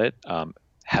call it,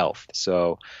 health.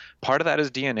 So part of that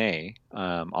is DNA.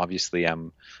 Obviously, I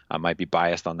might be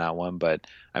biased on that one, but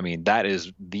I mean that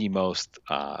is the most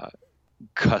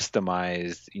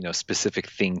customized, specific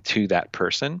thing to that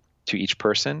person, to each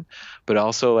person. But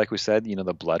also, like we said,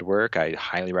 the blood work, I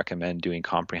highly recommend doing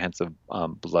comprehensive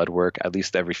blood work at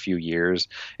least every few years,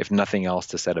 if nothing else,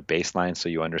 to set a baseline so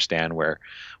you understand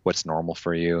what's normal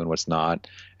for you and what's not,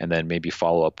 and then maybe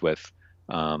follow up with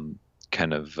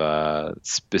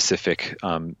specific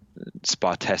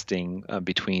spot testing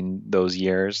between those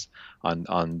years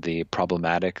on the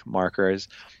problematic markers.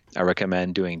 I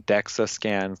recommend doing DEXA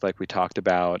scans like we talked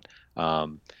about,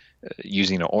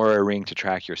 using an Oura ring to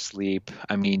track your sleep.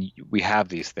 I mean, we have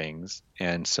these things,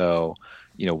 and so,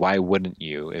 why wouldn't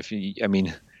you?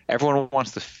 Everyone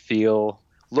wants to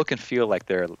look and feel like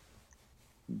they're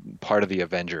part of the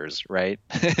Avengers, right?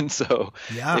 And so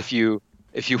yeah.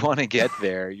 If you want to get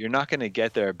there, you're not going to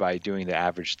get there by doing the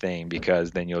average thing,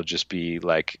 because then you'll just be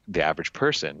like the average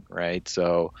person, right?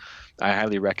 So I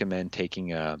highly recommend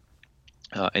taking a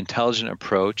intelligent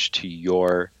approach to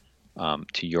your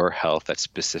health that's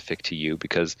specific to you,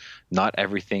 because not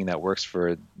everything that works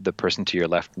for the person to your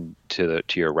left and to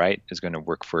your right is going to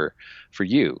work for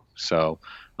you. So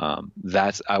I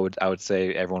would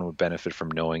say everyone would benefit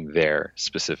from knowing their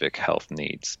specific health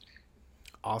needs.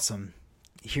 Awesome.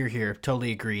 Here,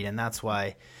 totally agreed. And that's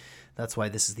why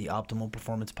this is the Optimal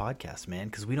Performance Podcast, man,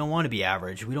 because we don't want to be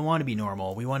average. We don't want to be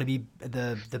normal. We want to be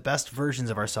the best versions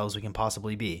of ourselves we can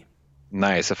possibly be.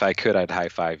 Nice. If I could, I'd high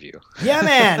five you. Yeah,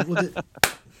 man.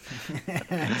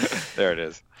 There it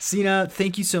is. Sina,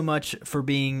 thank you so much for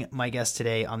being my guest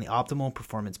today on the Optimal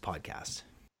Performance Podcast.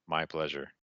 My pleasure.